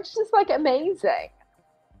 you know, it's just like amazing.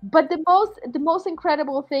 But the most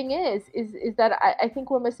incredible thing is that I think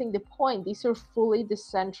we're missing the point. These are fully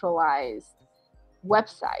decentralized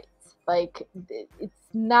websites. Like, it's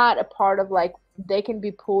not a part of like, they can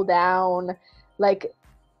be pulled down. Like,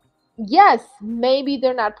 yes, maybe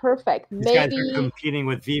they're not perfect. These guys Maybe are competing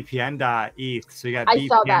with VPN.eth. So you got I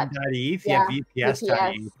saw that. VPN.eth, Yeah, you have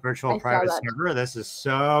VPS.eth, virtual I saw private that. server. This is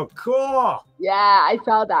so cool. Yeah, I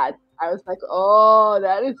saw that. I was like, oh,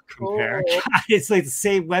 that is cool. Compare. It's like the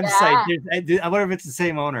same website. I wonder if it's the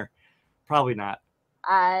same owner. Probably not.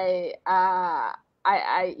 I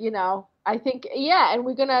you know, I think, yeah, and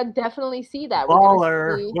we're gonna definitely see that.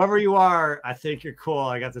 Baller, See whoever you are, I think you're cool.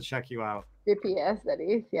 I got to check you out. VPS, that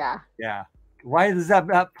is, yeah. Yeah. Why is that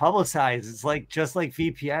not publicized? It's like just like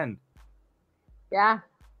VPN. Yeah.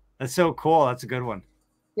 That's so cool. That's a good one.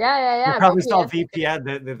 Yeah. You probably saw VPN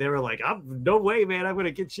that they were like, no way, man, I'm gonna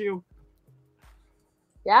get you.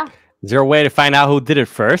 Yeah. Is there a way to find out who did it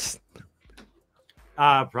first?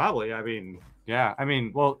 Probably. I mean, yeah. I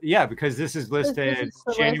mean, well, yeah, because this is listed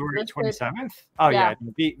January 27th. Oh yeah,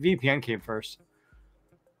 VPN came first.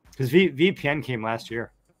 Because VPN came last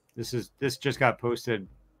year. This just got posted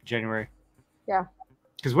January. Yeah.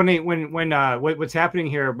 Because what's happening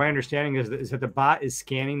here, my understanding is that the bot is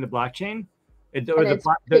scanning the blockchain. The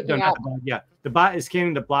bot is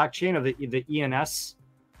scanning the blockchain of the ENS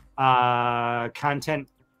content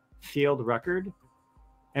field record.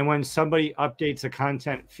 And when somebody updates a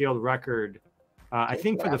content field record, I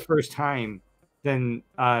think for the first time, then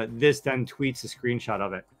this then tweets a screenshot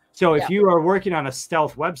of it. So if you are working on a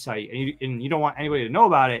stealth website and you don't want anybody to know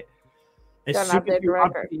about it, as soon as you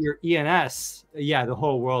update your ENS, the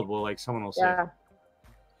whole world will, like, someone will say. Yeah.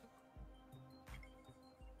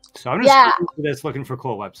 So I'm just looking for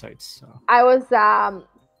cool websites. So I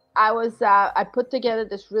put together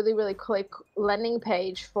this really quick landing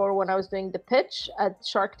page for when I was doing the pitch at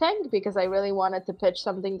Shark Tank, because I really wanted to pitch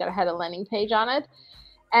something that had a landing page on it.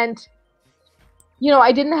 And, you know,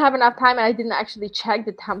 I didn't have enough time, and I didn't actually check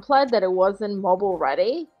the template that it wasn't mobile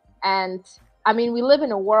ready. And I mean, we live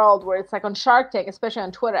in a world where it's like on Shark Tank, especially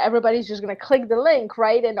on Twitter, everybody's just going to click the link,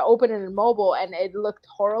 right, and open it in mobile, and it looked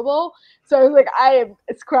horrible. So I was like, I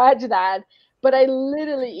scratched that. But I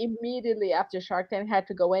literally immediately after Shark Tank had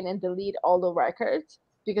to go in and delete all the records,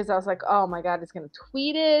 because I was like, oh my God, it's going to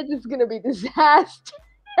tweet it. It's going to be disaster.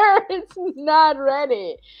 It's not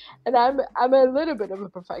ready. And I'm a little bit of a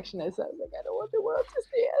perfectionist. I was like, I don't want the world to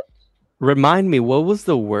see it. Remind me, what was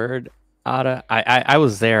the word, Ada? I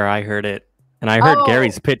was there. I heard it. And I heard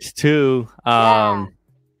Gary's pitch too. I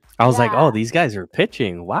was like, oh, these guys are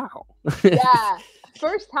pitching. Wow. Yeah.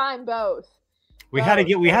 First time both. We had to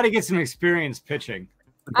get some experience pitching.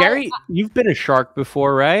 Gary, you've been a shark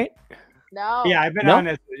before, right? No. Yeah, I've been on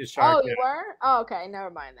a shark. Oh, you were? Oh, okay.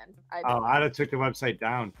 Never mind then. Ada took the website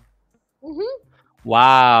down.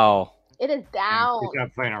 Wow. It is down. He's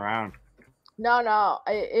not playing around. No.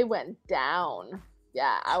 It went down.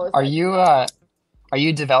 Yeah, I was. Are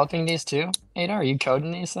you developing these too, Ada? Are you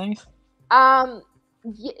coding these things? So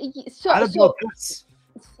I built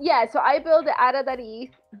the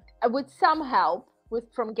Ada.eth with some help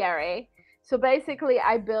from Gary. So basically,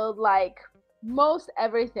 I build like most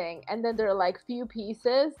everything, and then there are like few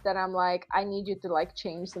pieces that I'm like, I need you to like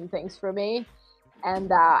change some things for me, and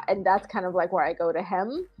that's kind of like where I go to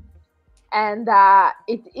him. And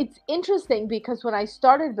it's interesting because when I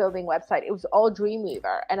started building website, it was all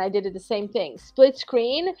Dreamweaver, and I did it the same thing, split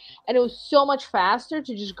screen, and it was so much faster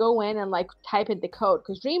to just go in and like type in the code,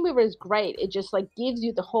 because Dreamweaver is great. It just like gives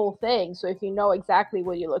you the whole thing. So if you know exactly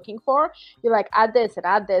what you're looking for, you're like add this and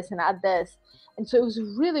add this and add this. And so it was a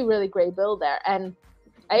really great build there. And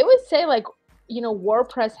I always say, like, you know,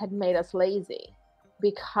 WordPress had made us lazy,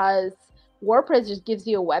 because WordPress just gives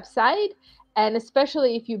you a website. And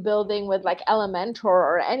especially if you're building with like Elementor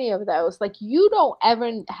or any of those, like you don't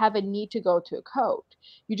ever have a need to go to a code.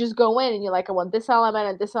 You just go in and you're like, I want this element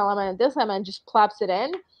and this element and this element, and just plops it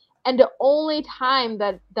in. And the only time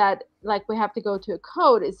that like we have to go to a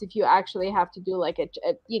code is if you actually have to do like a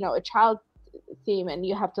child theme, and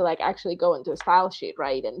you have to like actually go into a style sheet,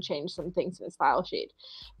 right, and change some things in a style sheet.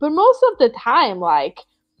 But most of the time, like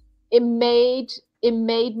it made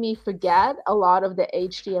me forget a lot of the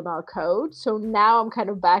HTML code. So now I'm kind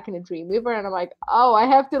of back in a Dreamweaver, and I'm like, oh, I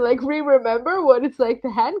have to like remember what it's like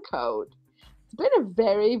to hand code. It's been a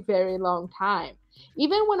very long time.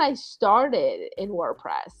 even when I started in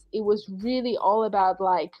WordPress, it was really all about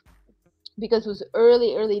like, because it was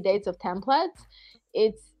early days of templates,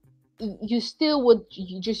 you still would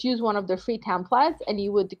just use one of the free templates and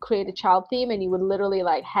you would create a child theme and you would literally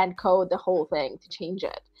like hand code the whole thing to change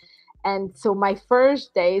it. And so my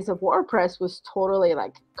first days of WordPress was totally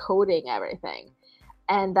like coding everything.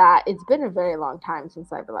 And it's been a very long time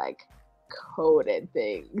since I've like coded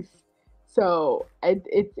things. So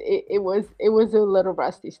it was a little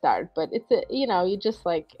rusty start, but you just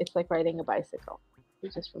like, it's like riding a bicycle. You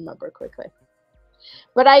just remember quickly.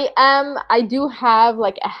 But I do have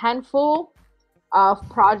like a handful of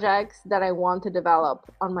projects that I want to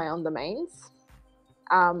develop on my own domains.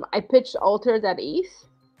 I pitched alter.eth,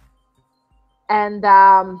 and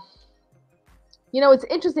it's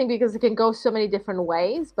interesting because it can go so many different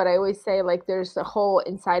ways, but I always say like there's a whole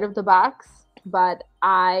inside of the box, but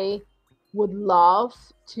I would love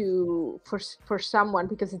to for someone,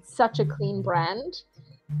 because it's such a clean brand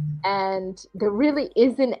and there really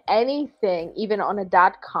isn't anything even on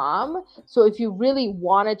a .com. So if you really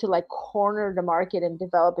wanted to like corner the market and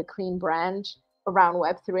develop a clean brand around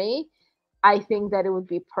Web3, I think that it would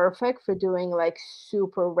be perfect for doing like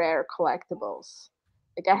super rare collectibles.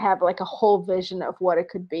 Like I have like a whole vision of what it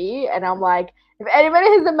could be, and I'm like, if anybody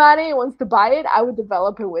has the money and wants to buy it, I would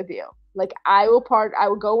develop it with you. Like I would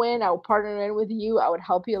go in, I would partner in with you, I would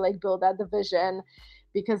help you like build out the vision,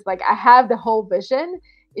 because like I have the whole vision.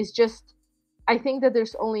 It's just, I think that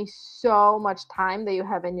there's only so much time that you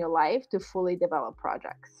have in your life to fully develop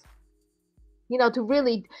projects, to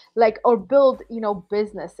really like, or build,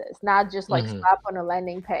 businesses, not just like slap on a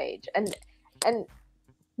landing page. And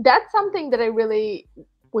that's something that I really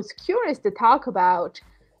was curious to talk about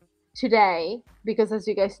today, because as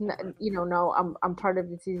you guys know, I'm part of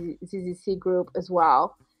the ZZC group as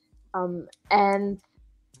well. And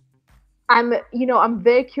I'm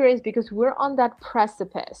very curious, because we're on that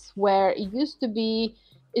precipice where it used to be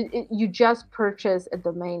you just purchase a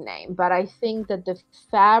domain name, but I think that the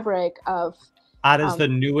fabric of that is the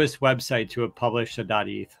newest website to have published a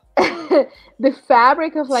 .eth. The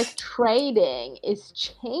fabric of like trading is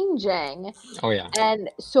changing. Oh yeah. And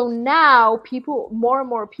so now more and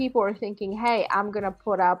more people are thinking, hey, I'm gonna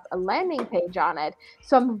put up a landing page on it.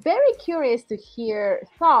 So I'm very curious to hear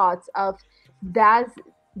thoughts of that.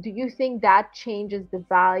 Do you think that changes the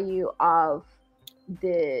value of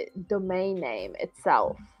the domain name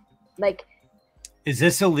itself? Like, is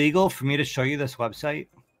this illegal for me to show you this website?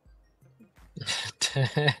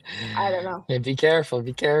 I don't know. Hey, be careful.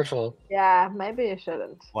 Be careful. Yeah, maybe you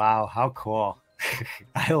shouldn't. Wow, how cool.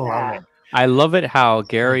 I love it. I love it how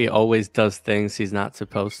Gary always does things he's not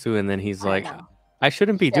supposed to, and then he's like, I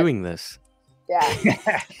shouldn't be doing this.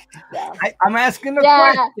 Yeah. I'm asking a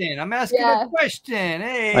question. I'm asking a question.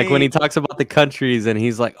 Hey. Like when he talks about the countries and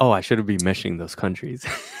he's like, oh, I shouldn't be meshing those countries.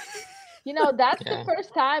 That's the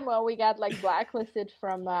first time when we got like blacklisted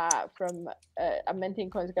from Minting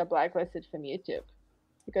Coins got blacklisted from YouTube,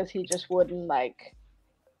 because he just wouldn't like,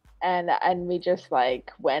 and we just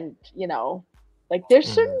like went, like there's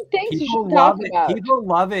certain things you should talk about. People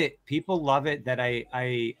love it. People love it that I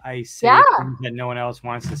say things that no one else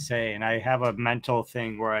wants to say, and I have a mental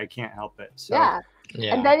thing where I can't help it. So. Yeah.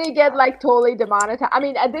 And then you get like totally demonetized. I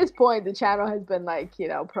mean, at this point, the channel has been like,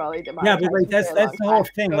 probably demonetized. Yeah, but like that's the whole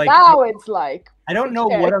thing. So like now it's like, I don't know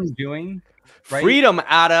what I'm doing. Right? Freedom,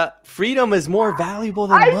 Ada. Freedom is more valuable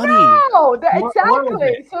than money. I know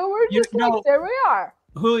exactly. So we're just like, there we are.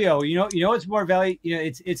 Julio, it's more valuable.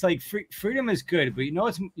 It's like freedom is good, but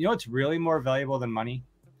it's really more valuable than money.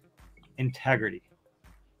 Integrity.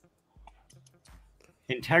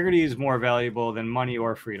 Integrity is more valuable than money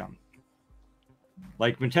or freedom.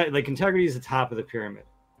 Like integrity is the top of the pyramid.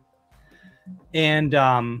 And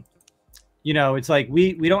it's like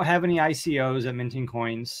we don't have any ICOs at Minting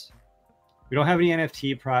Coins. We don't have any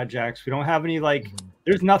NFT projects. We don't have any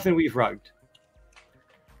there's nothing we've rugged.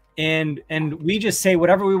 And we just say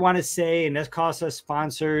whatever we want to say, and that's cost us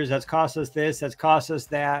sponsors, that's cost us this, that's cost us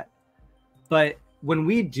that. But when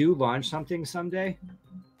we do launch something someday,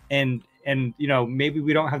 and maybe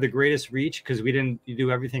we don't have the greatest reach because we didn't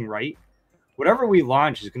do everything right, whatever we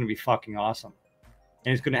launch is going to be fucking awesome,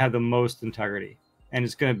 and it's going to have the most integrity, and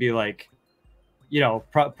it's going to be like,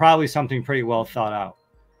 probably something pretty well thought out.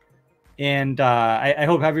 And I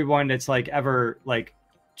hope everyone that's like ever like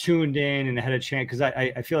tuned in and had a chance, because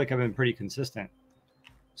I feel like I've been pretty consistent.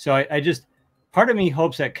 So I just, part of me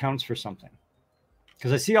hopes that counts for something,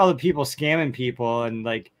 because I see all the people scamming people, and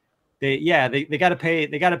like they got to pay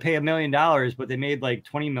 $1 million, but they made like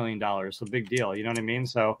 $20 million. So big deal. You know what I mean?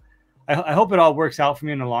 So I hope it all works out for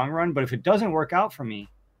me in the long run. But if it doesn't work out for me,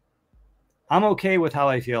 I'm okay with how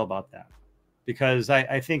I feel about that, because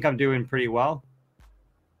I think I'm doing pretty well.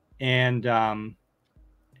 And the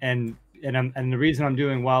reason I'm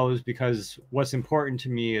doing well is because what's important to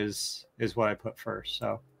me is what I put first.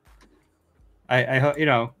 So I hope, you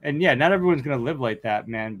know, and yeah, not everyone's going to live like that,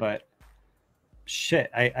 man, but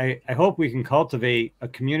shit, I hope we can cultivate a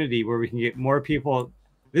community where we can get more people.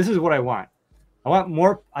 This is what I want. I want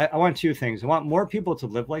more. I want two things. I want more people to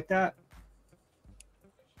live like that.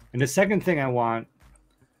 And the second thing I want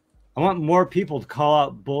more people to call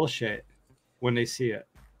out bullshit when they see it.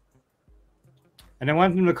 And I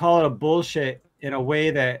want them to call it a bullshit in a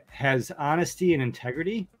way that has honesty and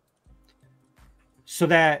integrity, so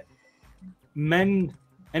that men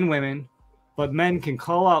and women, but men can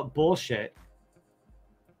call out bullshit,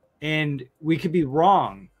 and we could be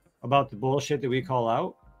wrong about the bullshit that we call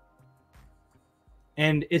out.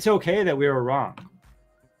 And it's okay that we were wrong,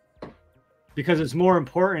 because it's more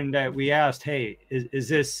important that we asked, hey, is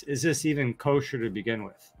this even kosher to begin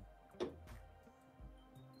with?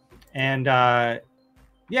 And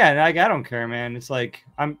yeah, like, I don't care, man. It's like,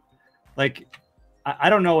 I'm like, I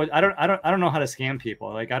don't know what I don't know how to scam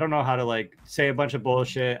people. Like, I don't know how to like say a bunch of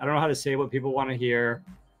bullshit. I don't know how to say what people want to hear.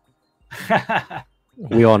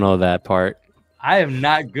 We all know that part. I am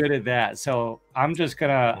not good at that. So I'm just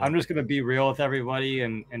gonna be real with everybody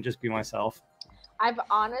and just be myself. I've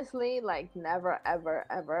honestly like never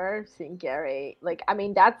ever seen Gary. Like, I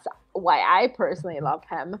mean, that's why I personally love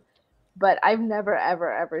him, but I've never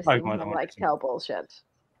ever seen him like tell bullshit.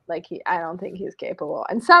 Like, I don't think he's capable.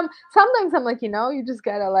 And sometimes I'm like, you know, you just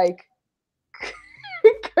gotta like,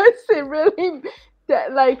 because it really,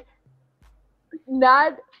 like,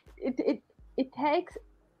 not it takes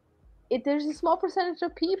it. There's a small percentage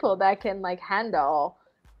of people that can like handle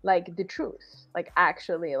like the truth, like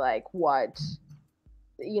actually like what,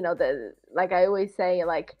 you know, the, like I always say,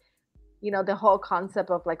 like, you know, the whole concept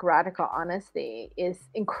of like radical honesty is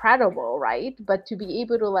incredible, right? But to be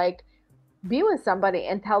able to like be with somebody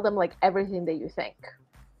and tell them like everything that you think,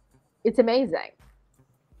 it's amazing.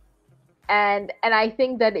 And I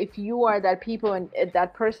think that if you are that people and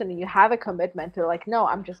that person and you have a commitment to like, no,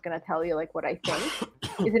 I'm just gonna tell you like what I think,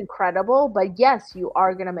 is incredible. But yes, you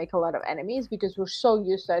are gonna make a lot of enemies, because we're so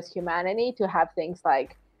used to, as humanity, to have things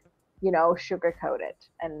like, you know, sugar coated.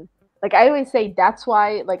 And like I always say, that's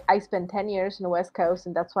why like I spent 10 years in the West Coast,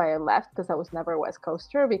 and that's why I left, because I was never a West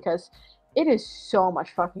Coaster, because it is so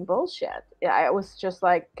much fucking bullshit. I was just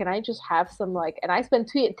like, can I just have some like, and I spent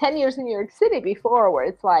 10 years in New York City before, where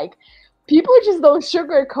it's like, people just don't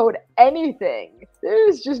sugarcoat anything.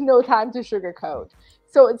 There's just no time to sugarcoat.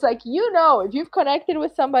 So it's like, you know, if you've connected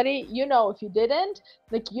with somebody, you know, if you didn't,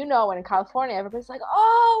 like, you know, and in California, everybody's like,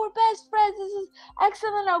 oh, we're best friends. This is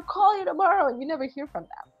excellent. I'll call you tomorrow. And you never hear from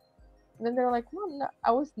them. And then they're like, well, no,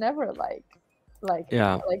 I was never like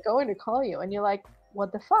going to call you. And you're like,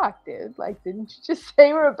 what the fuck, dude? Like, didn't you just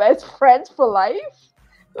say we're best friends for life?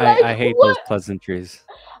 Like, I hate those pleasantries.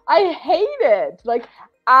 I hate it. Like,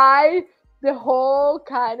 the whole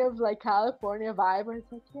kind of like California vibe where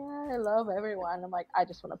it's like, yeah, I love everyone. I'm like, I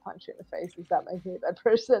just want to punch you in the face. Does that make me a bad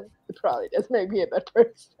person? It probably does make me a bad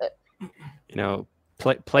person. You know,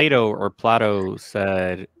 Plato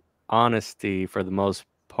said honesty, for the most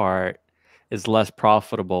part, is less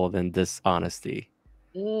profitable than dishonesty.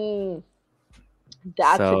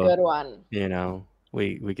 That's a good one. You know,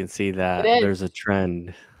 we can see that there's a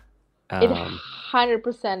trend. It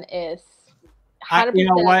 100% is. 100% you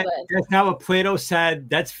know what? That's not what Plato said.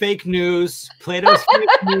 That's fake news. Plato's fake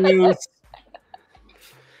news.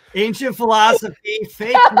 Ancient philosophy,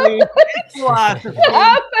 fake news, fake philosophy.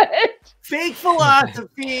 Fake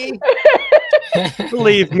philosophy.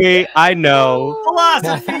 Believe me, I know.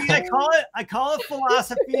 Philosophy. I call it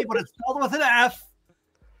philosophy, but it's spelled with an F.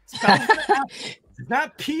 It's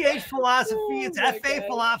not PH philosophy. It's FA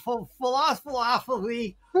falafel.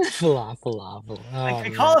 Philosophy. Falafel. I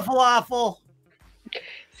call it falafel.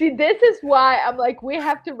 See, this is why I'm like, we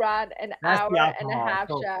have to run an hour and a half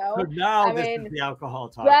show. So now this is the alcohol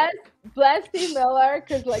talk. Bless Steve Miller,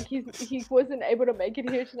 because like he wasn't able to make it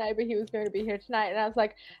here tonight, but he was going to be here tonight. And I was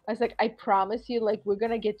like, I promise you, like, we're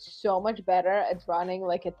gonna get so much better at running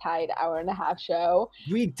like a tight hour and a half show.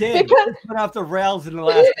 We did. Because we went off the rails in the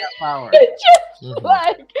last half hour.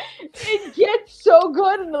 Like, it gets so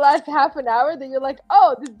good in the last half an hour that you're like,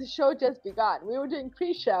 oh, the show just begun. We were doing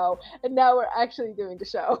pre-show, and now we're actually doing the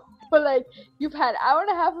show. But like, you've had an hour and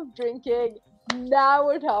a half of drinking, now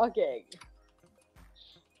we're talking.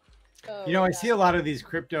 Oh, you know, I see a lot of these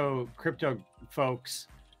crypto folks,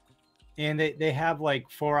 and they have like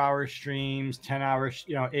 4-hour streams, 10 hours,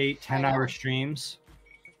 you know, 8-10 hour streams.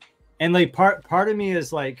 And like part of me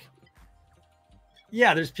is like,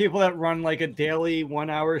 Yeah, there's people that run like a daily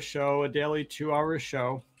 1-hour show, a daily 2-hour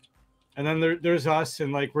show. And then there's us,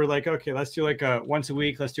 and like we're like, okay, let's do like a once a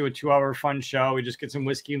week, let's do a 2-hour fun show. We just get some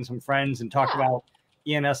whiskey and some friends and talk about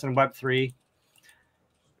ENS and Web3.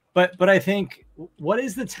 But I think, what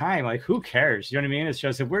is the time? Like, who cares? You know what I mean? It's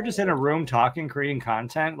just, if we're just in a room talking, creating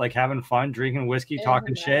content, like having fun, drinking whiskey,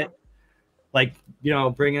 talking shit, like, you know,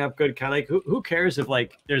 bringing up good kind, like who cares if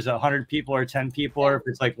like there's 100 people or 10 people, or if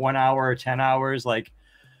it's like 1 hour or 10 hours, like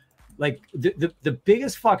the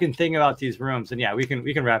biggest fucking thing about these rooms, and yeah, we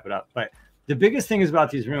can wrap it up, but the biggest thing is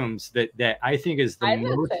about these rooms that I think is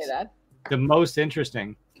the most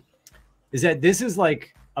interesting is that this is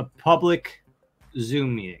like a public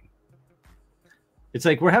Zoom meeting. It's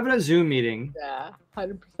like we're having a Zoom meeting. Yeah,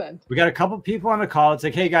 100%. We got a couple people on the call. It's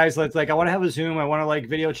like, hey guys, let's like, I want to have a Zoom. I want to like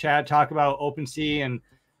video chat, talk about OpenSea, and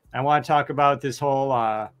I want to talk about this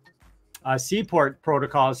whole Seaport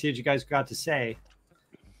protocol. See what you guys got to say.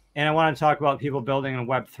 And I want to talk about people building in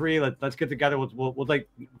Web3. Let's get together. We'll like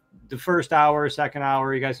the first hour, second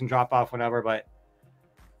hour. You guys can drop off whenever. But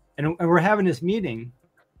and we're having this meeting,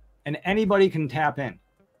 and anybody can tap in.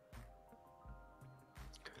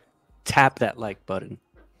 Tap that like button.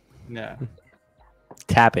 Yeah.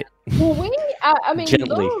 Tap it. Well, I mean,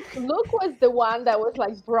 Gently. Luke was the one that was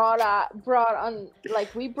like brought on,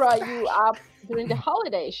 like we brought you up during the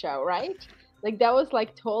holiday show, right? Like that was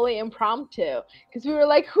like totally impromptu, because we were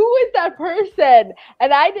like, who is that person?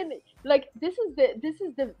 And I didn't like, this is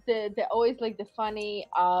the always like the funny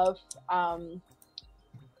of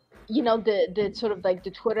you know, the sort of like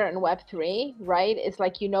the Twitter and Web3, right? It's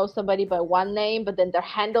like, you know, somebody by one name, but then their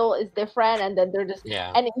handle is different, and then they're just,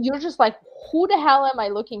 and you're just like, who the hell am I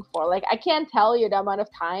looking for? Like, I can't tell you the amount of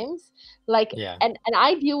times, like, and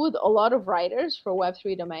I deal with a lot of writers for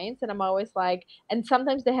Web3 domains, and I'm always like, and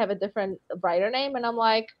sometimes they have a different writer name, and I'm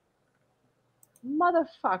like,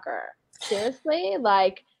 motherfucker, seriously?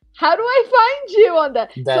 Like, how do I find you on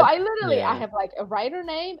that? So I literally, I have like a writer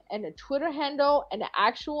name and a Twitter handle and an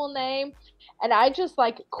actual name, and I just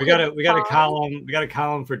like we got a column. We got a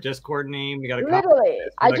column for Discord name. We got a literally.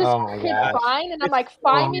 I just hit find, and I'm like,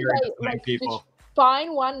 find me like people. Just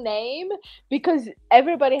find one name, because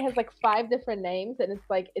everybody has like 5 different names, and it's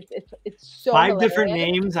like it's so 5 different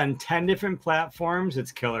names on 10 different platforms.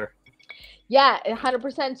 It's killer. Yeah,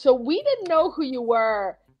 100%. So we didn't know who you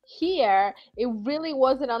were here. It really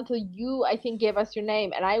wasn't until you, I think, gave us your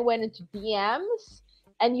name, and I went into DMs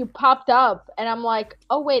and you popped up, and I'm like,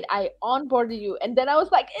 oh wait, I onboarded you, and then I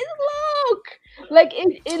was like, it's Luke. Like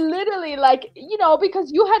it literally, like, you know,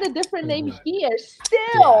 because you had a different name here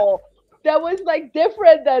still that was like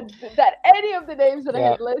different than that any of the names that I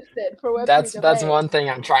had listed for Web3 that's one thing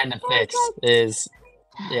I'm trying to fix is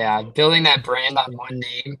building that brand on one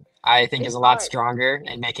name, I think, is a lot stronger,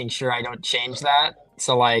 and making sure I don't change that.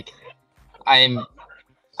 So like I'm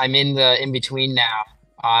in between now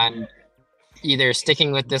on either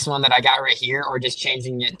sticking with this one that I got right here, or just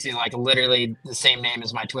changing it to like literally the same name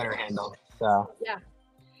as my Twitter handle. So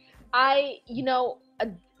you know,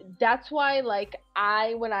 that's why like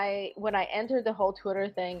when I entered the whole Twitter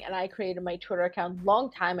thing, and I created my Twitter account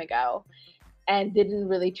long time ago and didn't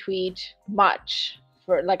really tweet much,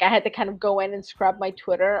 for like I had to kind of go in and scrub my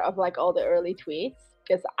Twitter of like all the early tweets,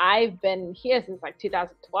 because I've been here since like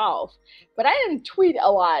 2012, but I didn't tweet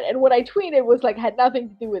a lot, and what I tweeted was like had nothing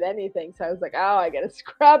to do with anything. So I was like, oh, I gotta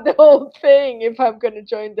scrub the whole thing if I'm gonna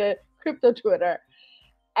join the crypto Twitter.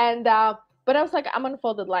 And but I was like, I'm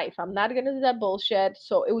Unfolded Life. I'm not gonna do that bullshit.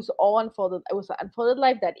 So it was all Unfolded. It was Unfolded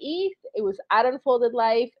Life.eth. It was at Unfolded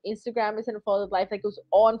Life. Instagram is Unfolded Life. Like it was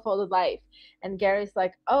all Unfolded Life. And Gary's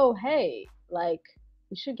like, oh hey, like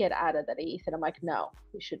we should get out of that ETH. And I'm like, no,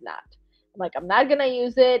 we should not. I'm like, I'm not gonna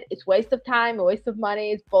use it. It's waste of time, a waste of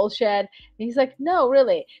money. It's bullshit. And he's like, no,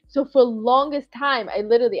 really. So for longest time, I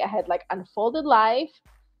had like Unfolded Life,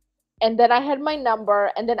 and then I had my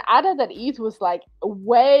number, and then Ada that ETH was like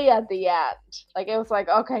way at the end. Like it was like,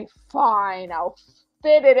 okay, fine, I'll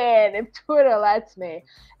fit it in if Twitter lets me.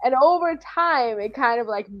 And over time, it kind of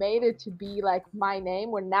like made it to be like my name,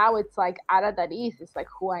 where now it's like Ada that ETH is like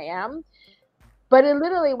who I am. But it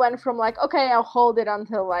literally went from like, okay, I'll hold it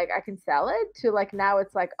until like I can sell it, to like now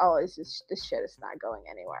it's like, oh, it's just, this shit is not going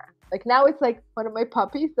anywhere. Like now it's like one of my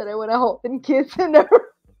puppies that I want to hold and kiss and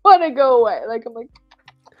never want to go away. Like I'm like.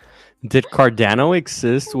 Did Cardano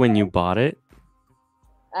exist when you bought it?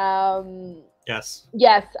 Yes.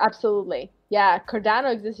 Yes, absolutely. Yeah,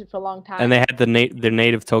 Cardano existed for a long time. And they had their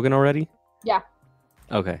native token already? Yeah.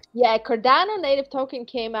 Okay. Yeah, Cardano native token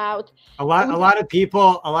came out. A lot of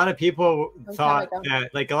people Long time thought ago.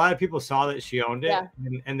 that, like, a lot of people saw that she owned it, Yeah.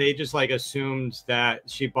 and they just like assumed that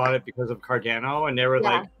she bought it because of Cardano, and they were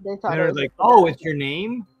Yeah, like, they thought they it were was like, a oh, Cardano. it's your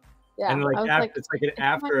name, Yeah, and like I was after, like, it's like an it's my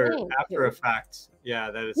after name, dude. effect.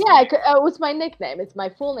 Yeah, that is. Yeah, it was my nickname. It's my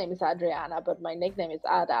full name is Adriana, but my nickname is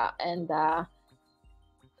Ada, and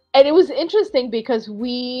it was interesting because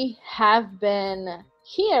we have been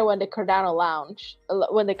here when the Cardano launched,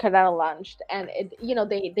 and it, you know,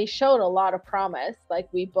 they showed a lot of promise.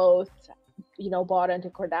 Like we both, you know, bought into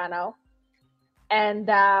Cardano, and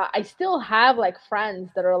I still have like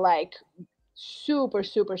friends that are like super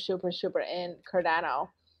in Cardano,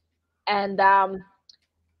 and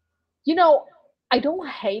you know, I don't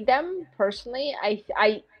hate them personally.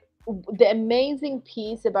 The amazing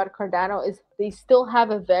piece about Cardano is they still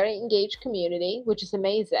have a very engaged community, which is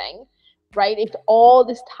amazing, right? If all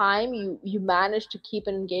this time you manage to keep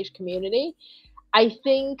an engaged community, I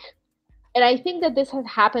think, and I think that this has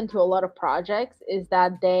happened to a lot of projects, is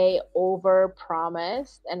that they over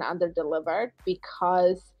promised and under delivered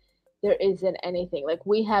because there isn't anything. Like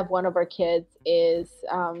we have one of our kids is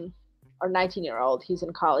our 19-year-old, he's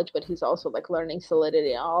in college, but he's also like learning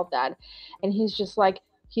Solidity and all of that, and he's like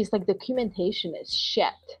documentation is shit.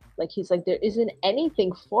 Like he's like, there isn't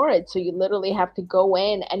anything for it, so you literally have to go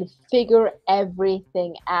in and figure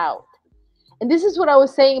everything out. And this is what I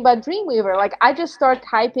was saying about Dreamweaver. Like I just start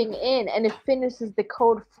typing in and it finishes the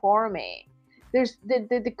code for me. There's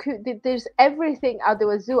there's everything out the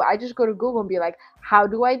wazoo. I just go to Google and be like, how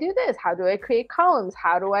do I do this? How do I create columns?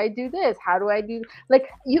 How do I do this? How do I do, like,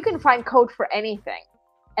 you can find code for anything.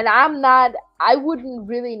 And I wouldn't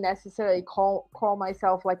really necessarily call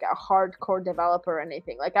myself like a hardcore developer or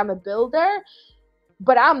anything. Like I'm a builder,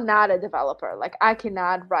 but I'm not a developer. Like I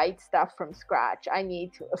cannot write stuff from scratch. I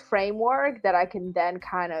need a framework that I can then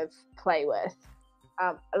kind of play with.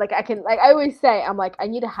 Like I can, like I always say, I'm like, I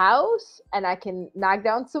need a house and I can knock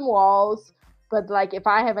down some walls. But like if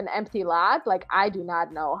I have an empty lot, like I do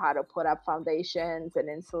not know how to put up foundations and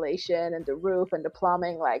insulation and the roof and the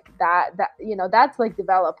plumbing, like that, you know, that's like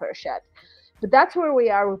developer shit. But that's where we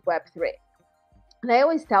are with Web3. And I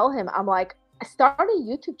always tell him, I'm like, start a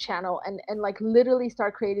YouTube channel and like literally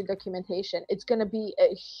start creating documentation. It's going to be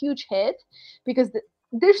a huge hit because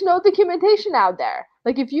there's no documentation out there.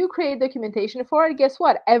 Like if you create documentation for it, guess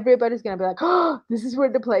what? Everybody's going to be like, oh, this is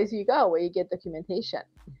where the place you go, where you get documentation.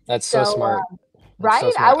 That's so smart. Right?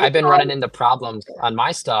 So smart. I've been running into problems on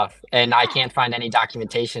my stuff and I can't find any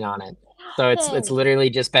documentation on it. So it's literally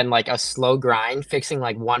just been like a slow grind, fixing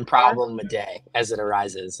like one problem a day as it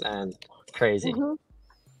arises, and it's crazy. Mm-hmm.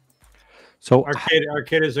 So our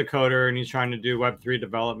kid is a coder and he's trying to do Web3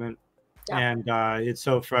 development. Yeah. And it's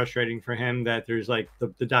so frustrating for him that there's like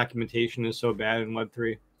the documentation is so bad in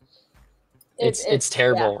Web3. It's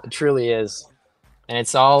terrible. Yeah. It truly is. And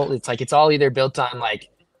it's all either built on like,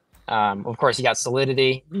 of course you got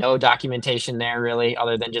Solidity, no documentation there really,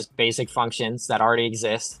 other than just basic functions that already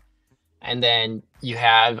exist. And then you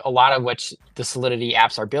have a lot of which the Solidity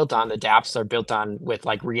apps are built on. The dApps are built on with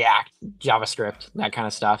like React, JavaScript, that kind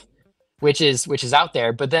of stuff, which is out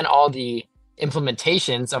there. But then all the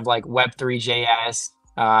implementations of like Web3.js,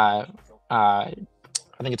 I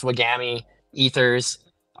think it's Wagami, Ethers,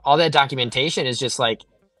 all that documentation is just like,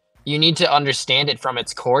 you need to understand it from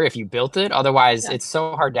its core if you built it. Otherwise, it's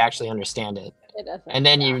so hard to actually understand it. And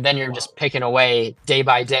then you're just picking away day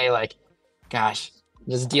by day, like, gosh,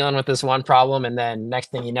 just dealing with this one problem. And then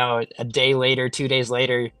next thing you know, a day later, 2 days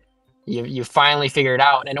later, you finally figure it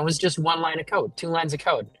out. And it was just one line of code, 2 lines of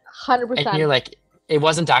code. 100%. And you're like, it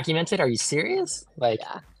wasn't documented? Are you serious? Like,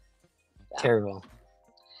 terrible.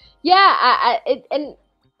 Yeah,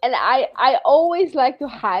 I always like to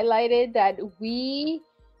highlight it that we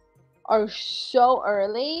are so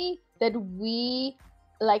early that we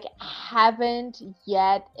like haven't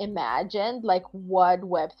yet imagined like what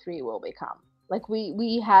Web3 will become. Like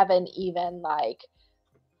we haven't even like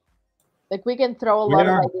we can throw a lot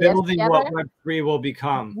of ideas building together. What Web3 will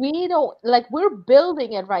become. We don't, like, we're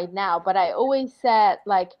building it right now, but I always said,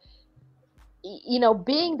 like, you know,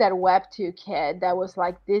 being that Web2 kid that was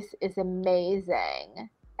like, this is amazing,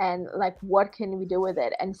 and like, what can we do with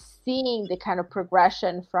it? And seeing the kind of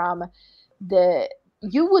progression from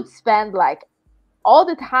you would spend like all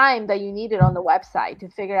the time that you needed on the website to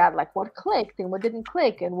figure out like what clicked and what didn't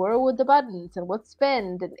click and where were the buttons and what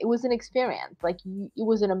spinned. And it was an experience, like it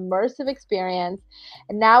was an immersive experience.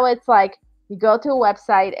 And now it's like you go to a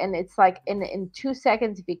website and it's like in 2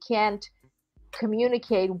 seconds, if you can't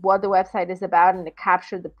communicate what the website is about and to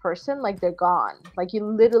capture the person, like they're gone. Like you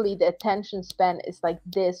literally, the attention span is like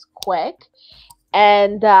this quick.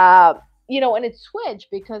 And you know, and it's Switch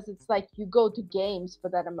because it's like you go to games for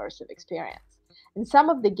that immersive experience. And some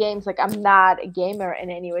of the games, like I'm not a gamer in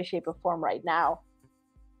any way, shape, or form right now.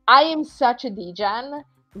 I am such a degen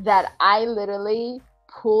that I literally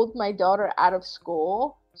pulled my daughter out of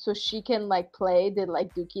school so she can like play the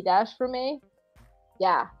like Dookie Dash for me.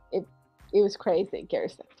 Yeah, it was crazy,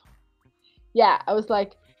 Garrison. Yeah, I was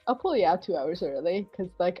like, I'll pull you out 2 hours early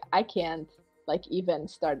because like I can't like even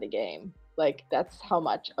start the game. Like that's how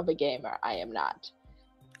much of a gamer I am not.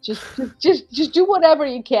 Just do whatever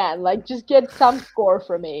you can. Like just get some score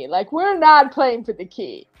for me. Like we're not playing for the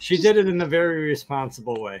key. She did it in a very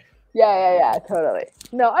responsible way. Yeah, totally.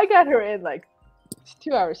 No, I got her in like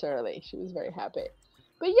 2 hours early. She was very happy.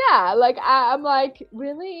 But yeah, like I'm like,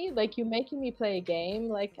 really? Like you making me play a game?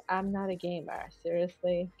 Like I'm not a gamer.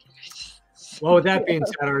 Seriously. Well, with that being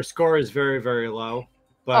said, our score is very, very low,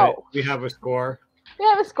 but we have a score. We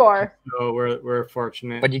have a score. So we're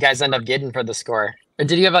fortunate. What do you guys end up getting for the score? Or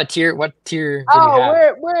did you have a tier? What tier? Did Oh, you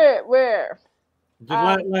have? we're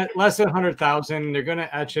less than 100,000. They're gonna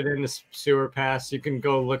etch it in the sewer pass. You can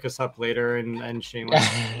go look us up later and shame us.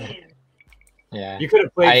 Yeah. You could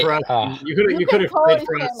have played for us. You could have played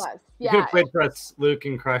for us. Yeah. You could have played for us, Luke,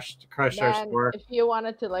 and crushed our score. If you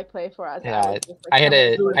wanted to like play for us, Yeah, I had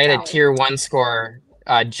a tier 1 score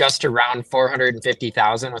just around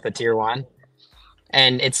 450,000 with a tier 1,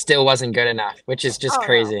 and it still wasn't good enough, which is just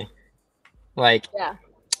crazy. No. Like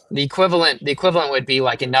the equivalent would be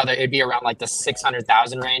like it'd be around like the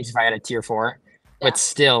 600,000 range if I had a tier 4, but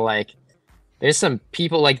still like there's some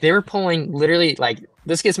people like they were pulling literally like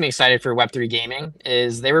this gets me excited for Web3 gaming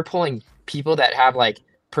is they were pulling people that have like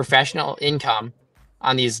professional income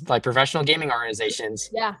on these like professional gaming organizations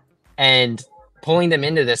and pulling them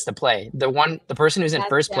into this to play. The person who's in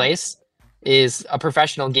first place is a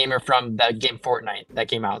professional gamer from the game Fortnite that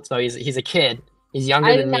came out. So he's a kid. He's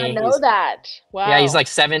younger than me. I did not know that. Wow. Yeah, he's like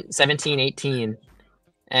 17, 18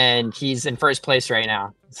 and he's in first place right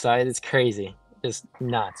now. So it's crazy. Just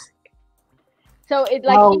nuts. So it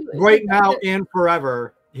like right now and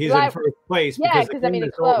forever he's in first place because the game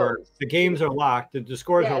is over. The games are locked. The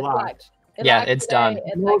scores are locked. It's done.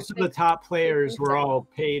 Most of the top players were all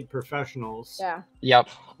paid professionals. Yeah. Yep.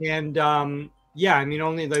 And I mean,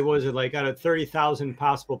 only like was it like out of 30,000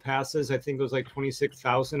 possible passes, I think it was like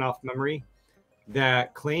 26,000 off memory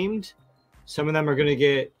that claimed. Some of them are going to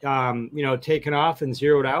get taken off and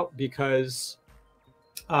zeroed out because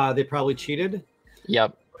they probably cheated.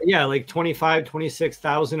 Yep. Yeah, like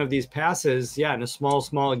 26,000 of these passes, in a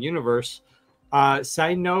small universe.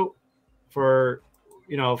 Side note for,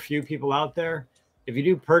 a few people out there, if you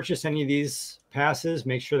do purchase any of these passes,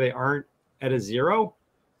 make sure they aren't at a 0.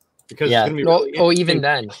 Because it's gonna be really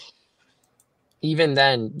even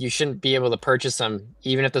then, you shouldn't be able to purchase them,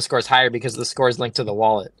 even if the score is higher, because the score is linked to the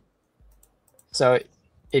wallet. So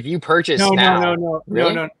if you purchase no.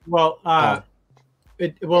 Well,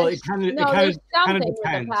 it kind of depends. It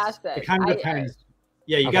kind of depends.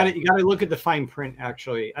 Yeah, you got to look at the fine print.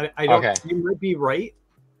 Actually, I don't. Okay. You might be right,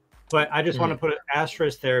 but I just want to put an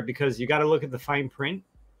asterisk there because you got to look at the fine print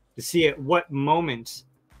to see at what moment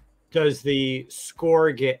does the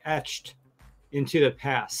score get etched into the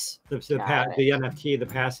pass, the NFT, the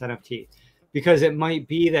pass NFT, because it might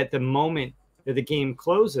be that the moment that the game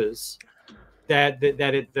closes,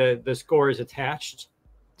 the score is attached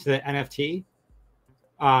to the NFT.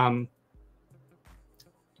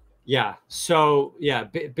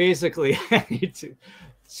 Basically I need to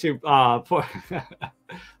for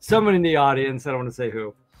someone in the audience, I don't want to say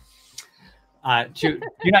who, you're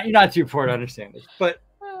not too poor to understand this, but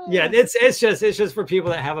it's just for people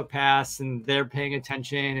that have a pass and they're paying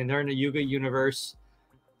attention and they're in the Yuga universe.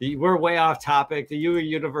 We're way off topic. The Yuga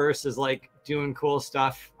universe is like doing cool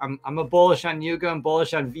stuff. I'm a bullish on Yuga. I'm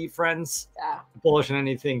bullish on V Friends. Yeah. Bullish on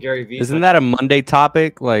anything Gary V. Isn't that a Monday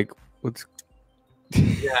topic? Like, what's?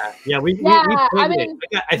 Yeah. We I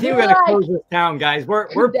think we gotta close this down, guys. We're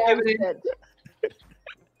pivoting.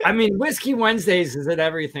 I mean, Whiskey Wednesdays is at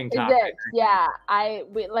everything topic. Yeah,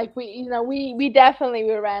 we definitely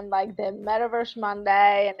ran like the Metaverse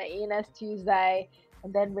Monday and the ENS Tuesday.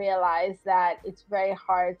 And then realize that it's very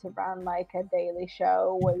hard to run like a daily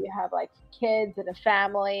show where you have like kids and a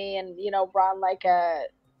family and, run like a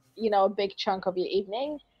big chunk of your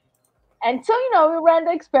evening. And so, we ran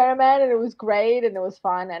the experiment and it was great and it was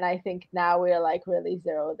fun. And I think now we're like really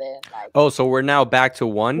zeroed in. Like, so we're now back to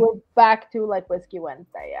 1? We're back to like Whiskey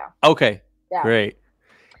Wednesday. Yeah. Okay. Yeah. Great.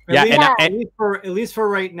 At least for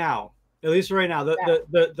right now. At least right now,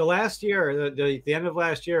 the last year, the end of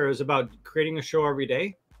last year was about creating a show every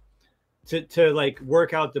day. to like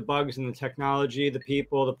work out the bugs in the technology, the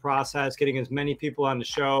people, the process, getting as many people on the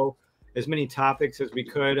show, as many topics as we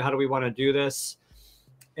could. How do we want to do this?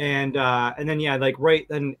 And then yeah, like right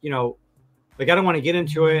then, you know, like I don't want to get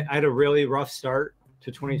into it. I had a really rough start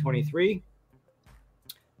to 2023,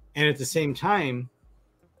 and at the same time,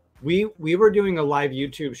 we were doing a live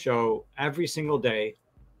YouTube show every single day.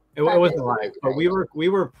 It wasn't live, but we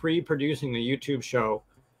were pre-producing a YouTube show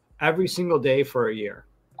every single day for a year.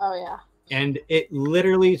 Oh yeah. And it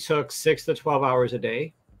literally took 6 to 12 hours a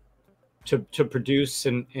day to produce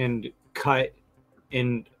and cut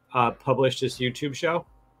and publish this YouTube show.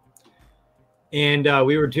 And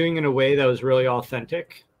we were doing it in a way that was really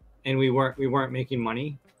authentic, and we weren't making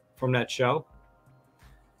money from that show.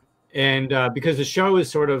 And because the show is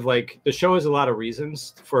sort of like, the show has a lot of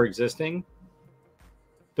reasons for existing,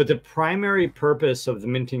 but the primary purpose of the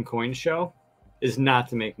Minting Coin show is not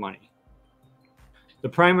to make money. The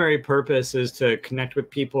primary purpose is to connect with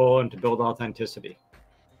people and to build authenticity.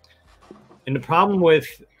 And the problem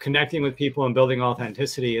with connecting with people and building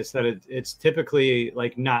authenticity is that it's typically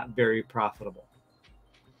like not very profitable,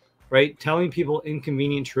 right? Telling people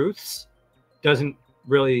inconvenient truths doesn't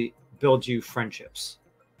really build you friendships.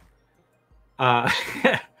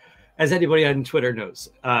 As anybody on Twitter knows,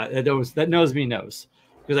 that knows me knows,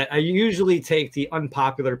 because I usually take the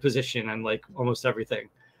unpopular position on like almost everything.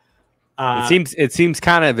 It seems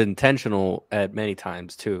kind of intentional at many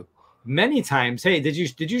times too. Many times. Hey, did you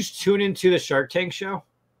tune into the Shark Tank show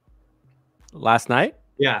last night?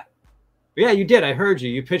 Yeah, you did. I heard you.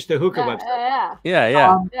 You pitched the hookah website.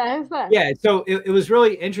 Yeah. So it was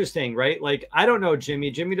really interesting, right? Like, I don't know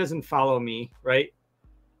Jimmy. Jimmy doesn't follow me, right?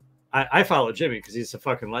 I follow Jimmy because he's a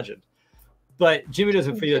fucking legend. But Jimmy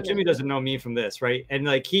doesn't feel. Jimmy doesn't know me from this, right? And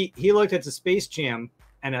like he looked at the Space Jam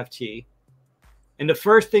NFT, and the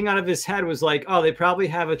first thing out of his head was like, "Oh, they probably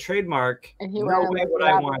have a trademark. And no way would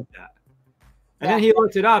I want that." And then he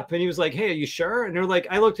looked it up, and he was like, "Hey, are you sure?" And they're like,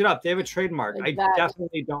 "I looked it up. They have a trademark. Exactly. I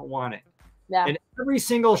definitely don't want it." Yeah. And every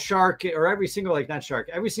single shark, or every single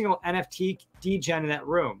every single NFT degen in that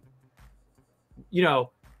room, you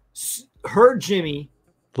know, heard Jimmy.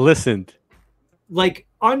 Listened. Like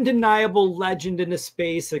undeniable legend in the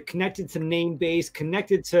space, connected to Namebase,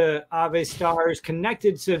 connected to Ave Stars,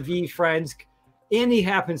 connected to V Friends, and he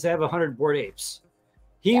happens to have 100 Bored Apes.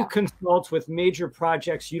 He consults with major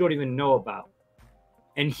projects you don't even know about.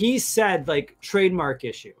 And he said like trademark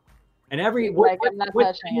issue. And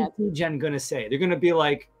what's Gen gonna say? They're gonna be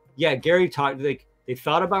like, yeah, Gary talked, like they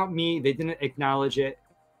thought about me, they didn't acknowledge it.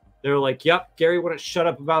 They're like, yep, Gary wouldn't shut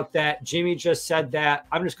up about that. Jimmy just said that.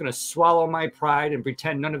 I'm just going to swallow my pride and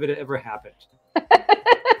pretend none of it ever happened.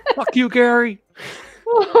 Fuck you, Gary.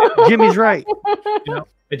 Jimmy's right. You know,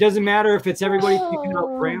 it doesn't matter if it's everybody picking out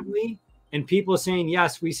Brantley and people saying,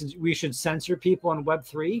 yes, we should censor people on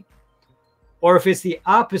Web3, or if it's the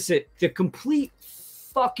opposite, the complete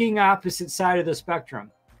fucking opposite side of the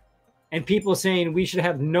spectrum, and people saying we should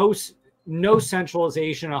have no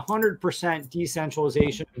centralization, 100%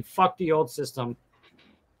 decentralization, and fuck the old system.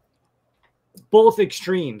 Both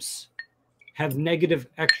extremes have negative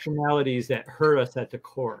externalities that hurt us at the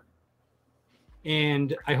core.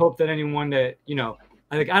 And I hope that anyone that, you know,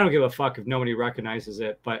 I don't give a fuck if nobody recognizes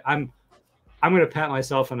it, but I'm going to pat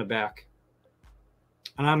myself on the back.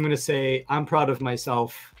 And I'm going to say I'm proud of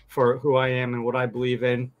myself for who I am and what I believe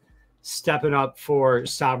in, stepping up for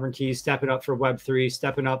sovereignty, stepping up for Web3,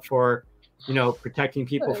 stepping up for, you know, protecting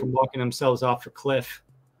people from walking themselves off a cliff.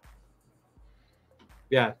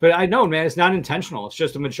 Yeah, but I know, man, it's not intentional. It's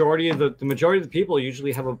just the majority of the people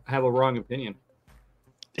usually have a wrong opinion.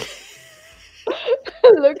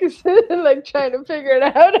 Luke is like trying to figure it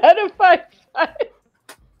out how to fight.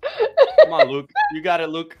 Come on, Luke. You got it,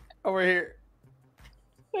 Luke. Over here.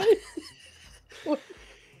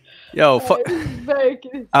 Yo,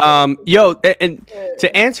 and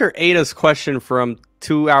to answer Ada's question from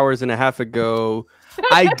 2 hours and a half ago,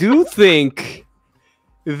 I do think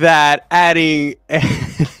that adding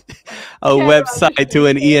a website to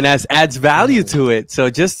an ENS adds value to it. So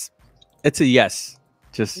it's a yes.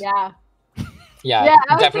 Yeah,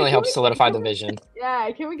 definitely helps solidify the vision. Yeah,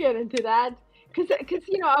 can we get into that? Because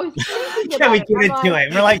you know, I was thinking can we get into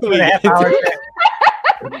it? We're like 2.5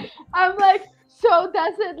 hours. I'm like, so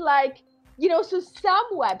does it like, you know, so some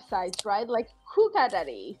websites, right? Like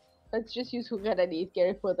Hookah.ee, Let's just use hookah.eth.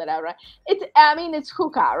 Gary put that out, right? I mean, it's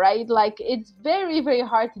hookah, right? Like, it's very, very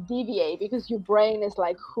hard to deviate because your brain is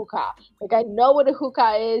like hookah. Like, I know what a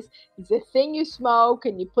hookah is. It's a thing you smoke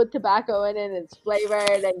and you put tobacco in it and it's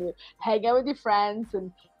flavored and you hang out with your friends.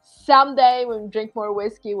 And someday when we drink more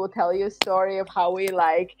whiskey, we'll tell you a story of how we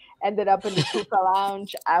like ended up in the hookah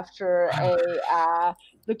lounge after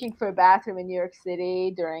looking for a bathroom in New York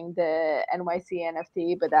City during the NYC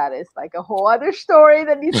NFT, but that is like a whole other story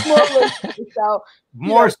that needs more whiskey. So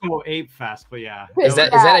more so Ape Fest, but yeah. Is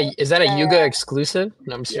that a Yuga exclusive?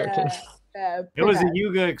 No, I'm joking. It was a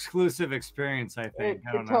Yuga exclusive experience, I think.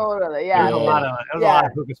 I don't know. Totally, yeah. There was a lot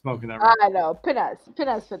of hookah smoke in that room. I know, pin us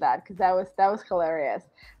for that, because that was hilarious.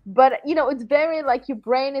 But it's very like your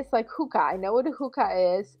brain is like hookah. I know what a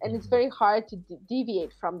hookah is, and it's very hard to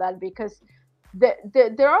deviate from that because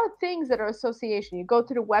there are things that are association. You go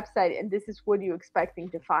to the website, and this is what you're expecting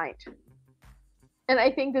to find. And I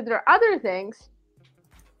think that there are other things,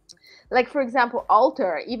 like for example,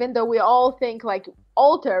 altar. Even though we all think like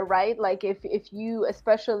altar, right? Like if you,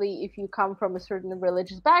 especially if you come from a certain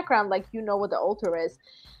religious background, like what the altar is.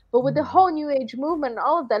 But with the whole New Age movement and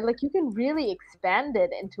all of that, like you can really expand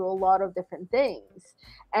it into a lot of different things.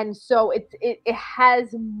 And so it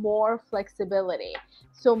has more flexibility.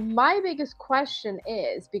 So my biggest question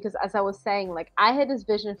is, because as I was saying, like I had this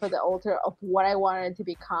vision for the altar of what I wanted to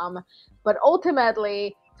become, but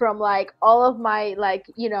ultimately from like all of my like,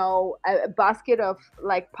 a basket of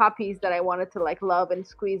like puppies that I wanted to like love and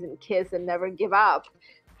squeeze and kiss and never give up.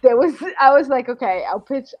 I was like, okay, I'll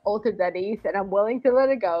pitch altar.eth and I'm willing to let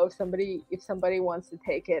it go if somebody wants to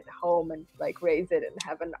take it home and like raise it and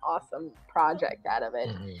have an awesome project out of it.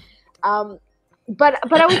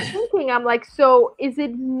 But I was thinking, I'm like, so is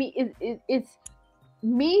it me? It's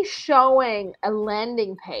me showing a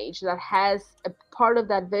landing page that has a part of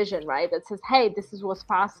that vision, right? That says, hey, this is what's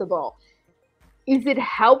possible. Is it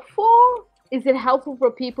helpful? Is it helpful for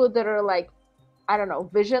people that are like, I don't know,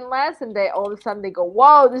 visionless, and they all of a sudden they go,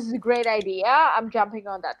 whoa, this is a great idea, I'm jumping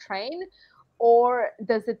on that train? Or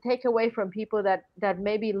does it take away from people that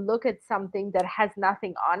maybe look at something that has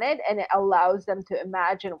nothing on it and it allows them to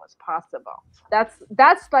imagine what's possible?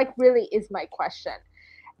 That's like really is my question.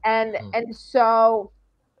 And so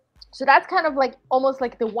that's kind of like almost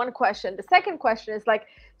like the one question. The second question is like,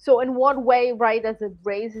 so in what way, right, does it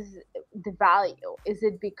raises the value? Is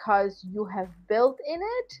it because you have built in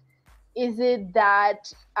it? Is it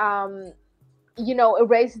that it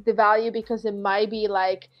raises the value because it might be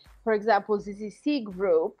like, for example, ZZC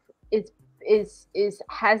group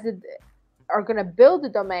are gonna build the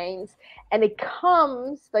domains, and it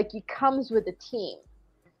comes with a team.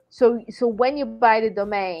 So when you buy the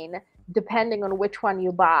domain, depending on which one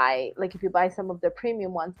you buy, like if you buy some of the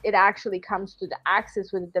premium ones, it actually comes to the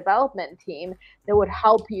access with the development team that would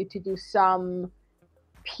help you to do some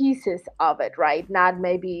pieces of it, right? Not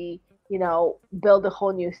maybe build a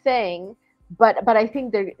whole new thing, but I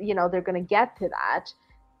think they're going to get to that.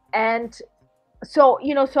 And so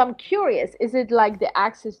so I'm curious, is it like the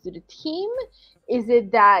access to the team? Is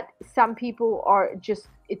it that some people are just,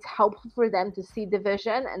 it's helpful for them to see the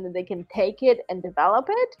vision and then they can take it and develop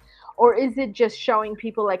it? Or is it just showing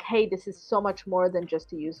people like, hey, this is so much more than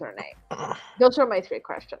just a username? Those are my three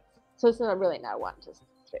questions. So it's not one, just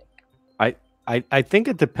three. I think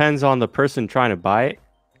it depends on the person trying to buy it.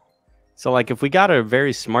 So like if we got a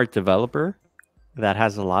very smart developer that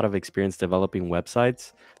has a lot of experience developing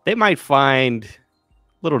websites, they might find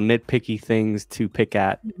little nitpicky things to pick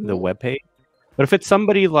at the webpage. But if it's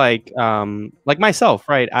somebody like myself,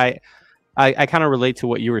 right? I kind of relate to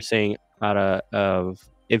what you were saying of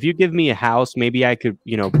if you give me a house, maybe I could,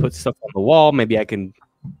 put stuff on the wall, maybe I can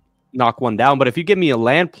knock one down. But if you give me a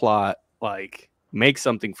land plot, like make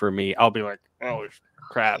something for me, I'll be like, oh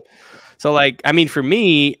crap. So like, I mean, for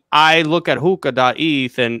me, I look at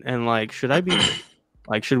hookah.eth and like,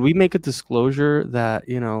 should we make a disclosure that,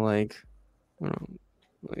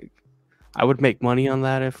 I would make money on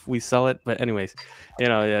that if we sell it. But anyways,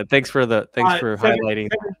 thanks for highlighting.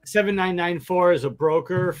 7994 is a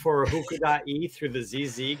broker for hookah.eth through the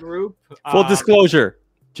ZZ group. Full disclosure,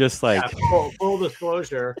 just like full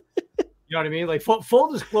disclosure. You know what I mean? Like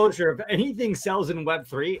full disclosure, if anything sells in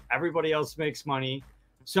Web3, everybody else makes money.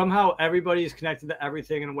 Somehow everybody is connected to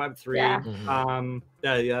everything in Web3.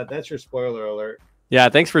 Yeah. That's your spoiler alert. Yeah,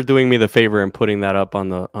 thanks for doing me the favor and putting that up on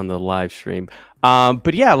the live stream.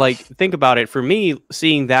 But yeah, like think about it. For me,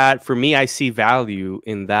 seeing that, I see value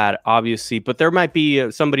in that, obviously. But there might be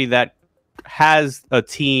somebody that has a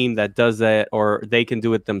team that does that, or they can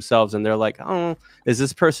do it themselves, and they're like, oh, is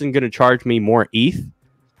this person going to charge me more ETH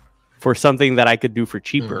for something that I could do for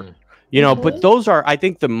cheaper? You know, but those are, I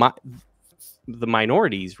think, the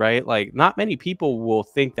minorities, right? Like, not many people will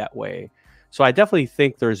think that way. So I definitely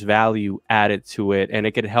think there's value added to it, and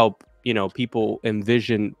it could help, you know, people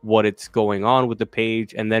envision what it's going on with the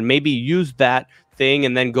page, and then maybe use that thing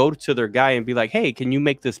and then go to their guy and be like, hey, can you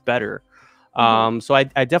make this better? So I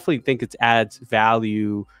definitely think it adds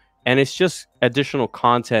value, and it's just additional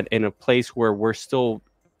content in a place where we're still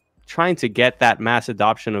trying to get that mass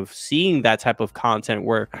adoption of seeing that type of content,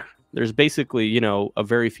 where there's basically, you know, a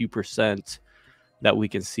very few percent that we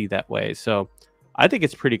can see that way. So I think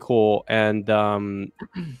it's pretty cool. And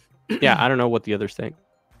yeah, I don't know what the others think.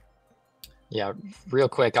 Yeah, real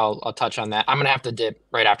quick, I'll touch on that. I'm gonna have to dip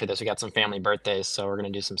right after this. We got some family birthdays, so we're gonna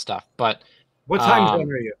do some stuff. But what time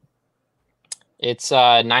zone are you? It's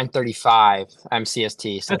 9:35. I'm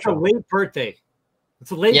CST. Central. That's a late birthday.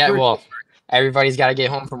 It's a late. Yeah, birthday. well, everybody's got to get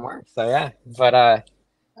home from work, so yeah. But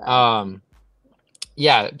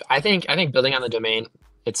yeah, I think building on the domain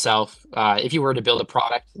itself, if you were to build a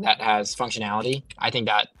product that has functionality, I think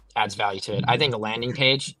that adds value to it. I think a landing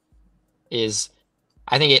page is.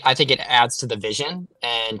 I think it adds to the vision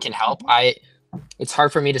and can help. It's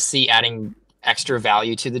hard for me to see adding extra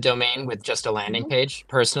value to the domain with just a landing page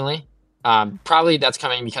personally. Probably that's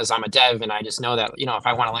coming because I'm a dev and I just know that, you know, if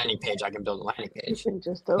I want a landing page, I can build a landing page. You can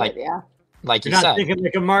just do it, yeah. Like you're you not said. thinking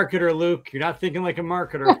like a marketer, Luke. You're not thinking like a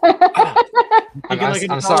marketer.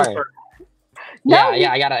 I'm sorry. No,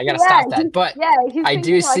 yeah, I gotta stop that. But he's I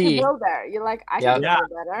do like see. A builder. You're like, I can build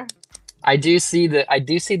better. I do see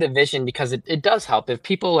the vision, because it does help if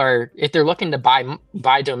people if they're looking to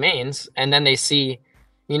buy domains, and then they see,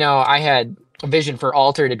 you know, I had a vision for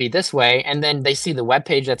Alter to be this way, and then they see the web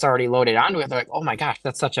page that's already loaded onto it. They're like, oh my gosh,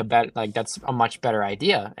 that's that's a much better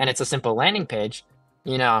idea, and it's a simple landing page.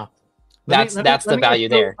 You know, that's the value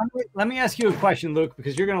there. Let me ask you a question, Luke,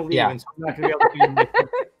 because you're going to leave, and so I'm not going to be able to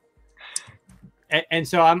do and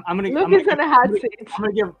so I'm going to. Luke is in a hot seat. I'm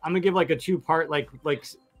going to give like a two-part like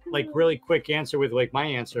really quick answer with like my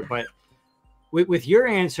answer, but with your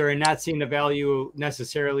answer and not seeing the value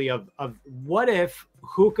necessarily of what if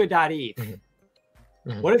hookah.eth,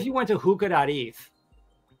 what if you went to hookah.eth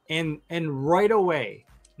and right away,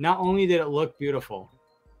 not only did it look beautiful,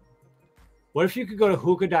 what if you could go to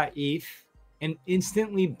hookah.eth and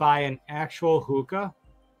instantly buy an actual hookah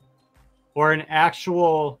or an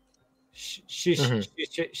actual shishesh,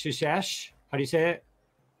 how do you say it,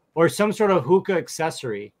 or some sort of hookah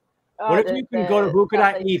accessory? What if you can go to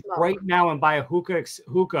hookah.eth right now and buy a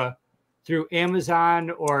hookah through Amazon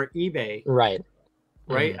or eBay? Right.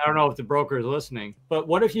 I don't know if the broker is listening, but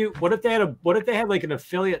what if they had like an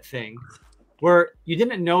affiliate thing where you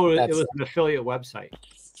didn't know it was an affiliate website?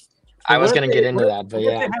 I was going to get into that, but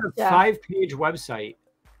yeah. If they had a 5-page website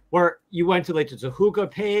where you went to, like, there's a hookah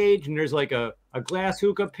page, and there's like a glass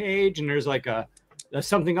hookah page, and there's like a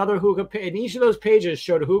something other hookah page, and each of those pages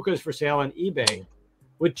showed hookahs for sale on eBay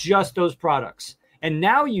with just those products. And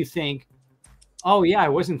now you think, oh yeah, I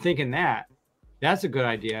wasn't thinking that. That's a good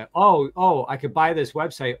idea. Oh, I could buy this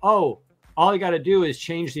website. Oh, all I got to do is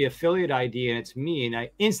change the affiliate ID and it's me. And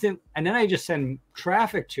then I just send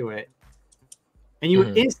traffic to it, and you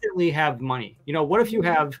instantly have money. You know, what if you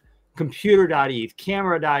have computer.eth,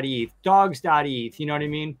 camera.eth, dogs.eth, you know what I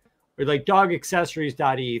mean? Or like dog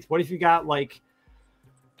accessories.eth. What if you got like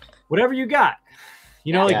whatever you got?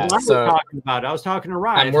 You know, like Ryan was talking about. I was talking to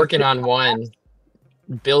Ryan. I'm working on one.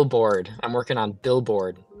 Billboard. I'm working on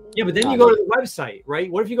Billboard. Yeah, but then you go to the website,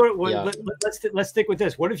 right? What if you go to let's stick with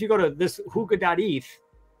this. What if you go to this hookah.eth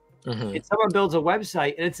and someone builds a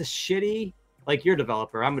website and it's a shitty, like, you're a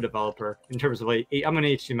developer, I'm a developer in terms of, like, I'm an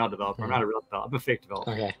HTML developer. I'm not a real developer. I'm a fake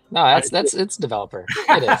developer. Okay. No, it's developer.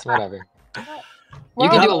 It is, whatever. You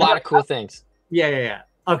can do a lot of cool things. Yeah.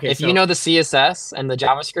 Okay. If you know the CSS and the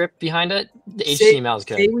JavaScript behind it, the HTML is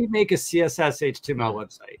good. Say we make a CSS HTML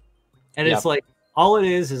website, and it's like all it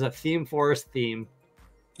is a theme forest theme.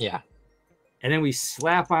 Yeah. And then we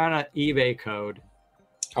slap on an eBay code.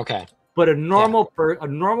 Okay. But a normal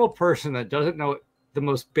person that doesn't know the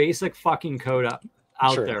most basic fucking code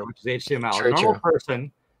out there, which is HTML, a normal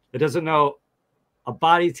person that doesn't know a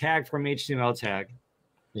body tag from HTML tag.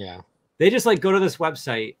 Yeah. They just like go to this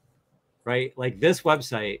website, right? Like this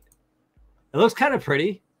website. It looks kind of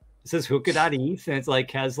pretty. It says hookah.eth, and it's like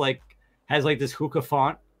has this hookah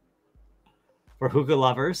font for hookah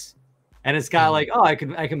lovers. And it's got like, oh, I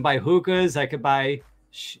can buy hookahs, I could buy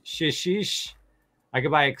shishish, I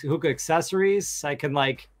could buy hookah accessories, I can,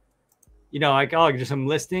 like, you know, like, oh, there's some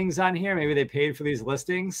listings on here. Maybe they paid for these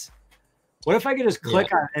listings. What if I could just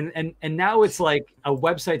click on and now it's like a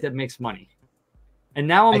website that makes money. And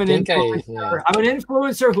now I'm an influencer. I'm an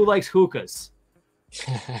influencer who likes hookahs.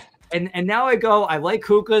 And now I go, I like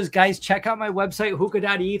hookahs. Guys, check out my website,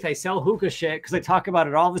 hookah.eth. I sell hookah shit because I talk about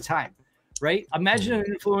it all the time. Right? Imagine an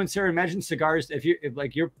influencer, imagine cigars. If you're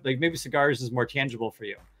like maybe cigars is more tangible for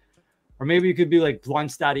you. Or maybe it could be like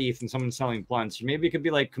blunts.eth and someone's selling blunts. Or maybe it could be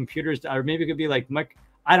like computers, or maybe it could be like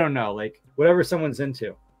I don't know, like whatever someone's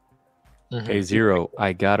into. Hey, Zero,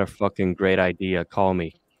 I got a fucking great idea. Call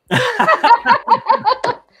me.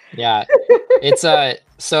 Yeah, it's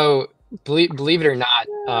so believe it or not,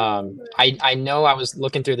 I know I was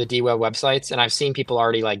looking through the DWeb websites and I've seen people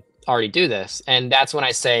already do this, and that's when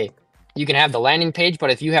I say you can have the landing page, but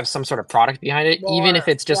if you have some sort of product behind it, even if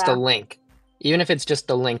it's just a link,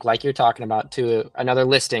 like you're talking about to another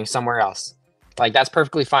listing somewhere else, like that's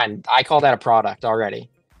perfectly fine. I call that a product already.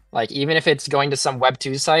 Like even if it's going to some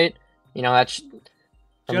Web2 site, you know, that's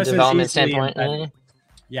from a development standpoint.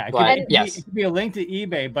 Yeah, it Yes. could be a link to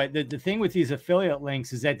eBay, but the thing with these affiliate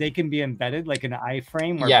links is that they can be embedded like an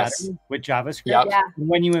iframe or better with JavaScript. Yep. Yeah.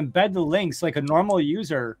 When you embed the links, like a normal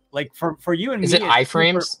user, like for you and Is me, it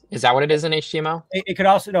iframes? Is that what it is in HTML? It could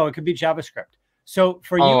also it could be JavaScript. So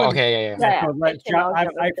for you, okay, yeah.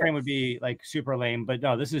 iframe would be like super lame, but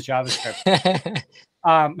no, this is JavaScript.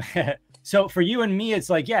 So for you and me, it's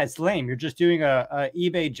like, yeah, it's lame. You're just doing a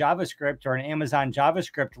eBay JavaScript or an Amazon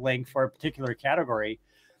JavaScript link for a particular category.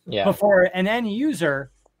 Yeah. But for an end user,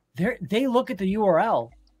 they look at the URL,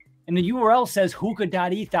 and the URL says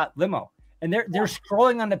hookah.eth.limo, and they're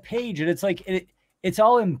scrolling on the page, and it's like it's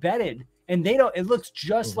all embedded, and they don't. It looks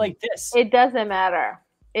just like this. It doesn't matter.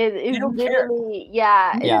 It don't literally,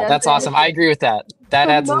 yeah. Yeah, that's awesome. I agree with that. That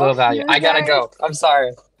adds a little value. I gotta go. I'm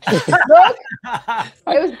sorry. Look,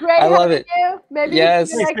 it was great. I love it. You. Maybe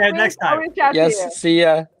yes. Next time. Yes. See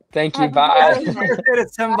ya. Thank you. Bye.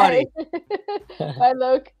 Somebody. Bye,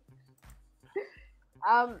 Luke.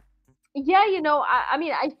 Yeah, you know, I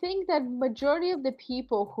mean, I think that majority of the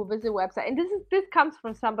people who visit website, and this comes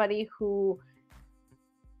from somebody who,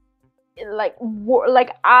 like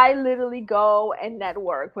I literally go and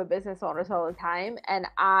network with business owners all the time, and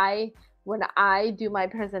when I do my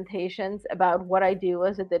presentations about what I do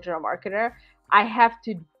as a digital marketer, I have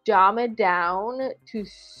to dumb it down to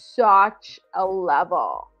such a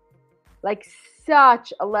level,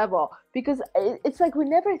 because it's like we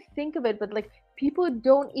never think of it, but like people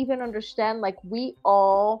don't even understand, like we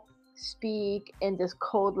all speak in this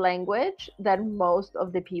code language that most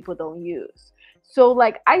of the people don't use. So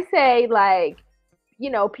like I say, like, you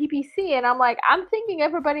know, PPC, and I'm thinking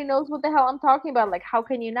everybody knows what the hell I'm talking about. Like, how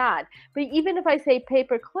can you not? But even if I say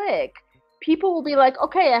pay-per-click, people will be like,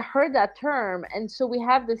 okay, I heard that term. And so we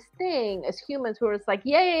have this thing as humans where it's like,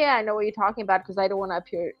 yeah, I know what you're talking about, because I don't want to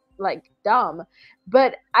appear like dumb.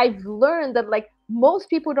 But I've learned that like most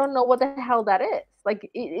people don't know what the hell that is. Like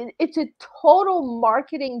it's a total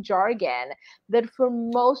marketing jargon that for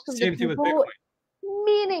most of the people,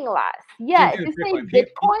 meaningless. Yeah, if you say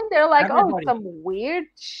Bitcoin, they're like, oh, some weird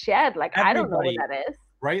shit. Like I don't know what that is.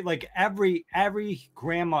 Right? Like every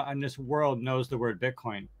grandma in this world knows the word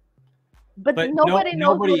Bitcoin. But nobody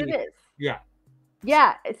knows what it is. Yeah.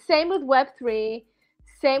 Yeah. Same with Web3,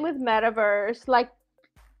 same with Metaverse. Like,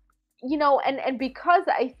 you know, and because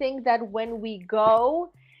I think that when we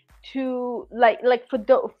go to like for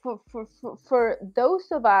those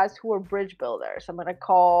of us who are bridge builders, I'm gonna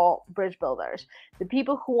call bridge builders, the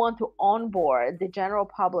people who want to onboard the general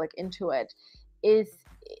public into it, is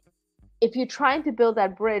if you're trying to build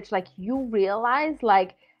that bridge, like you realize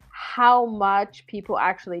like how much people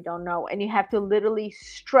actually don't know, and you have to literally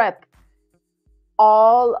strip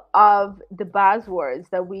all of the buzzwords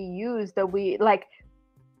that we use, that we like.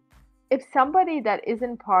 If somebody that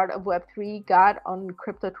isn't part of Web3 got on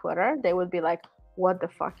crypto Twitter, they would be like, what the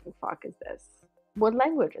fucking fuck is this? What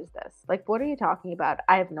language is this? Like, what are you talking about?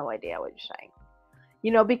 I have no idea what you're saying.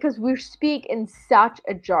 You know, because we speak in such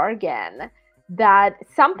a jargon that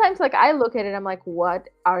sometimes like I look at it, I'm like, what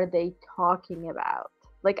are they talking about?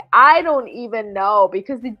 Like, I don't even know,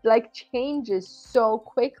 because it like changes so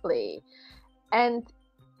quickly. And,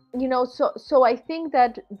 you know, so I think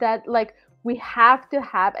that like, we have to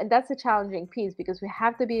have, and that's a challenging piece, because we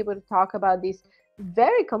have to be able to talk about these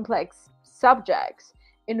very complex subjects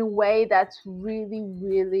in a way that's really,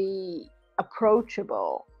 really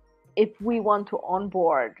approachable if we want to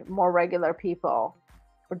onboard more regular people,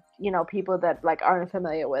 or, you know, people that like aren't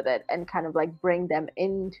familiar with it, and kind of like bring them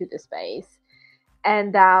into the space,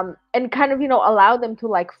 and kind of, you know, allow them to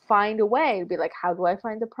like find a way, be like, how do I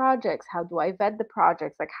find the projects? How do I vet the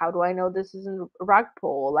projects? Like, how do I know this isn't a rug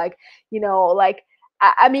pull? Like, you know, like,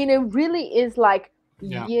 I mean, it really is like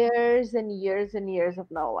years and years and years of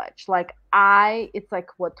knowledge. Like it's like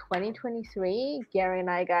what, 2023, Gary and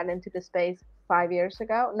I got into the space 5 years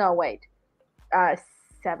ago. No, wait,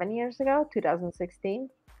 7 years ago, 2016.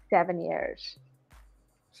 7 years.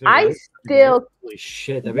 So I that's- still, holy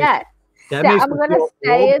shit. That yes. makes I'm me gonna feel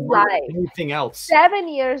say old it more than like anything else. 7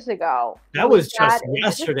 years ago. That we was got just into the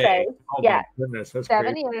yesterday. States. Oh Yeah, my goodness, that's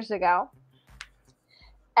 7 crazy. years ago.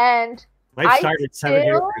 And Life I started 7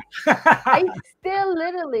 years still, ago. I still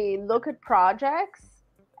literally look at projects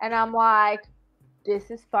and I'm like, this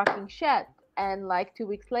is fucking shit. And like 2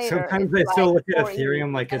 weeks later, Sometimes it's I still like look at 4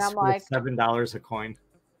 Ethereum like and it's I'm worth like, $7 a coin.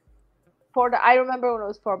 I remember when it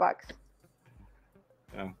was $4.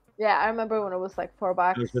 Yeah. Yeah, I remember when it was like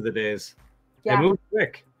 $4. Those were the days. Yeah. It moved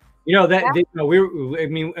quick. You know that Yeah. you know, we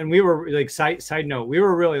were like side note, we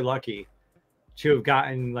were really lucky to have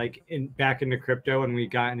gotten like back into crypto and we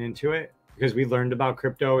gotten into it because we learned about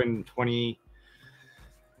crypto in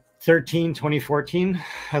 2013, 2014.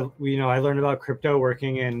 I learned about crypto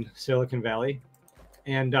working in Silicon Valley,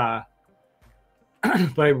 and but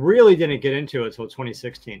I really didn't get into it until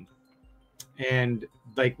 2016. And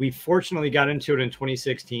like we fortunately got into it in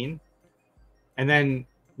 2016, and then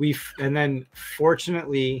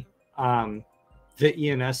fortunately the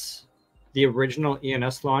original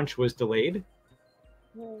ENS launch was delayed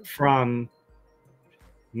from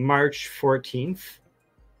March 14th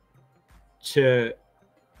to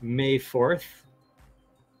May 4th.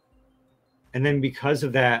 And then because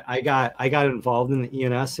of that, I got involved in the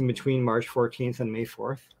ENS in between March 14th and May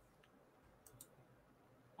 4th.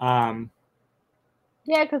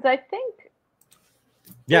 Yeah, because I think.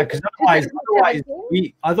 Yeah, because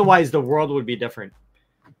otherwise the world would be different.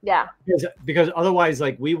 Yeah. Because otherwise,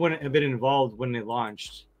 like we wouldn't have been involved when they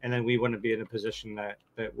launched, and then we wouldn't be in a position that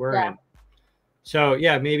we're in. So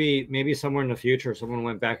yeah, maybe somewhere in the future, someone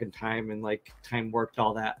went back in time and like time worked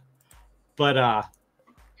all that. But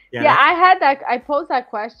yeah, I had that. I posed that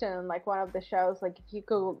question in like one of the shows. Like, if you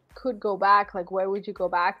could go back, like where would you go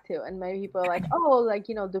back to? And maybe people are like, oh, like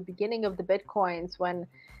the beginning of the Bitcoins when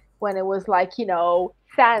it was like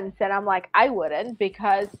cents. And I'm like, I wouldn't,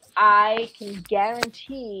 because I can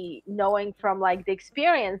guarantee, knowing from like the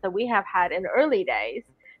experience that we have had in early days,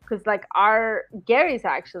 because like Gary's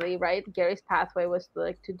actually Gary's pathway was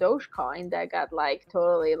like to Dogecoin that got like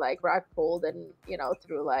totally like rug pulled and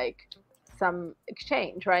through like some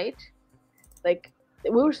exchange, right? Like we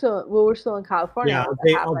were still in California.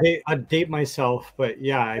 Yeah, I'll date myself, but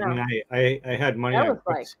yeah, I mean, I had money on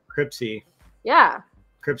Cripsy. Yeah.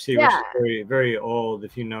 Cripsy, which is very, very old,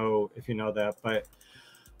 if you know that. But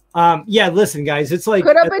yeah, listen, guys, it's like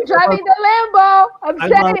could have been driving the Lambo. I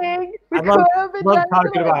love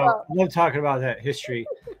talking about that history.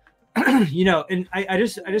 And I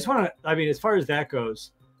just want to. I mean, as far as that goes,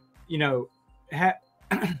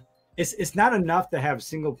 it's not enough to have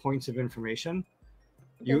single points of information.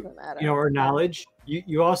 Or knowledge.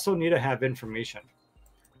 You also need to have information,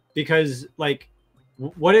 because like.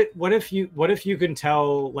 What if you can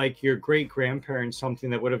tell like your great grandparents something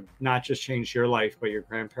that would have not just changed your life, but your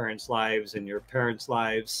grandparents' lives and your parents'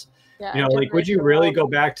 lives? Yeah, like would you really go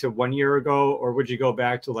back to 1 year ago, or would you go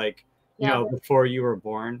back to like before you were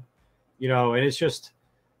born? And it's just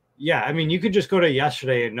I mean, you could just go to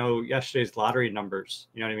yesterday and know yesterday's lottery numbers.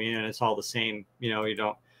 You know what I mean? And it's all the same. You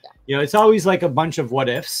don't. It's always like a bunch of what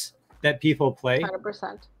ifs that people play.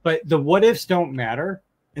 100%. But the what ifs don't matter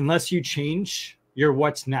unless you change your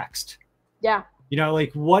what's next. Yeah.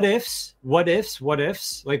 Like what ifs.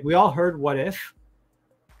 Like we all heard what if.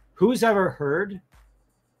 Who's ever heard,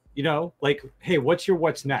 like, hey, what's your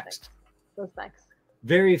what's next? What's next?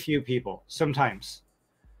 Very few people sometimes.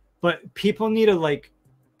 But people need to like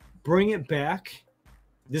bring it back.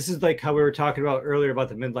 This is like how we were talking about earlier about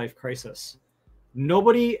the midlife crisis.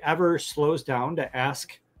 Nobody ever slows down to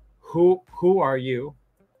ask who are you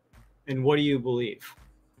and what do you believe?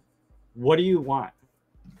 What do you want?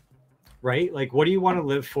 Right? Like, what do you want to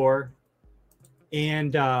live for?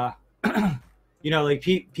 And, like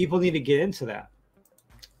people need to get into that,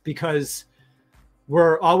 because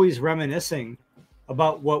we're always reminiscing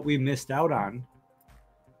about what we missed out on.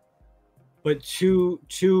 But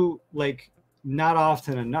too like not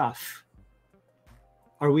often enough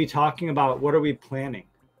are we talking about what are we planning?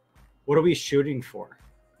 What are we shooting for?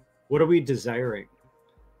 What are we desiring?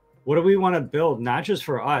 What do we want to build? Not just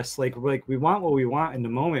for us, like we want what we want in the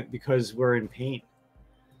moment because we're in pain.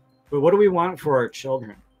 But what do we want for our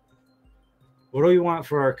children? What do we want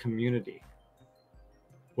for our community?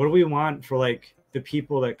 What do we want for like the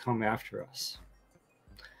people that come after us?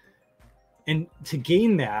 And to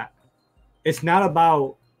gain that, it's not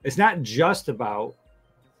just about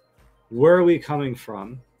where are we coming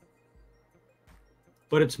from,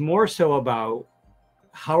 but it's more so about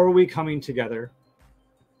how are we coming together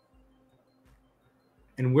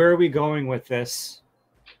and where are we going with this?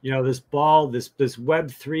 You know, this ball, this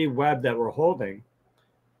Web3 web that we're holding.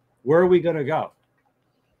 Where are we going to go?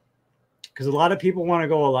 Because a lot of people want to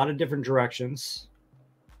go a lot of different directions,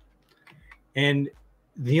 and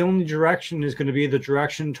the only direction is going to be the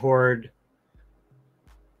direction toward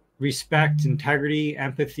respect, integrity,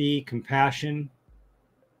 empathy, compassion,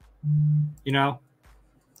 you know.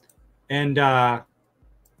 And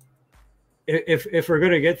if we're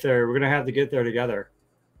going to get there, we're going to have to get there together.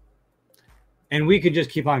 And we could just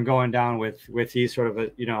keep on going down with these sort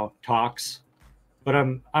of you know, talks. But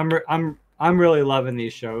I'm really loving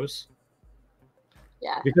these shows.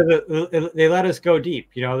 Yeah. Because they let us go deep.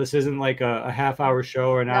 You know, this isn't like a half-hour show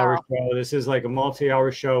or an hour show. This is like a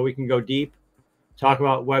multi-hour show. We can go deep, talk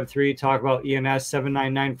about Web3, talk about ENS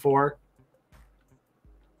 7994.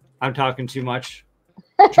 I'm talking too much.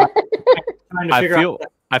 I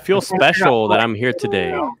feel special that I'm here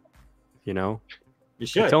today. You know, you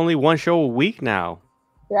should. It's only one show a week now.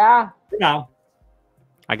 Yeah. You know,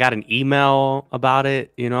 I got an email about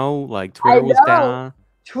it. You know, like Twitter was down.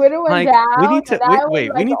 Twitter was like, down. We need to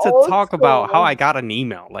wait. We need to talk school. about how I got an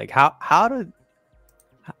email. Like how did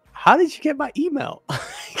you get my email?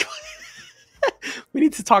 We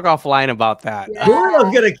need to talk offline about that. Yeah.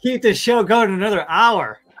 Julio's gonna keep this show going another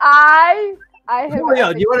hour. I have.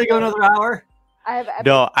 Julio, do you want to go another hour? I have.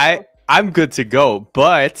 No, I'm good to go,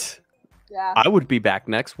 but yeah, I would be back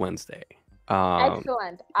next Wednesday.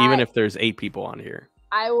 Excellent. Even if there's 8 people on here.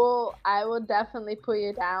 I will definitely put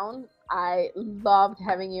you down. I loved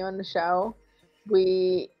having you on the show.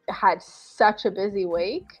 We had such a busy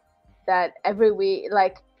week that every week,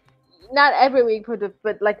 like not every week,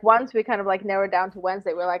 but like once we kind of like narrowed down to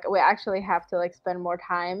Wednesday, we're like, we actually have to like spend more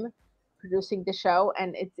time producing the show.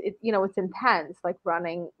 And it's you know, it's intense, like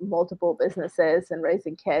running multiple businesses and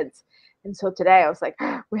raising kids. And so today I was like,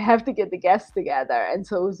 we have to get the guests together. And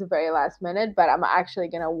so it was the very last minute, but I'm actually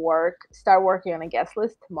going to start working on a guest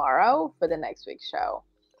list tomorrow for the next week's show,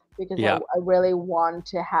 because I really want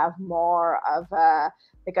to have more of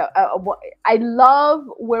I love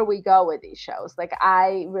where we go with these shows. Like,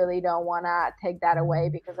 I really don't want to take that away,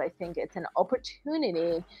 because I think it's an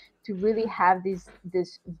opportunity to really have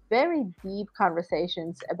this very deep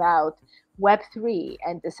conversations about Web3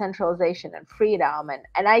 and decentralization and freedom.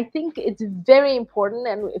 And I think it's very important.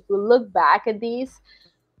 And if we look back at these,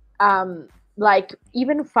 like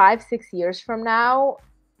even 5-6 years from now,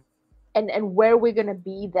 and where we're going to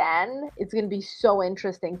be then, it's going to be so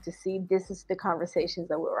interesting to see this is the conversations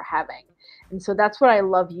that we were having. And so that's what I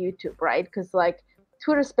love YouTube, right? Because like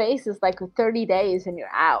Twitter Space is like 30 days and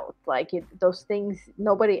you're out. Like those things,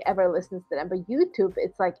 nobody ever listens to them. But YouTube,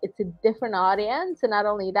 it's like, it's a different audience. And not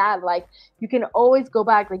only that, like you can always go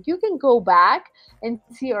back. Like you can go back and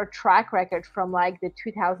see our track record from like the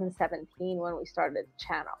 2017 when we started the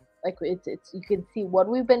channel. Like it's you can see what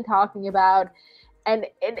we've been talking about. And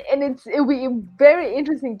it'll be very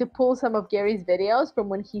interesting to pull some of Gary's videos from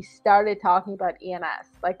when he started talking about ENS,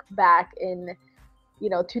 like back in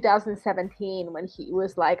 2017, when he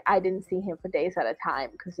was like, I didn't see him for days at a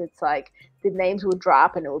time, because it's like the names would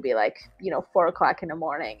drop and it would be like 4 o'clock in the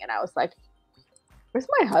morning, and I was like, where's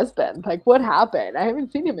my husband? Like, what happened? I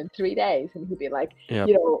haven't seen him in 3 days. And he'd be like,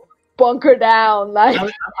 bunker down. Like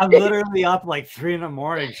I'm literally up like 3 in the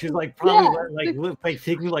morning. She's like probably like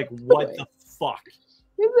thinking like, what the fuck?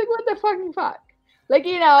 He's like, what the fucking fuck? Like,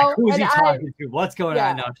 like, who's he talking to? What's going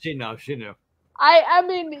on? No, she knew. I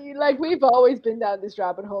mean, like, we've always been down this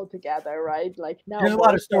rabbit hole together, right? Like, now there's a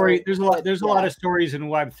lot of stories. There's a lot of stories in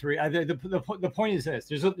Web3. The point is this: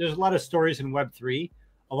 there's a lot of stories in Web3.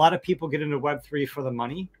 A lot of people get into Web3 for the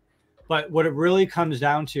money, but what it really comes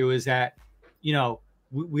down to is that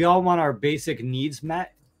we all want our basic needs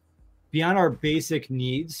met. Beyond our basic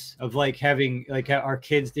needs of like having like our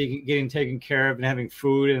kids getting taken care of and having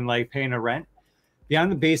food and like paying a rent,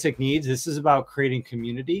 beyond the basic needs, this is about creating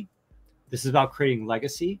community. This is about creating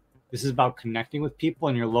legacy. This is about connecting with people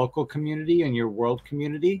in your local community and your world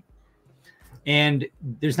community. And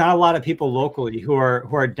there's not a lot of people locally who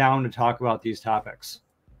are down to talk about these topics.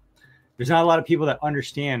 There's not a lot of people that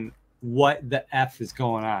understand what the F is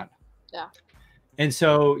going on. Yeah. And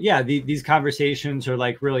so, these conversations are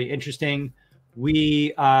like really interesting.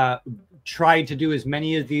 We tried to do as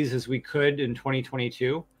many of these as we could in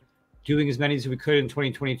 2022. Doing as many as we could in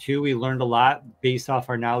 2022, we learned a lot based off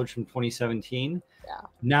our knowledge from 2017. Yeah.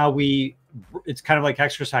 Now it's kind of like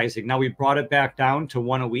exercising. Now we brought it back down to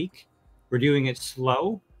 1 a week. We're doing it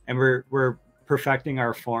slow, and we're perfecting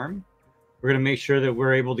our form. We're going to make sure that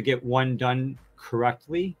we're able to get one done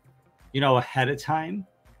correctly, ahead of time.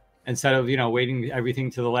 instead of, you know, waiting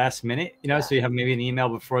everything to the last minute, you know, so you have maybe an email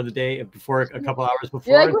before the day, before a couple hours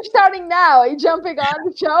before. You're like, we're starting now. Are you jumping on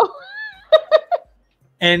the show?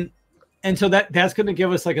 And so that's going to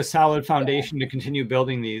give us like a solid foundation to continue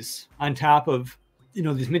building these on top of, you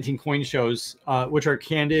know, these minting coin shows, which are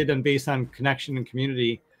candid and based on connection and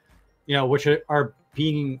community, you know, which are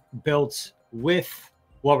being built with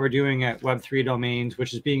what we're doing at Web3 domains,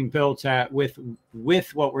 which is being built at with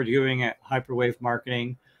what we're doing at Hyperwave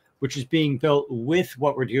Marketing, which is being built with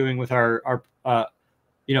what we're doing with our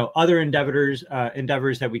you know, other endeavors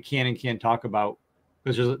that we can and can't talk about,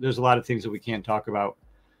 because there's a lot of things that we can't talk about.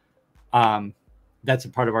 That's a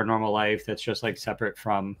part of our normal life that's just like separate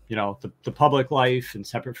from, you know, the public life and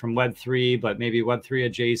separate from Web3, but maybe Web3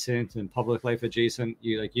 adjacent and public life adjacent.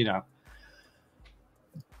 You know.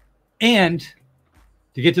 And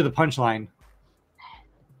to get to the punchline,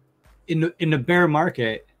 in the bear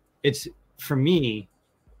market, it's for me,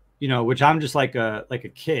 you know, which I'm just like a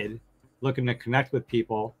kid looking to connect with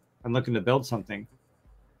people and looking to build something.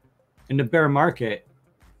 In the bear market,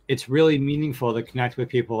 it's really meaningful to connect with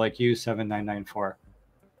people like you, 7994,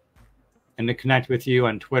 and to connect with you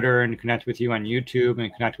on Twitter, and connect with you on YouTube,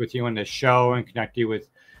 and connect with you on the show, and connect you with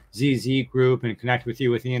ZZ Group, and connect with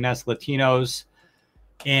you with ENS Latinos.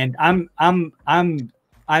 And I'm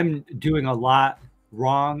doing a lot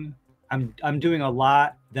wrong. I'm doing a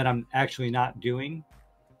lot that I'm actually not doing.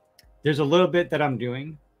 There's a little bit that I'm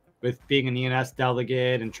doing with being an ENS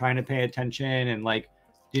delegate and trying to pay attention and, like,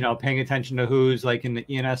 you know, paying attention to who's like in the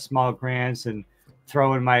ENS small grants and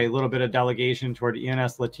throwing my little bit of delegation toward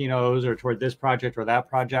ENS Latinos or toward this project or that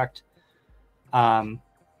project. Yeah.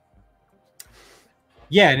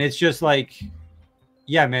 And it's just like,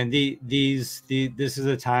 yeah, man, this is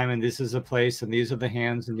a time and this is a place and these are the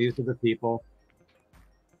hands and these are the people.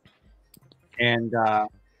 And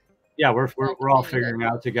yeah, we're all figuring it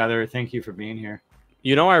out together. Thank you for being here.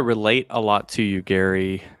 You know, I relate a lot to you,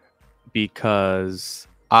 Gary, because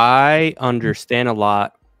I understand a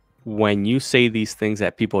lot when you say these things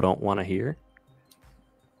that people don't want to hear.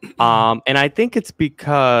 And I think it's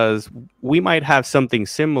because we might have something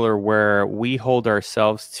similar where we hold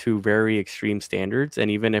ourselves to very extreme standards. And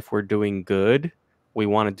even if we're doing good, we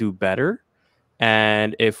want to do better.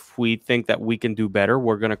 And if we think that we can do better,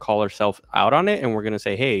 we're going to call ourselves out on it. And we're going to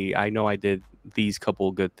say, hey, I know I did these couple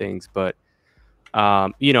of good things, but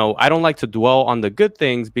you know, I don't like to dwell on the good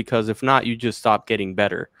things, because if not, you just stop getting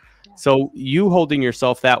better. Yeah. So you holding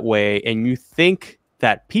yourself that way, and you think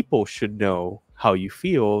that people should know how you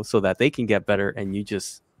feel so that they can get better, and you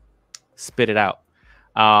just spit it out.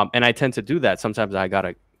 And I tend to do that. Sometimes I got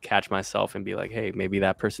to catch myself and be like, hey, maybe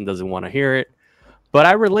that person doesn't want to hear it, but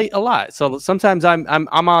I relate a lot. So sometimes I'm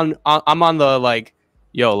on the like,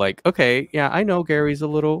 yo, like, okay, yeah, I know Gary's a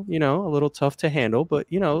little tough to handle, but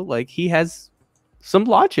you know, like, he has some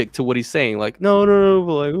logic to what he's saying. Like, no,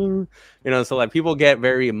 but like, you know, so like people get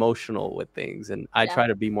very emotional with things, and I try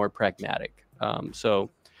to be more pragmatic.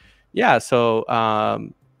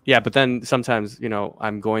 Yeah, but then sometimes, you know,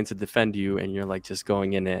 I'm going to defend you and you're like just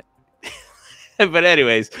going in it. But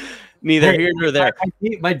anyways, neither here nor there.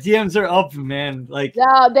 My DMs are up, man. Like,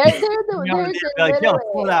 yeah, they're like, yo,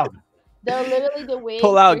 pull out. They're literally the way.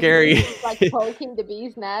 Pull out, Gary. Like poking the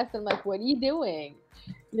bee's nest. I'm like, what are you doing?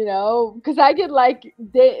 You know, because I get like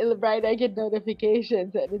I get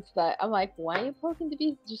notifications, and it's like, I'm like, why are you poking the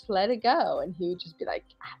bees? Just let it go. And he would just be like,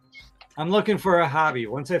 I'm looking for a hobby.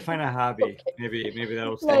 Once I find a hobby, okay, maybe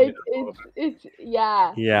that'll like it's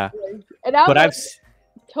yeah. And I'm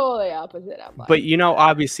totally opposite. I'm like, but you know,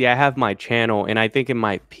 obviously I have my channel, and I think in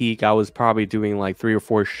my peak I was probably doing like 3 or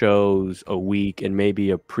 4 shows a week and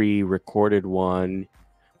maybe a pre-recorded one.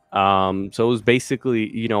 So it was basically,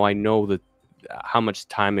 you know, I know how much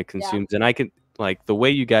time it consumes, and I can, like, the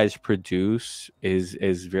way you guys produce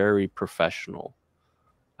is very professional.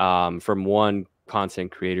 From one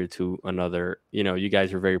content creator to another, you know, you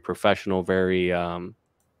guys are very professional, very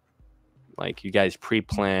like, you guys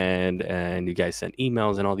pre-planned and you guys send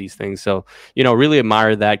emails and all these things. So, you know, really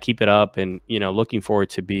admire that. Keep it up, and, you know, looking forward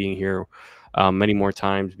to being here many more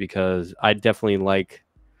times, because I definitely like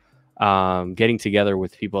getting together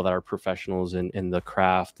with people that are professionals in the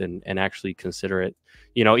craft and actually consider it.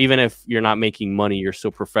 You know, even if you're not making money, you're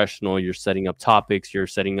still professional. You're setting up topics, you're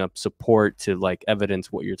setting up support to like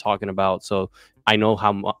evidence what you're talking about. So I know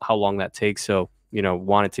how long that takes. So, you know,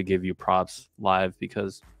 wanted to give you props live,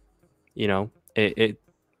 because, you know,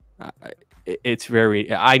 it's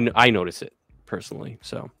very, I notice it personally.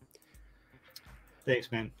 So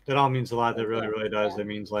thanks, man. That all means a lot. That really does. It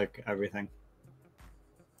means like everything.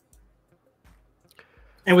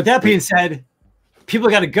 And with that being said, people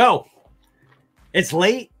got to go. It's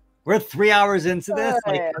late. We're 3 hours into this.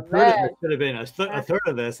 Like Oh, a third of man. this should have been a third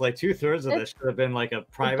of this. Like 2/3 of this should have been like a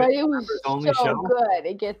private But it was members only so show. good.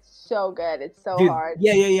 It gets so good. It's so Dude, hard.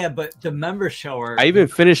 yeah. But the member show are. I even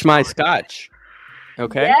finished my scotch.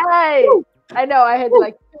 Okay. Yay! I know. I had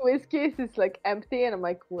like 2 whiskeys. It's like empty, and I'm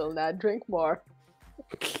like, will not drink more.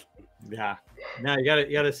 Yeah. No, you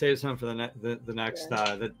gotta save some for the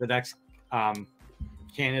next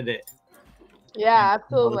candidate. Yeah,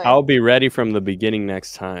 absolutely. I'll be ready from the beginning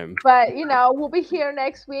next time. But you know, we'll be here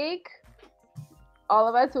next week. All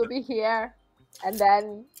of us will be here, and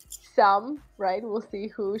then some. Right? We'll see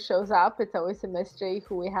who shows up. It's always a mystery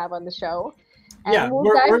who we have on the show. And Yeah, we'll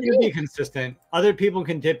we're dive going to be deep. consistent. Other people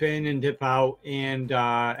can dip in and dip out, and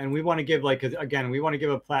we want to give we want to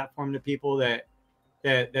give a platform to people that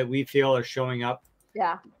we feel are showing up.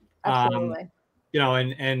 Yeah, absolutely. You know,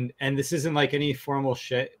 and this isn't like any formal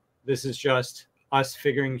shit. This is just us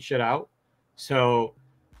figuring shit out. So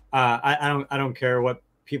I don't care what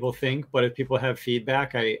people think, but if people have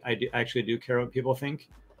feedback, I actually do care what people think.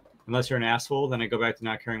 Unless you're an asshole, then I go back to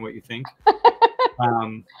not caring what you think.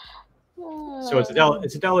 So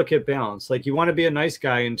it's a delicate balance. Like you want to be a nice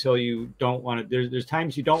guy until you don't want to. There's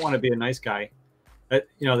times you don't want to be a nice guy. But,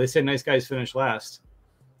 you know, they say nice guys finish last.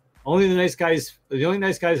 The only nice guys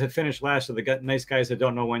that finish last are the nice guys that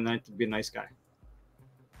don't know when not to be a nice guy.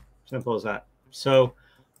 Simple as that. So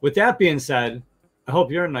with that being said, I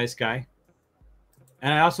hope you're a nice guy.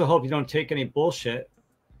 And I also hope you don't take any bullshit.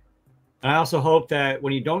 And I also hope that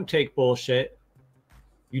when you don't take bullshit,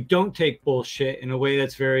 you don't take bullshit in a way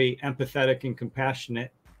that's very empathetic and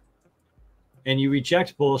compassionate. And you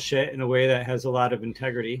reject bullshit in a way that has a lot of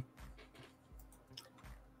integrity.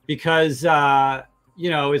 Because, you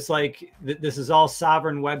know, it's like this is all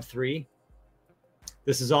sovereign Web3.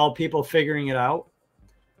 This is all people figuring it out.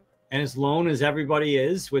 And as lone as everybody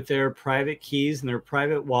is with their private keys and their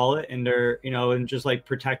private wallet and their, you know, and just like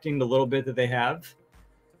protecting the little bit that they have,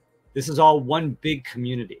 this is all one big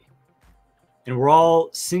community. And we're all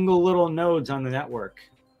single little nodes on the network.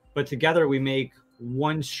 But together we make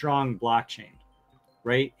one strong blockchain,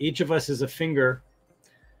 right? Each of us is a finger.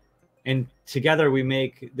 And together we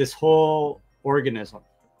make this whole organism.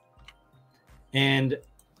 And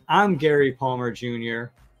I'm Gary Palmer Jr.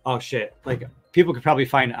 Oh, shit. Like, people could probably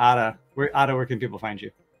find Ada. Where can people find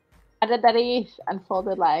you? Ada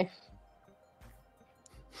Unfolded Life.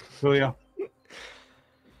 Julio?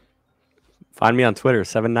 Find me on Twitter,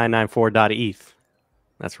 7994.eth.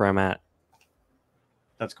 That's where I'm at.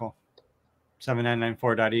 That's cool.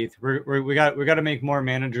 7994.eth. We got to make more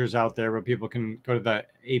managers out there where people can go to the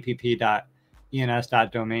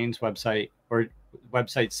app.ens.domains website or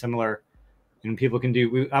websites similar, and people can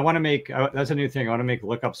do. I want to make that's a new thing. I want to make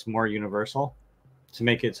lookups more universal to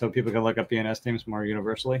make it so people can look up ENS names more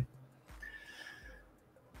universally.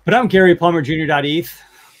 But I'm Gary Palmer Jr.eth.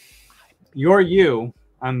 You're you.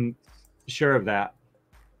 I'm sure of that.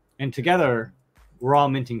 And together, we're all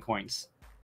minting coins.